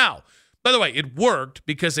Jones. Now, by the way, it worked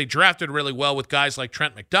because they drafted really well with guys like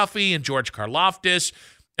Trent McDuffie and George Karlaftis.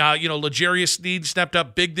 L'Jarius Sneed stepped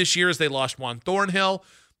up big this year as they lost Juan Thornhill.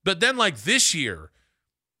 But then, like this year,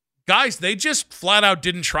 guys, they just flat out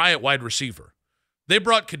didn't try at wide receiver. They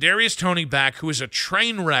brought Kadarius Toney back, who is a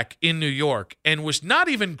train wreck in New York and was not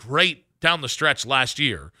even great down the stretch last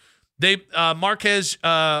year. They Marquez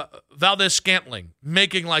Valdez-Scantling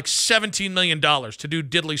making like $17 million to do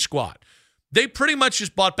diddly squat. They pretty much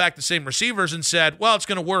just bought back the same receivers and said, well, it's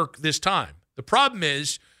going to work this time. The problem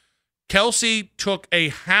is Kelce took a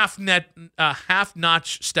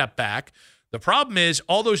half-notch step back. The problem is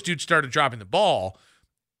all those dudes started dropping the ball,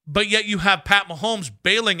 but yet you have Pat Mahomes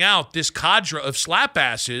bailing out this cadre of slap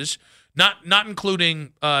asses, not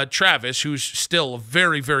including Travis, who's still a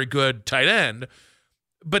very, very good tight end.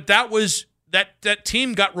 But that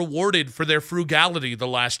team got rewarded for their frugality the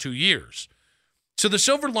last 2 years. So the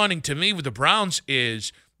silver lining to me with the Browns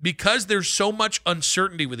is because there's so much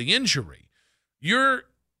uncertainty with the injury, you're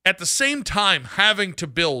at the same time having to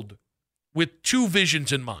build with two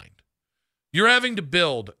visions in mind. You're having to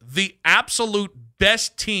build the absolute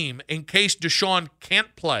best team in case Deshaun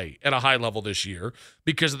can't play at a high level this year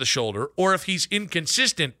because of the shoulder, or if he's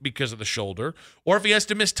inconsistent because of the shoulder, or if he has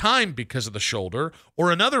to miss time because of the shoulder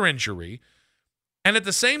or another injury. And at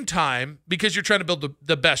the same time, because you're trying to build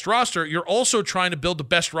the best roster, you're also trying to build the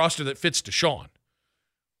best roster that fits Deshaun.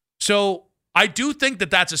 So I do think that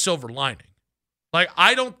that's a silver lining. Like,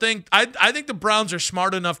 I think the Browns are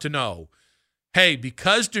smart enough to know, hey,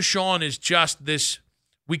 because Deshaun is just this,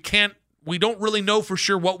 we don't really know for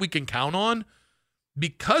sure what we can count on.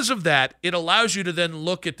 Because of that, it allows you to then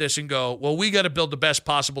look at this and go, well, we got to build the best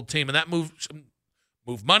possible team. And that move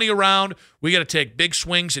money around. We got to take big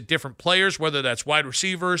swings at different players, whether that's wide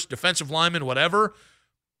receivers, defensive linemen, whatever.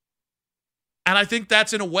 And I think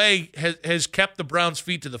that's, in a way, has kept the Browns'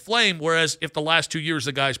 feet to the flame, whereas if the last 2 years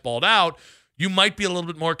the guys balled out, you might be a little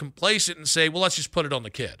bit more complacent and say, well, let's just put it on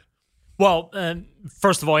the kid. Well,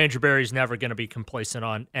 first of all, Andrew Berry's never going to be complacent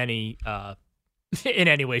on any in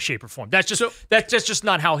any way, shape, or form. That's just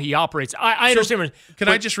not how he operates. I understand. Can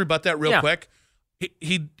I just rebut that real quick?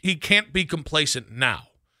 He can't be complacent now.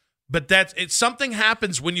 But something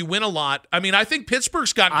happens when you win a lot. I mean, I think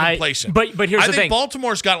Pittsburgh's gotten complacent. But here's the thing. I think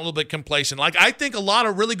Baltimore's gotten a little bit complacent. Like, I think a lot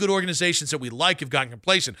of really good organizations that we like have gotten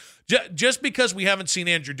complacent. Just because we haven't seen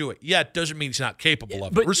Andrew do it yet doesn't mean he's not capable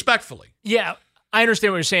of it, respectfully. Yeah, I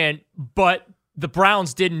understand what you're saying, but the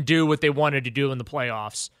Browns didn't do what they wanted to do in the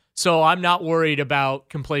playoffs. So I'm not worried about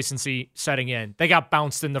complacency setting in. They got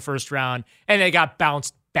bounced in the first round, and they got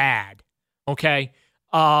bounced bad, okay?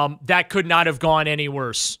 That could not have gone any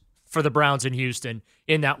worse for the Browns in Houston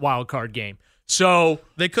in that wild card game. So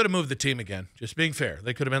they could have moved the team again, just being fair.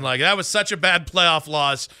 They could have been like, that was such a bad playoff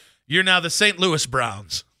loss. You're now the St. Louis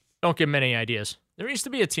Browns. Don't give them any ideas. There used to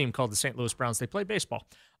be a team called the St. Louis Browns. They played baseball.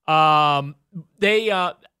 I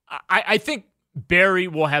think Berry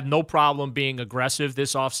will have no problem being aggressive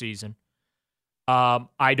this offseason.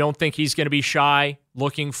 I don't think he's going to be shy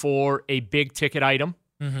looking for a big ticket item.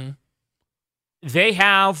 Mm-hmm. They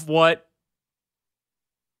have what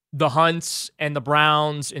the Hunts and the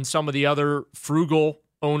Browns and some of the other frugal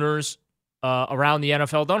owners around the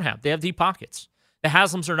NFL don't have. They have deep pockets. The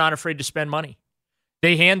Haslams are not afraid to spend money.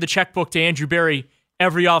 They hand the checkbook to Andrew Berry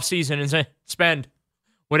every offseason and say, spend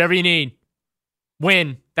whatever you need.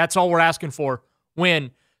 Win. That's all we're asking for.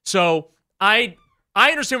 Win. So I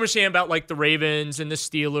understand what you're saying about like the Ravens and the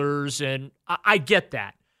Steelers, and I get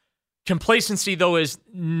that. Complacency, though, is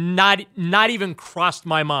not even crossed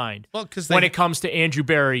my mind when it comes to Andrew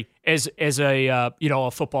Berry as a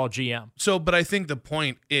football GM. So, but I think the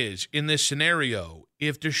point is, in this scenario,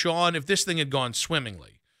 if this thing had gone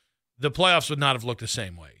swimmingly, the playoffs would not have looked the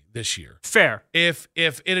same way this year. Fair. If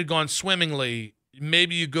it had gone swimmingly,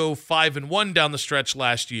 maybe you go 5-1 down the stretch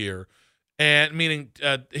last year, and meaning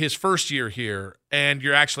his first year here, and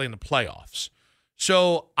you're actually in the playoffs.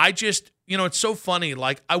 So I just, it's so funny.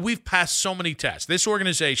 Like, we've passed so many tests. This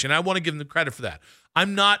organization, I want to give them the credit for that.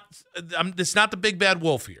 It's not the big bad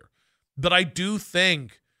wolf here, but I don't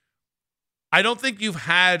think you've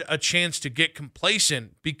had a chance to get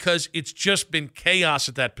complacent because it's just been chaos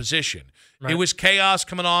at that position. Right. It was chaos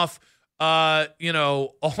coming off, all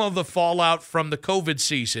of the fallout from the COVID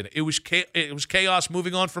season. It was chaos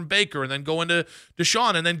moving on from Baker and then going to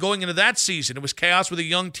Deshaun and then going into that season. It was chaos with a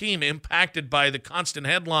young team impacted by the constant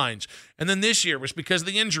headlines. And then this year was because of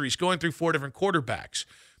the injuries, going through 4 different quarterbacks.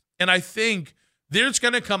 And I think there's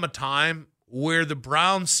going to come a time where the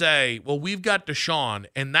Browns say, well, we've got Deshaun,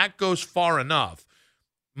 and that goes far enough,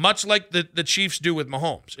 much like the Chiefs do with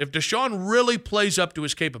Mahomes. If Deshaun really plays up to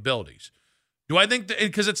his capabilities, do I think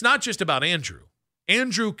because it's not just about Andrew.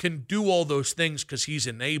 Andrew can do all those things because he's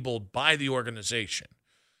enabled by the organization.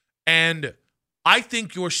 And I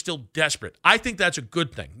think you're still desperate. I think that's a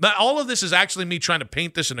good thing. But all of this is actually me trying to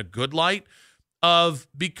paint this in a good light of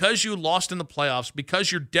because you lost in the playoffs,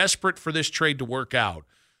 because you're desperate for this trade to work out,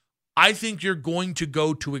 I think you're going to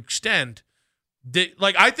go to extent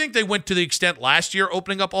I think they went to the extent last year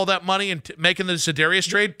opening up all that money and making the Za'Darius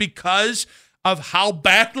trade because of how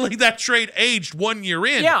badly that trade aged 1 year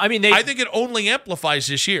in. Yeah, I mean, I think it only amplifies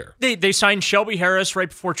this year. They signed Shelby Harris right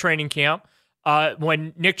before training camp.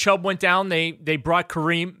 When Nick Chubb went down, they brought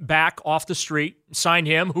Kareem back off the street, signed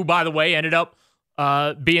him, who, by the way, ended up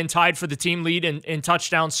being tied for the team lead in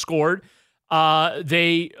touchdowns scored.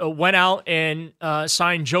 They went out and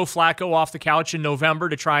signed Joe Flacco off the couch in November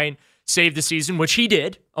to try and save the season, which he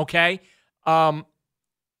did, okay?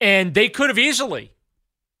 And they could have easily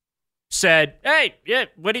said, hey, yeah,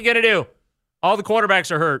 what are you going to do? All the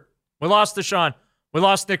quarterbacks are hurt. We lost Deshaun. We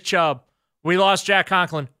lost Nick Chubb. We lost Jack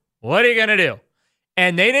Conklin. What are you going to do?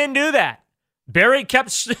 And they didn't do that. Barry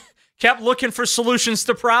kept looking for solutions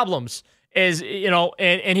to problems, as you know,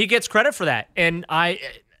 and he gets credit for that. And I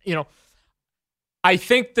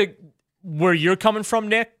think that where you're coming from,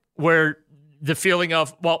 Nick, where the feeling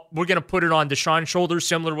of, well, we're going to put it on Deshaun's shoulders,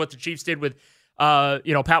 similar to what the Chiefs did with Pat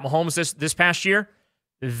Mahomes this past year.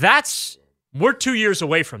 We're 2 years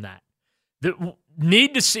away from that. The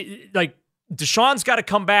need to see, like, Deshaun's got to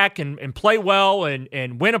come back and play well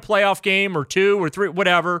and win a playoff game or 2 or 3,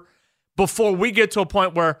 whatever, before we get to a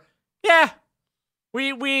point where, yeah,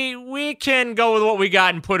 we can go with what we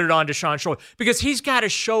got and put it on Deshaun's shoulder. Because he's got to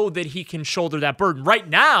show that he can shoulder that burden. Right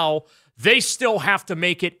now, they still have to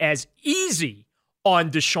make it as easy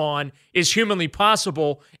on Deshaun as humanly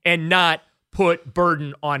possible and not put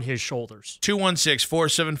burden on his shoulders.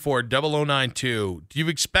 216-474-0092. Do you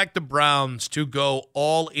expect the Browns to go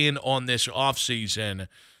all in on this offseason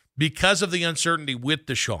because of the uncertainty with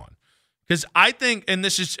Deshaun? Because I think, and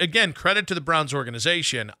this is, again, credit to the Browns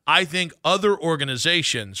organization, I think other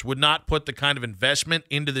organizations would not put the kind of investment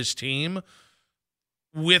into this team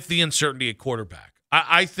with the uncertainty at quarterback.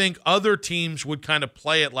 I think other teams would kind of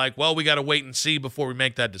play it like, well, we got to wait and see before we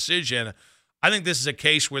make that decision. I think this is a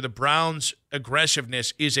case where the Browns'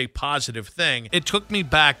 aggressiveness is a positive thing. It took me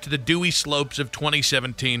back to the dewy slopes of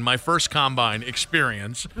 2017, my first combine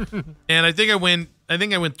experience, and I think I went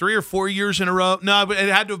 3 or 4 years in a row. No, but it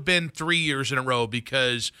had to have been 3 years in a row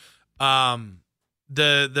because the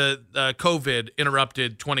COVID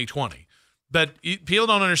interrupted 2020. But people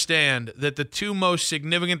don't understand that the two most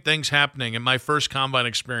significant things happening in my first combine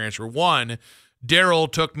experience were, one,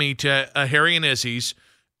 Daryl took me to Harry and Izzy's,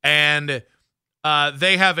 and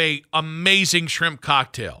they have a amazing shrimp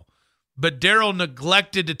cocktail. But Daryl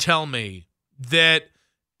neglected to tell me that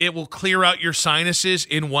it will clear out your sinuses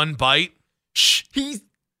in one bite.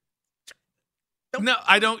 No,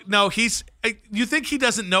 I don't know. You think he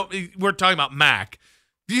doesn't know? We're talking about Mac.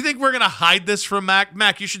 Do you think we're going to hide this from Mac?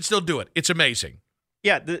 Mac, you should still do it. It's amazing.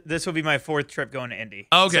 Yeah, this will be my 4th trip going to Indy.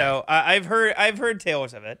 Okay. So I've heard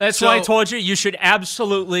tales of it. That's why I told you should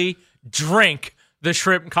absolutely drink the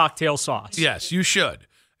shrimp cocktail sauce. Yes, you should.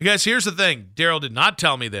 Because here's the thing. Daryl did not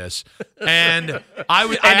tell me this. And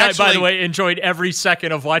I by the way, enjoyed every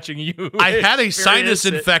second of watching you. I had a sinus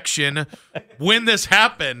infection when this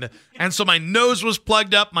happened. And so my nose was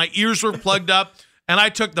plugged up. My ears were plugged up. And I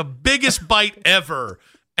took the biggest bite ever.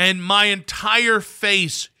 And my entire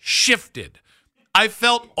face shifted. I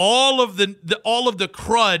felt all of the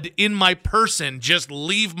crud in my person just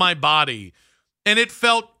leave my body. And it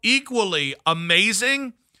felt equally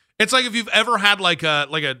amazing. It's like if you've ever had like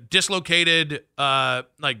a dislocated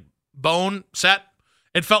bone set.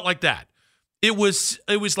 It felt like that. It was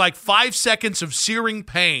like 5 seconds of searing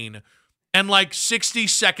pain and like 60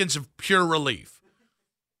 seconds of pure relief.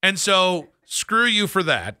 And so screw you for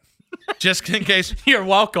that. Just in case. You're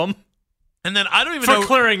welcome. And then I don't even know. For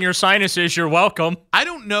clearing your sinuses, you're welcome. I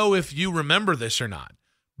don't know if you remember this or not,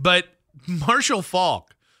 but Marshall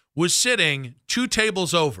Faulk was sitting 2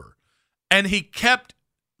 tables over, and he kept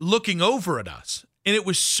looking over at us. And it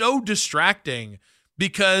was so distracting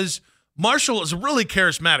because Marshall is a really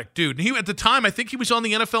charismatic dude. And he, at the time, I think he was on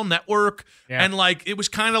the NFL Network, and it was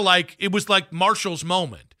kind of like, it was like Marshall's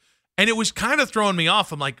moment. And it was kind of throwing me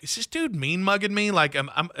off. I'm like, is this dude mean mugging me? Like,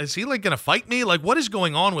 is he like going to fight me? Like, what is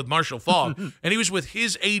going on with Marshall Faulk? And he was with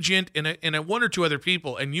his agent and a 1 or 2 other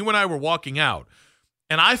people. And you and I were walking out.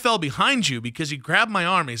 And I fell behind you because he grabbed my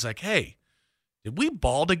arm. He's like, hey, did we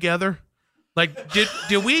ball together? Like,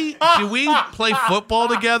 did we play football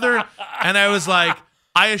together? And I was like,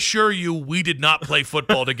 I assure you, we did not play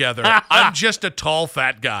football together. I'm just a tall,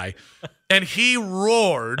 fat guy. And he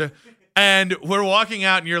roared. And we're walking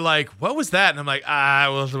out, and you're like, "What was that?" And I'm like,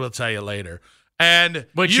 we'll tell you later." And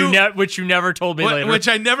which you never told me later. Which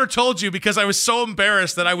I never told you because I was so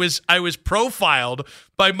embarrassed that I was profiled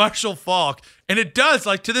by Marshall Faulk. And it does,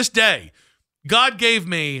 like, to this day, God gave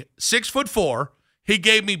me 6'4". He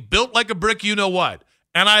gave me built like a brick, you know what?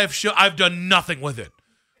 And I've done nothing with it.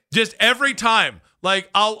 Just every time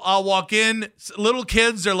Like I'll walk in, little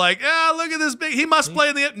kids are like, look at this big. He must play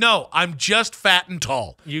in the. No, I'm just fat and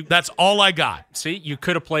tall. That's all I got. See, you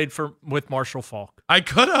could have played with Marshall Faulk. I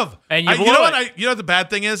could have. And you know blew what? You know what the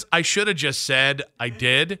bad thing is? I should have just said I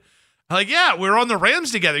did. Like, yeah, we were on the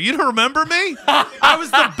Rams together. You don't remember me? I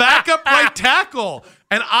was the backup right tackle,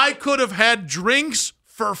 and I could have had drinks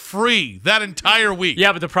for free that entire week.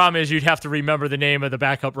 Yeah, but the problem is you'd have to remember the name of the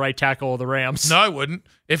backup right tackle of the Rams. No, I wouldn't.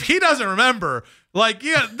 If he doesn't remember,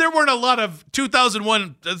 there weren't a lot of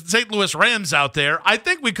 2001 St. Louis Rams out there. I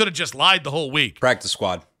think we could have just lied the whole week. Practice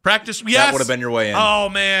squad. Yes. That would have been your way in. Oh,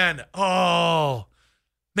 man.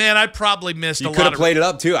 Man, I probably missed a lot. You could have played it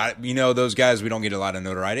up, too. Those guys, we don't get a lot of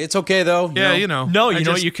notoriety. It's okay, though. Yeah, No, you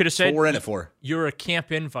know what you could have said? What we're in it for. You're a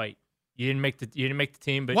camp invite. You didn't make the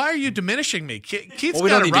team, but why are you diminishing me? Keith's we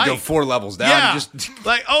don't need to go 4 levels down.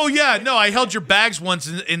 Yeah, I held your bags once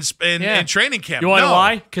in training camp. You want to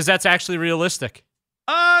lie? Because that's actually realistic.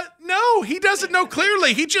 No, he doesn't know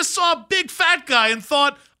clearly. He just saw a big fat guy and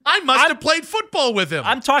thought I must have played football with him.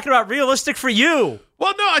 I'm talking about realistic for you.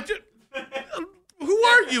 Well, no, who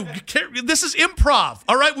are you? This is improv.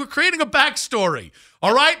 All right, we're creating a backstory.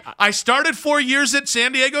 All right, I started 4 years at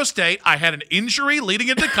San Diego State. I had an injury leading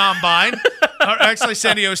into combine. Actually,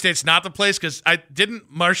 San Diego State's not the place because I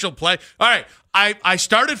didn't Marshall play. All right, I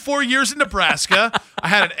started 4 years in Nebraska. I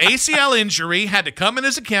had an ACL injury, had to come in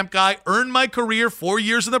as a camp guy, earned my career 4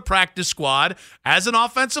 years in the practice squad as an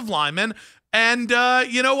offensive lineman. And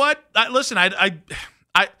you know what? Listen,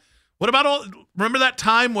 what about remember that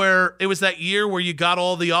time where it was that year where you got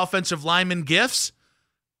all the offensive lineman gifts?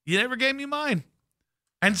 You never gave me mine.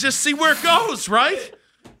 And just see where it goes, right?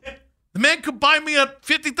 The man could buy me a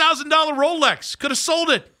 $50,000 Rolex. Could have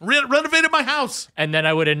sold it, renovated my house. And then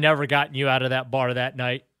I would have never gotten you out of that bar that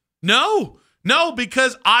night. No,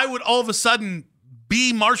 because I would all of a sudden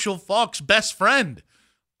be Marshall Faulk's best friend.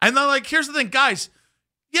 And then, here's the thing, guys.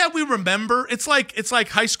 Yeah, we remember. It's like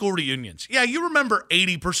high school reunions. Yeah, you remember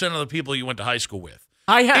 80% of the people you went to high school with.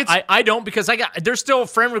 I don't, because there's still a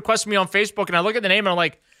friend requesting me on Facebook, and I look at the name and I'm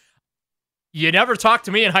like, you never talked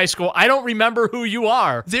to me in high school. I don't remember who you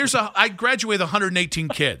are. I graduated 118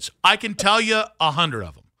 kids. I can tell you 100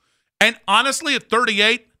 of them. And honestly, at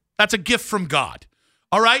 38, that's a gift from God.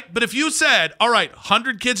 All right? But if you said, all right,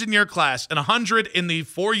 100 kids in your class and 100 in the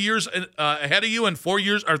 4 years ahead of you and 4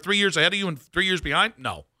 years, or 3 years ahead of you and 3 years behind,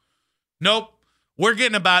 no. Nope. We're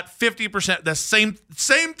getting about 50%. The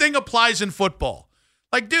same thing applies in football.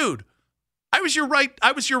 Dude, I was your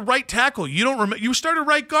right tackle. You don't remember? You started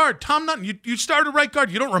right guard. Tom Nutton, you started right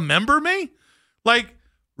guard. You don't remember me?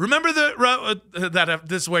 Remember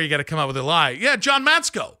this is where you got to come up with a lie. Yeah, John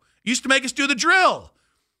Matsko used to make us do the drill.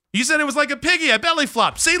 You said it was like a piggy. I belly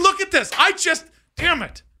flopped. See, look at this. Damn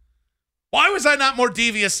it. Why was I not more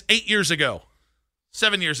devious 8 years ago?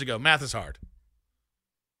 7 years ago. Math is hard.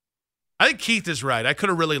 I think Keith is right. I could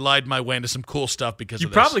have really lied my way into some cool stuff because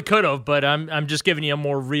of this. You probably could have, but I'm just giving you a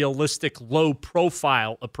more realistic,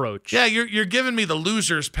 low-profile approach. Yeah, you're giving me the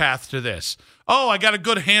loser's path to this. Oh, I got a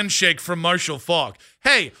good handshake from Marshall Faulk.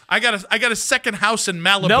 Hey, I got a second house in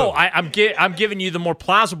Malibu. No, I'm giving you the more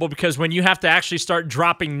plausible, because when you have to actually start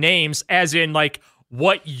dropping names, as in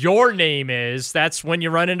what your name is, that's when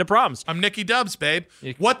you run into problems. I'm Nicky Dubs, babe.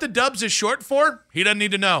 What the Dubs is short for, he doesn't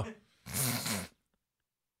need to know.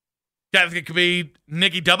 Yeah, it could be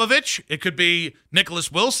Nicky Dubovich. It could be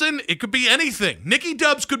Nicholas Wilson. It could be anything. Nicky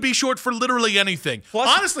Dubs could be short for literally anything.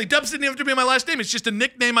 Honestly, Dubs didn't have to be my last name. It's just a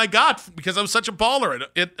nickname I got because I was such a baller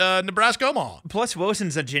at Nebraska Omaha. Plus,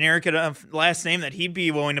 Wilson's a generic enough last name that he'd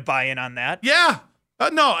be willing to buy in on that. Yeah.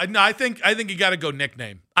 No, I think you got to go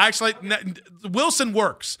nickname. Actually, Wilson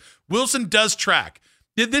works. Wilson does track.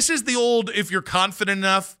 This is the old, if you're confident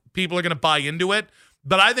enough, people are going to buy into it.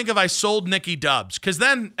 But I think if I sold Nicky Dubs, because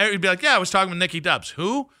then it'd be like, yeah, I was talking with Nicky Dubs.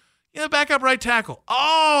 Who? Yeah, backup right tackle.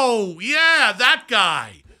 Oh, yeah, that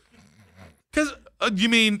guy. Because you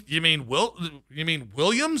mean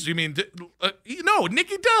Williams? No,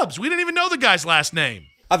 Nicky Dubs. We didn't even know the guy's last name.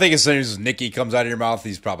 I think as soon as Nicky comes out of your mouth,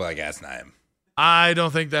 he's probably like, that's not him. I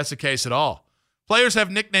don't think that's the case at all. Players have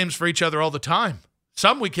nicknames for each other all the time.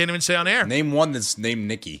 Some we can't even say on air. Name one that's named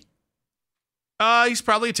Nicky. He's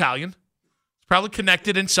probably Italian. Probably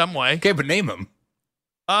connected in some way. Okay, but name him.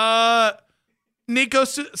 Nico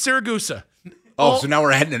Siragusa. Oh, so now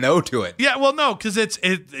we're adding an O to it. Yeah, well, no, because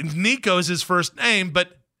Nico's his first name,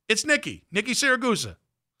 but it's Nicky Siragusa.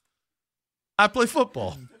 I play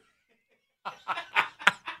football.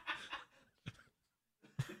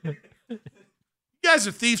 You guys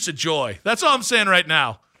are thieves of joy. That's all I'm saying right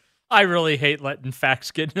now. I really hate letting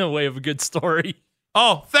facts get in the way of a good story.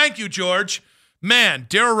 Oh, thank you, George. Man,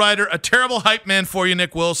 Daryl Ryder, a terrible hype man for you,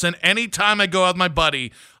 Nick Wilson. Anytime I go out with my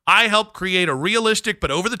buddy, I help create a realistic but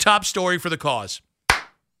over-the-top story for the cause.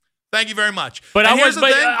 Thank you very much. But and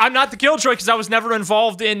I'm not the killjoy because I was never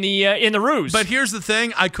involved in the ruse. But here's the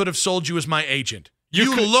thing: I could have sold you as my agent.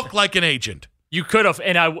 You look like an agent. You could have,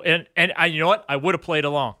 and I, you know what? I would have played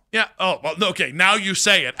along. Yeah. Oh, well, okay. Now you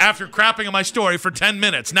say it. After crapping on my story for 10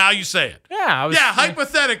 minutes, now you say it. Yeah.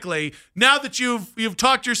 Hypothetically, now that you've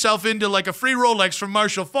talked yourself into like a free Rolex from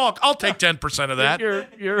Marshall Faulk, I'll take 10% of that.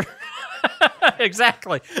 You're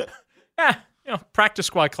exactly. Yeah. Practice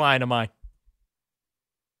squad client of mine.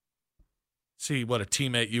 See what a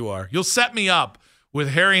teammate you are. You'll set me up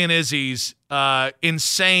with Harry and Izzy's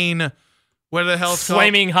insane. What the hell?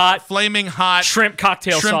 Flaming hot shrimp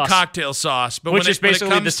cocktail sauce. But which is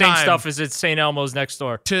basically the same stuff as at St. Elmo's next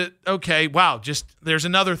door. There's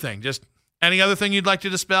another thing. Just any other thing you'd like to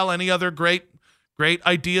dispel? Any other great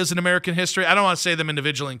ideas in American history? I don't want to say them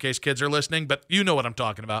individually in case kids are listening, but you know what I'm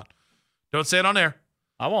talking about. Don't say it on air.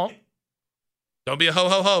 I won't. Don't be a ho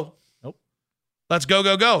ho ho. Nope. Let's go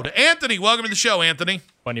to Anthony. Welcome to the show, Anthony.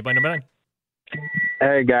 Bunny.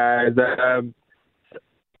 Hey guys.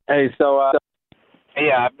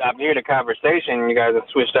 I'm here to conversation. You guys have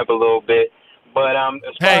switched up a little bit, but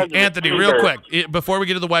hey, Anthony, real quick before we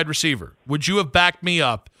get to the wide receiver, would you have backed me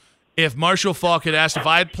up if Marshall Faulk had asked if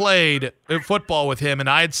I had played football with him and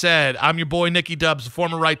I had said I'm your boy Nicky Dubs, the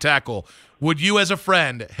former right tackle? Would you, as a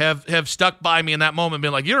friend, have stuck by me in that moment, and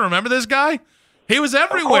been like, you don't remember this guy? He was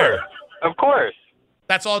everywhere. Of course.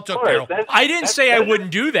 That's all it took, Daryl. I didn't say I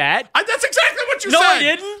wouldn't do that. That's exactly what you said. No, I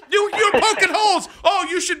didn't. You're poking holes. Oh,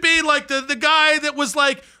 you should be like the guy that was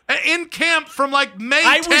like in camp from like May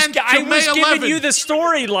 10th to May 11th. I was giving you the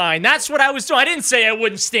storyline. That's what I was doing. I didn't say I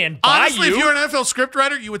wouldn't stand by Honestly, if you're an NFL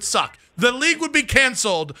scriptwriter, you would suck. The league would be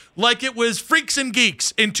canceled like it was Freaks and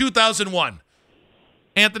Geeks in 2001.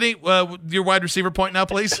 Anthony, your wide receiver point now,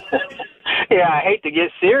 please. Yeah, I hate to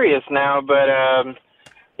get serious now, but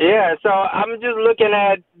yeah, so I'm just looking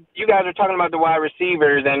at, you guys are talking about the wide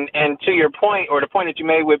receivers, and to your point, or the point that you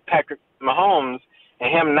made with Patrick Mahomes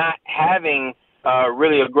and him not having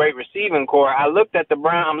really a great receiving core, I'm looking at the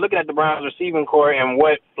Browns receiving core and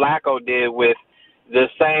what Flacco did with the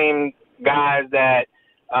same guys that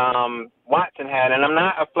Watson had. And I'm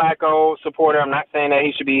not a Flacco supporter. I'm not saying that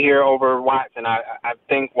he should be here over Watson. I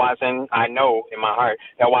think Watson, I know in my heart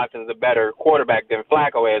that Watson's a better quarterback than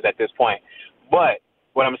Flacco is at this point. But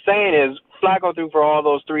what I'm saying is Flacco threw for all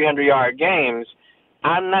those 300-yard games.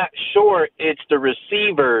 I'm not sure it's the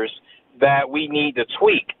receivers that we need to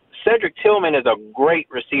tweak. Cedric Tillman is a great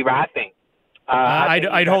receiver, I think.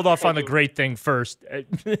 I'd hold off on the great thing first.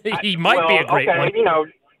 He might be a great one.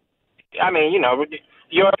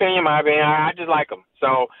 Your opinion, my opinion, I just like him.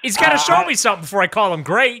 So he's got to show me something before I call him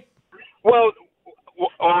great. Well,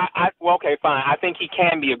 okay, fine. I think he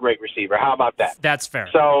can be a great receiver. How about that? That's fair.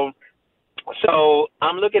 So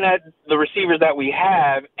I'm looking at the receivers that we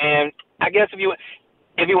have, and I guess if you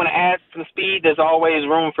want to add some speed, there's always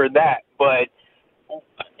room for that. But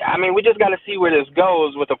I mean, we just got to see where this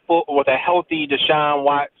goes with a healthy Deshaun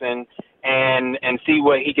Watson, and see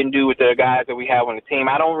what he can do with the guys that we have on the team.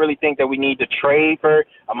 I don't really think that we need to trade for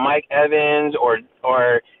a Mike Evans, or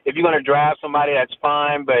if you're going to draft somebody, that's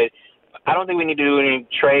fine, but I don't think we need to do any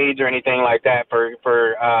trades or anything like that for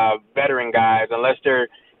veteran guys, unless they're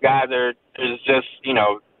guys that is just,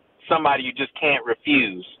 somebody you just can't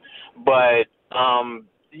refuse. But, I'm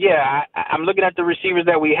looking at the receivers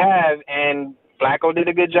that we have, and Flacco did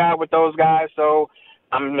a good job with those guys, so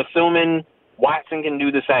I'm assuming Watson can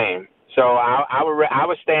do the same. So I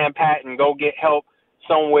would stand pat and go get help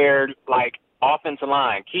somewhere like offensive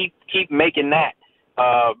line. Keep making that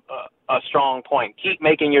a strong point. Keep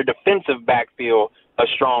making your defensive backfield a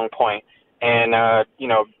strong point. And,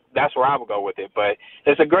 that's where I would go with it. But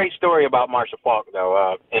it's a great story about Marshall Faulk,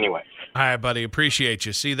 though, anyway. All right, buddy. Appreciate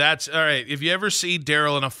you. See, that's all right. If you ever see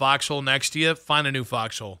Daryl in a foxhole next to you, find a new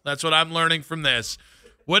foxhole. That's what I'm learning from this.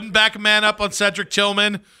 Wouldn't back a man up on Cedric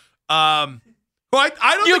Tillman. I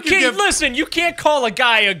don't think listen, you can't call a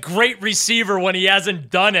guy a great receiver when he hasn't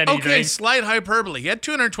done anything. Okay, slight hyperbole. He had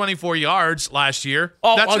 224 yards last year.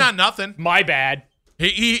 That's not nothing. My bad.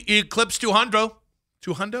 He eclipsed 200.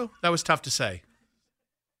 200? That was tough to say.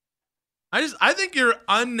 I think you're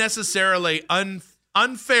unnecessarily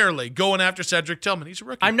unfairly going after Cedric Tillman. He's a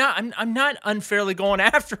rookie. I'm not unfairly going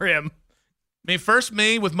after him. First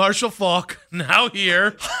me with Marshall Faulk, now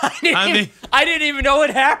here. I didn't even know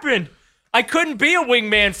it happened. I couldn't be a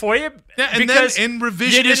wingman for you and because then in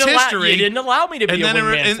revisionist history, you didn't allow me to be a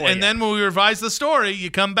wingman for you. And then when we revise the story, you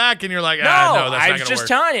come back and you're like, no, that's not going to work. I was just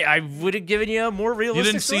telling you, I would have given you a more realistic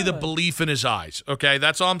You didn't see the belief in his eyes, okay?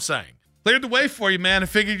 That's all I'm saying. Cleared the way for you, man. I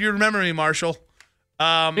figured you'd remember me, Marshall.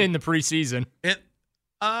 In the preseason.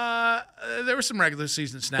 There were some regular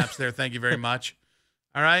season snaps there. Thank you very much.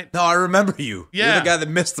 All right. No, I remember you. Yeah. You're the guy that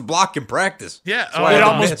missed the block in practice. Yeah. It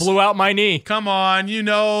almost blew out my knee. Come on. You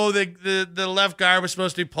know the left guard was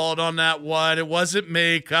supposed to be pulled on that one. It wasn't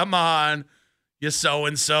me. Come on. You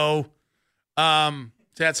so-and-so.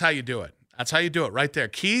 That's how you do it. That's how you do it right there.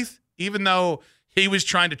 Keith, even though he was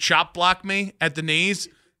trying to chop block me at the knees,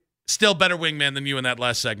 still better wingman than you in that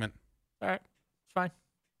last segment. All right. It's fine.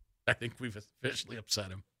 I think we've officially upset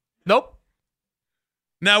him. Nope.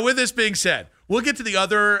 Now, with this being said, we'll get to the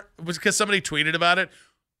other, because somebody tweeted about it.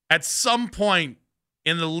 At some point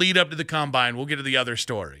in the lead up to the combine, we'll get to the other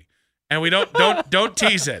story, and we don't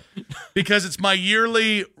tease it because it's my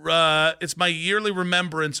yearly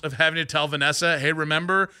remembrance of having to tell Vanessa, hey,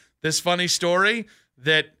 remember this funny story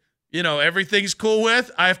that everything's cool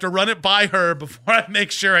with? I have to run it by her before I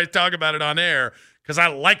make sure I talk about it on air because I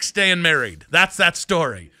like staying married. That's that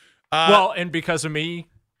story. And because of me,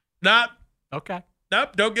 not okay.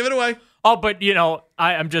 Nope, don't give it away. Oh, but,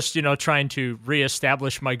 I'm just, trying to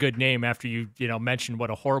reestablish my good name after you, mentioned what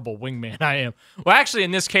a horrible wingman I am. Well, actually,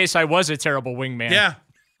 in this case, I was a terrible wingman. Yeah.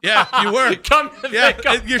 Yeah, you were.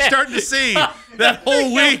 You're starting to see that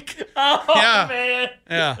whole week. Oh, yeah. Man.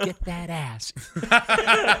 Yeah. Get that ass.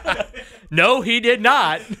 No, he did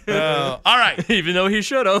not. All right. Even though he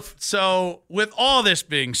should have. So, with all this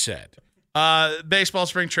being said, baseball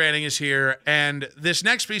spring training is here, and this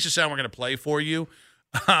next piece of sound we're going to play for you,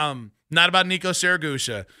 not about Nico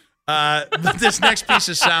Saragusa, but this next piece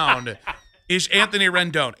of sound is Anthony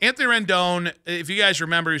Rendon. Anthony Rendon, if you guys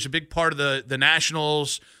remember, he was a big part of the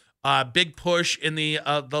Nationals, big push in the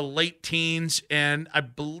late teens, and I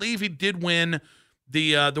believe he did win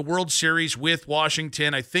the World Series with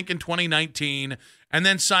Washington, I think in 2019, and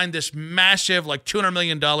then signed this massive, like $200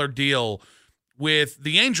 million deal with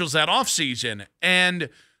the Angels that offseason. And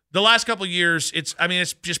the last couple of years, it's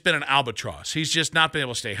just been an albatross. He's just not been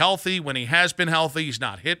able to stay healthy. When he has been healthy, he's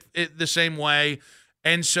not hit it the same way.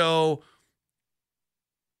 And so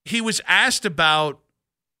he was asked about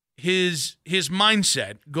his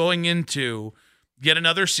mindset going into yet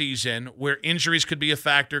another season where injuries could be a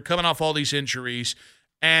factor, coming off all these injuries,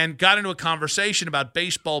 and got into a conversation about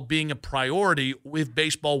baseball being a priority if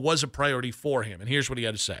baseball was a priority for him. And here's what he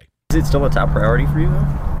had to say. Is it still a top priority for you,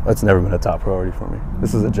 though? It's never been a top priority for me.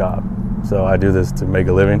 This is a job. So I do this to make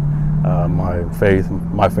a living. My faith,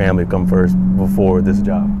 my family come first before this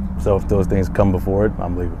job. So if those things come before it,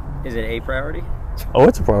 I'm leaving. Is it a priority? Oh,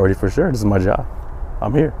 it's a priority for sure. This is my job.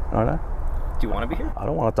 I'm here, aren't I? Do you want to be here? I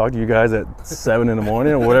don't want to talk to you guys at 7 in the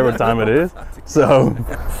morning or whatever time it is. So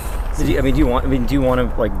do you want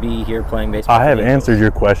to be here playing baseball? I have answered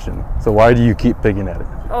your question. So why do you keep picking at it?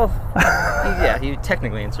 Oh, yeah, you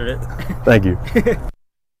technically answered it. Thank you.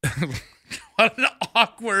 What an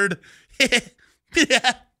awkward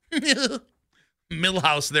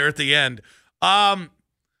Millhouse there at the end.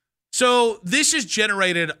 So this has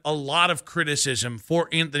generated a lot of criticism for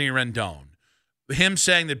Anthony Rendon, him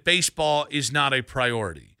saying that baseball is not a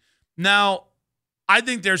priority. Now, I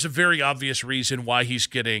think there's a very obvious reason why he's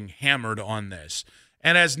getting hammered on this,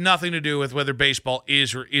 and it has nothing to do with whether baseball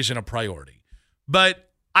is or isn't a priority. But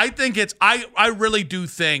I think I really do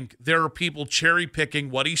think there are people cherry picking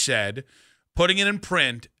what he said, putting it in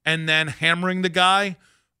print, and then hammering the guy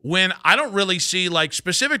when I don't really see, like,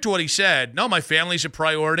 specific to what he said, no, my family's a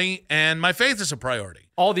priority and my faith is a priority.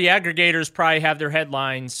 All the aggregators probably have their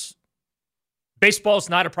headlines, baseball's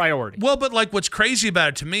not a priority. Well, but, like, what's crazy about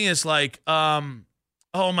it to me is, like, oh,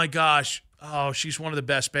 my gosh, oh, she's one of the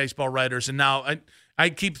best baseball writers. And now I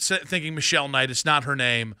keep thinking Michelle Knight. It's not her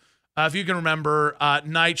name. If you can remember,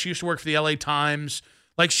 Knight, she used to work for the LA Times.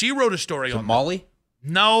 Like, she wrote a story on Molly?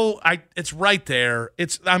 No, it's right there.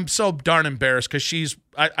 I'm so darn embarrassed because she's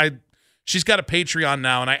got a Patreon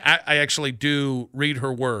now, and I actually do read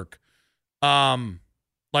her work. Molly.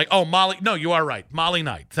 No, you are right, Molly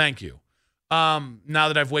Knight. Thank you. Now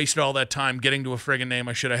that I've wasted all that time getting to a friggin' name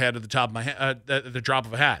I should have had at the top of my head, at the drop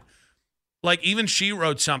of a hat. Like, even she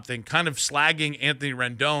wrote something kind of slagging Anthony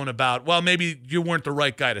Rendon about, well, maybe you weren't the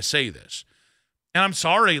right guy to say this. And I'm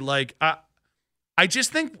sorry, like, I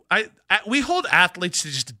just think we hold athletes to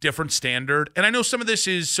just a different standard. And I know some of this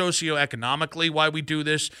is socioeconomically why we do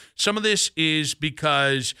this. Some of this is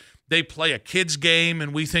because they play a kid's game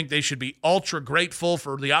and we think they should be ultra grateful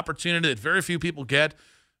for the opportunity that very few people get.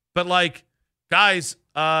 But, like, guys,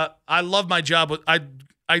 I love my job.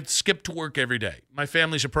 I skip to work every day. My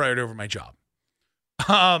family's a priority over my job.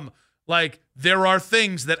 Like, there are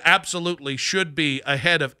things that absolutely should be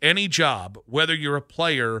ahead of any job, whether you're a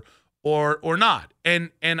player or not. And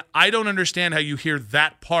I don't understand how you hear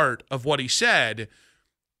that part of what he said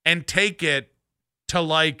and take it to,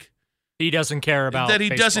 like, he doesn't care about that. He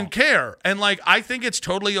baseball. doesn't care. And, like, I think it's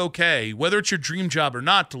totally okay, whether it's your dream job or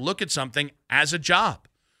not, to look at something as a job.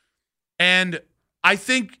 And I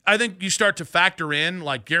think you start to factor in,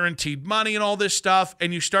 like, guaranteed money and all this stuff,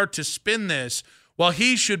 and you start to spin this. Well,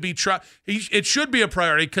 he should be it should be a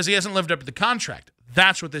priority because he hasn't lived up to the contract.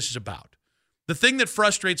 That's what this is about. The thing that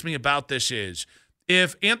frustrates me about this is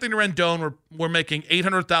if Anthony Rendon were making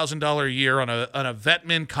 $800,000 a year on a vet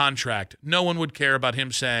min contract, no one would care about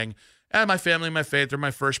him saying, my family and my faith are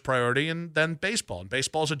my first priority, and then baseball. And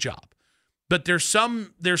baseball's a job. But there's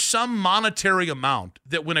some monetary amount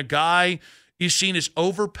that when a guy is seen as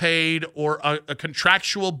overpaid or a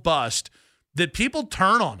contractual bust, that people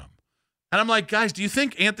turn on him. And I'm like, guys, do you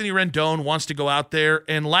think Anthony Rendon wants to go out there?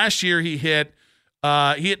 And last year he hit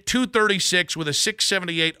 236 with a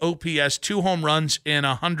 678 OPS, 2 home runs, and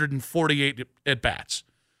 148 at bats.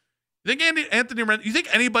 You think Anthony Rendon? You think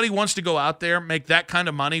anybody wants to go out there, make that kind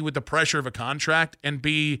of money with the pressure of a contract, and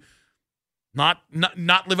be not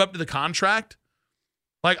live up to the contract?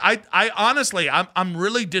 Like, I honestly, I'm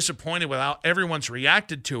really disappointed with how everyone's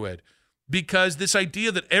reacted to it. Because this idea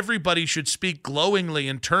that everybody should speak glowingly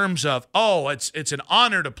in terms of, it's an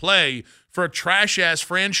honor to play for a trash-ass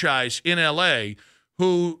franchise in L.A.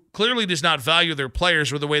 who clearly does not value their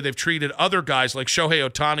players or the way they've treated other guys like Shohei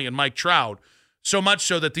Ohtani and Mike Trout, so much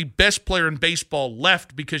so that the best player in baseball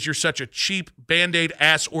left because you're such a cheap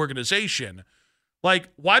Band-Aid-ass organization. Like,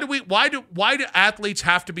 why do athletes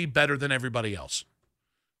have to be better than everybody else?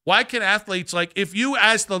 Why can athletes, like, if you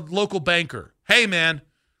ask the local banker, hey, man,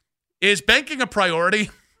 is banking a priority?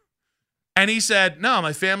 And he said, no,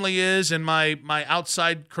 my family is, and my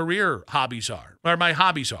outside career hobbies are, or my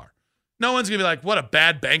hobbies are. No one's going to be like, what a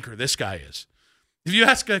bad banker this guy is. If you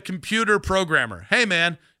ask a computer programmer, hey,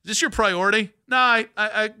 man, is this your priority? No,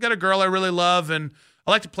 I got a girl I really love, and I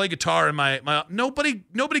like to play guitar, and my nobody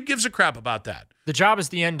gives a crap about that. The job is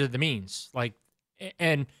the end of the means. Like,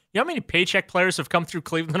 and you know how many paycheck players have come through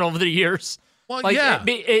Cleveland over the years? Well, like, yeah.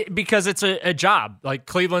 Because it's a job. Like,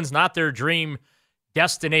 Cleveland's not their dream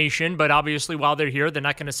destination, but obviously while they're here, they're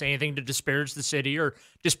not going to say anything to disparage the city or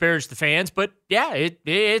disparage the fans. But, yeah,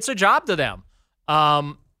 it's a job to them.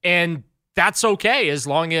 And that's okay as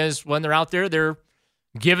long as when they're out there, they're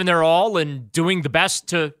giving their all and doing the best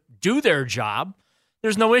to do their job.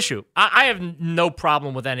 There's no issue. I have no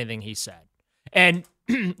problem with anything he said. And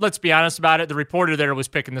let's be honest about it. The reporter there was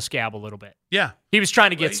picking the scab a little bit. Yeah. He was trying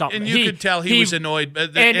to get something. And you could tell he was annoyed. And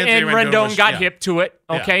Rendon got hip to it.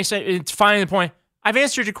 Okay. Yeah. So it's finally the point. I've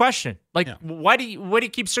answered your question. Like, what do you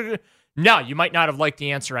keep saying? No, you might not have liked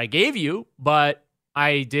the answer I gave you, but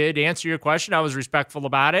I did answer your question. I was respectful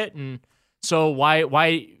about it. And so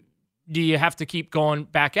why do you have to keep going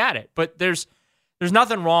back at it? But there's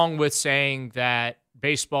nothing wrong with saying that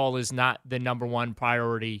baseball is not the number one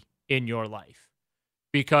priority in your life.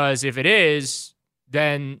 Because if it is,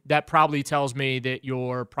 then that probably tells me that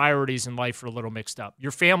your priorities in life are a little mixed up.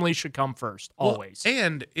 Your family should come first, always. Well,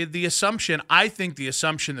 and I think the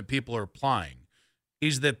assumption that people are applying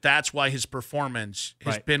is that that's why his performance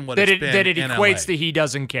has been what it's been. That it in equates LA. to he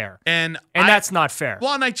doesn't care. And that's not fair.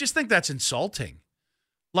 Well, and I just think that's insulting.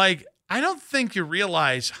 Like, I don't think you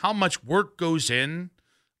realize how much work goes in.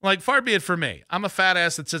 Like, far be it for me. I'm a fat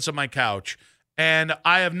ass that sits on my couch. And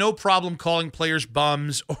I have no problem calling players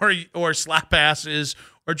bums or slap asses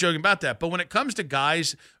or joking about that. But when it comes to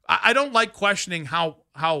guys, I don't like questioning how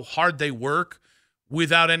hard they work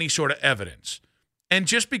without any sort of evidence. And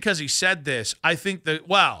just because he said this, I think that,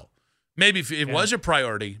 maybe if it was a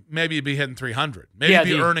priority, maybe you'd be hitting 300. Maybe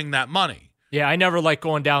you'd be earning that money. Yeah, I never like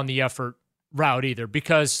going down the effort route either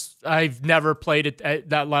because I've never played at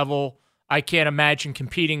that level. I can't imagine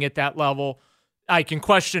competing at that level. I can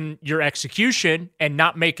question your execution and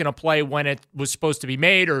not making a play when it was supposed to be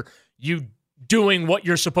made or you doing what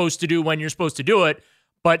you're supposed to do when you're supposed to do it.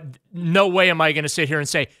 But no way am I going to sit here and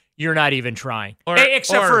say, you're not even trying.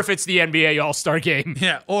 Except for if it's the NBA All-Star game.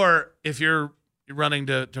 Yeah, or if you're running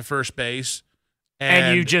to first base.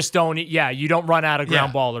 And you just don't, you don't run out of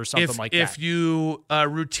ground ball or something like that. If you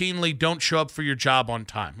routinely don't show up for your job on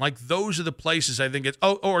time. Like, those are the places I think it's,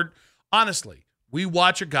 or honestly, we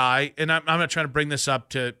watch a guy, and I'm not trying to bring this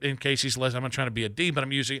up in case he's listening. I'm not trying to be a D, but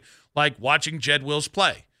I'm using like watching Jed Wills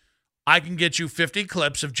play. I can get you 50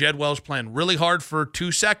 clips of Jed Wills playing really hard for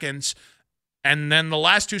 2 seconds, And then the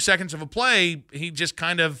last 2 seconds of a play, he just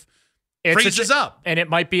kind of freezes up. And it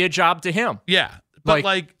might be a job to him. Yeah. But,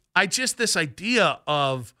 this idea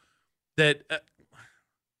of that,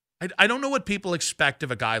 I don't know what people expect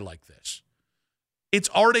of a guy like this. It's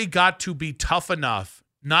already got to be tough enough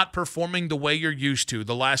not performing the way you're used to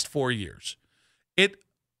the last 4 years.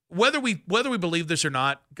 Whether we believe this or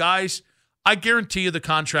not, guys, I guarantee you the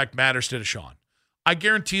contract matters to Deshaun. I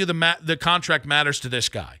guarantee you the contract matters to this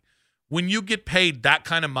guy. When you get paid that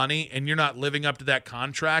kind of money and you're not living up to that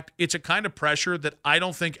contract, it's a kind of pressure that I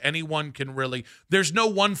don't think anyone can really – there's no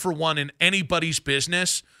one-for-one in anybody's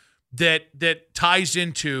business that ties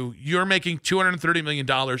into you're making $230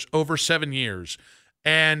 million over 7 years,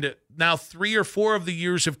 and now 3 or 4 of the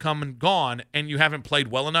years have come and gone, and you haven't played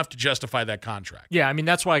well enough to justify that contract. Yeah, I mean,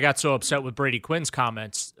 that's why I got so upset with Brady Quinn's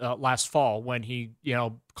comments last fall when he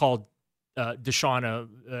called Deshaun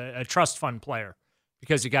a trust fund player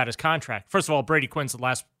because he got his contract. First of all, Brady Quinn's the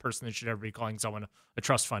last person that should ever be calling someone a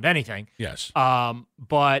trust fund anything. Yes.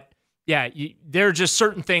 But yeah, there are just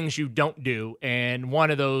certain things you don't do, and one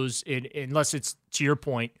of those, unless it's, to your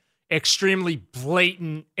point, extremely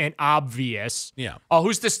blatant and obvious. Yeah. Oh,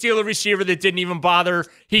 who's the Steeler receiver that didn't even bother?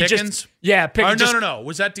 Pickens? Pickens. No.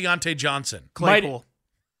 Was that Deontay Johnson? Claypool.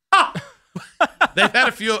 They've had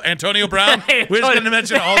a few. Antonio Brown. We're just going to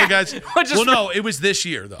mention all the guys. It was this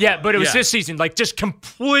year, though. Yeah, but it was this season. Just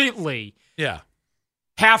completely. Yeah.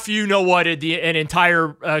 Half an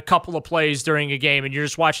entire couple of plays during a game, and you're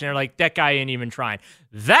just watching it like, that guy ain't even trying.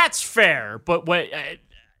 That's fair, but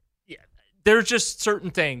there's just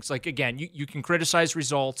certain things. Like, again, you can criticize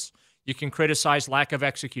results. You can criticize lack of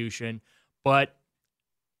execution, but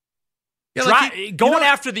going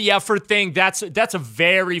after the effort thing, that's a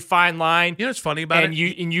very fine line. You know what's funny about it?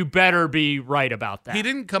 And you better be right about that. He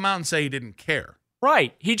didn't come out and say he didn't care.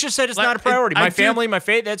 Right. He just said it's not a priority. My family, my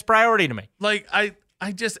faith, that's priority to me.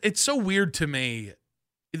 It's so weird to me,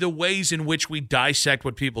 the ways in which we dissect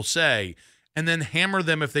what people say and then hammer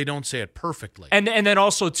them if they don't say it perfectly. And then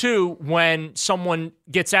also, too, when someone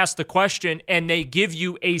gets asked the question and they give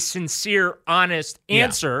you a sincere, honest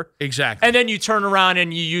answer. Yeah, exactly. And then you turn around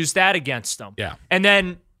and you use that against them. Yeah. And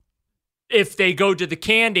then if they go to the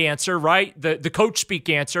canned answer, right, the coach speak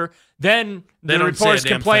answer, then the reporter's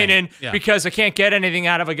complaining because I can't get anything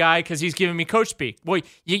out of a guy because he's giving me coach speak. Well,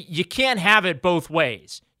 you can't have it both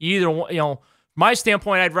ways. You either, my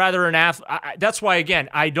standpoint, I'd rather an athlete. That's why, again,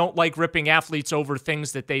 I don't like ripping athletes over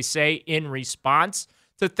things that they say in response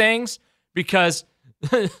to things because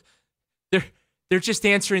they're just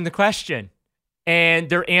answering the question and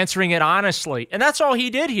they're answering it honestly, and that's all he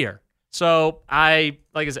did here. So I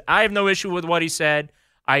have no issue with what he said.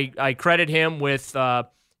 I credit him with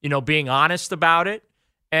being honest about it,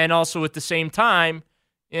 and also at the same time,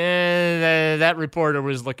 that reporter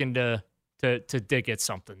was looking to dig at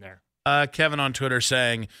something there. Kevin on Twitter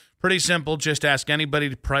saying, pretty simple, just ask anybody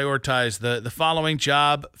to prioritize the following: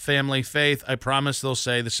 job, family, faith. I promise they'll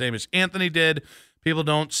say the same as Anthony did. People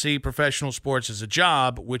don't see professional sports as a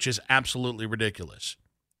job, which is absolutely ridiculous.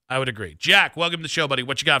 I would agree. Jack, welcome to the show, buddy.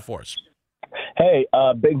 What you got for us? Hey,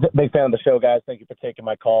 big fan of the show, guys. Thank you for taking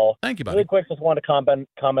my call. Thank you, buddy. Really quick, just want to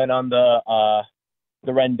comment on the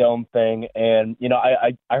Rendon thing. And,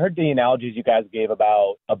 I heard the analogies you guys gave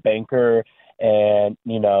about a banker and,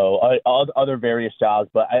 other various jobs.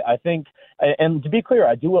 But I think, and to be clear,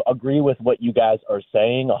 I do agree with what you guys are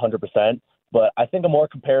saying 100%. But I think a more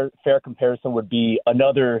fair comparison would be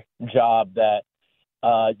another job that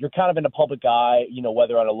you're kind of in a public eye,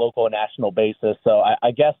 whether on a local or national basis. So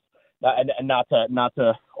I guess, and not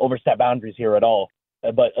to overstep boundaries here at all,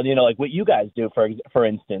 but like what you guys do, for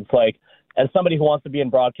instance, like as somebody who wants to be in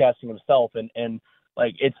broadcasting himself, and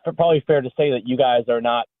like it's probably fair to say that you guys are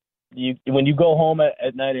not. When you go home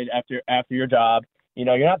at night after your job,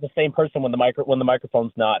 you're not the same person when the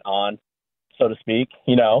microphone's not on, so to speak.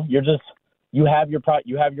 You have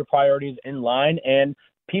your priorities in line, and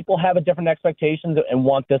people have a different expectations and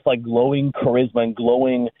want this like glowing charisma and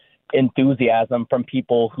glowing enthusiasm from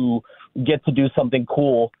people who get to do something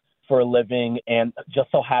cool for a living and just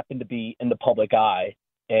so happen to be in the public eye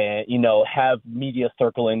and, have media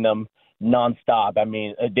circling them nonstop. I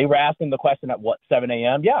mean, they were asking the question at 7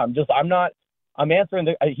 a.m. Yeah, I'm answering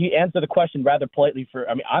he answered the question rather politely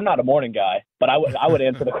I'm not a morning guy, but I would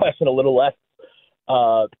answer the question a little less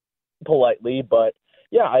politely, but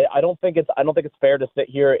yeah, I don't think it's fair to sit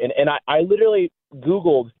here and I literally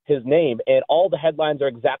Googled his name and all the headlines are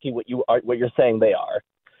exactly what you're saying they are.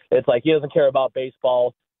 It's like he doesn't care about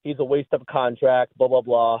baseball. He's a waste of a contract, blah, blah,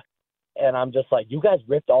 blah. And I'm just like, you guys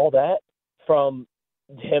ripped all that from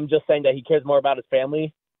him just saying that he cares more about his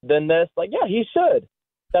family than this? Like, yeah, he should.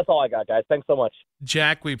 That's all I got, guys. Thanks so much.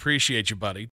 Jack, we appreciate you, buddy.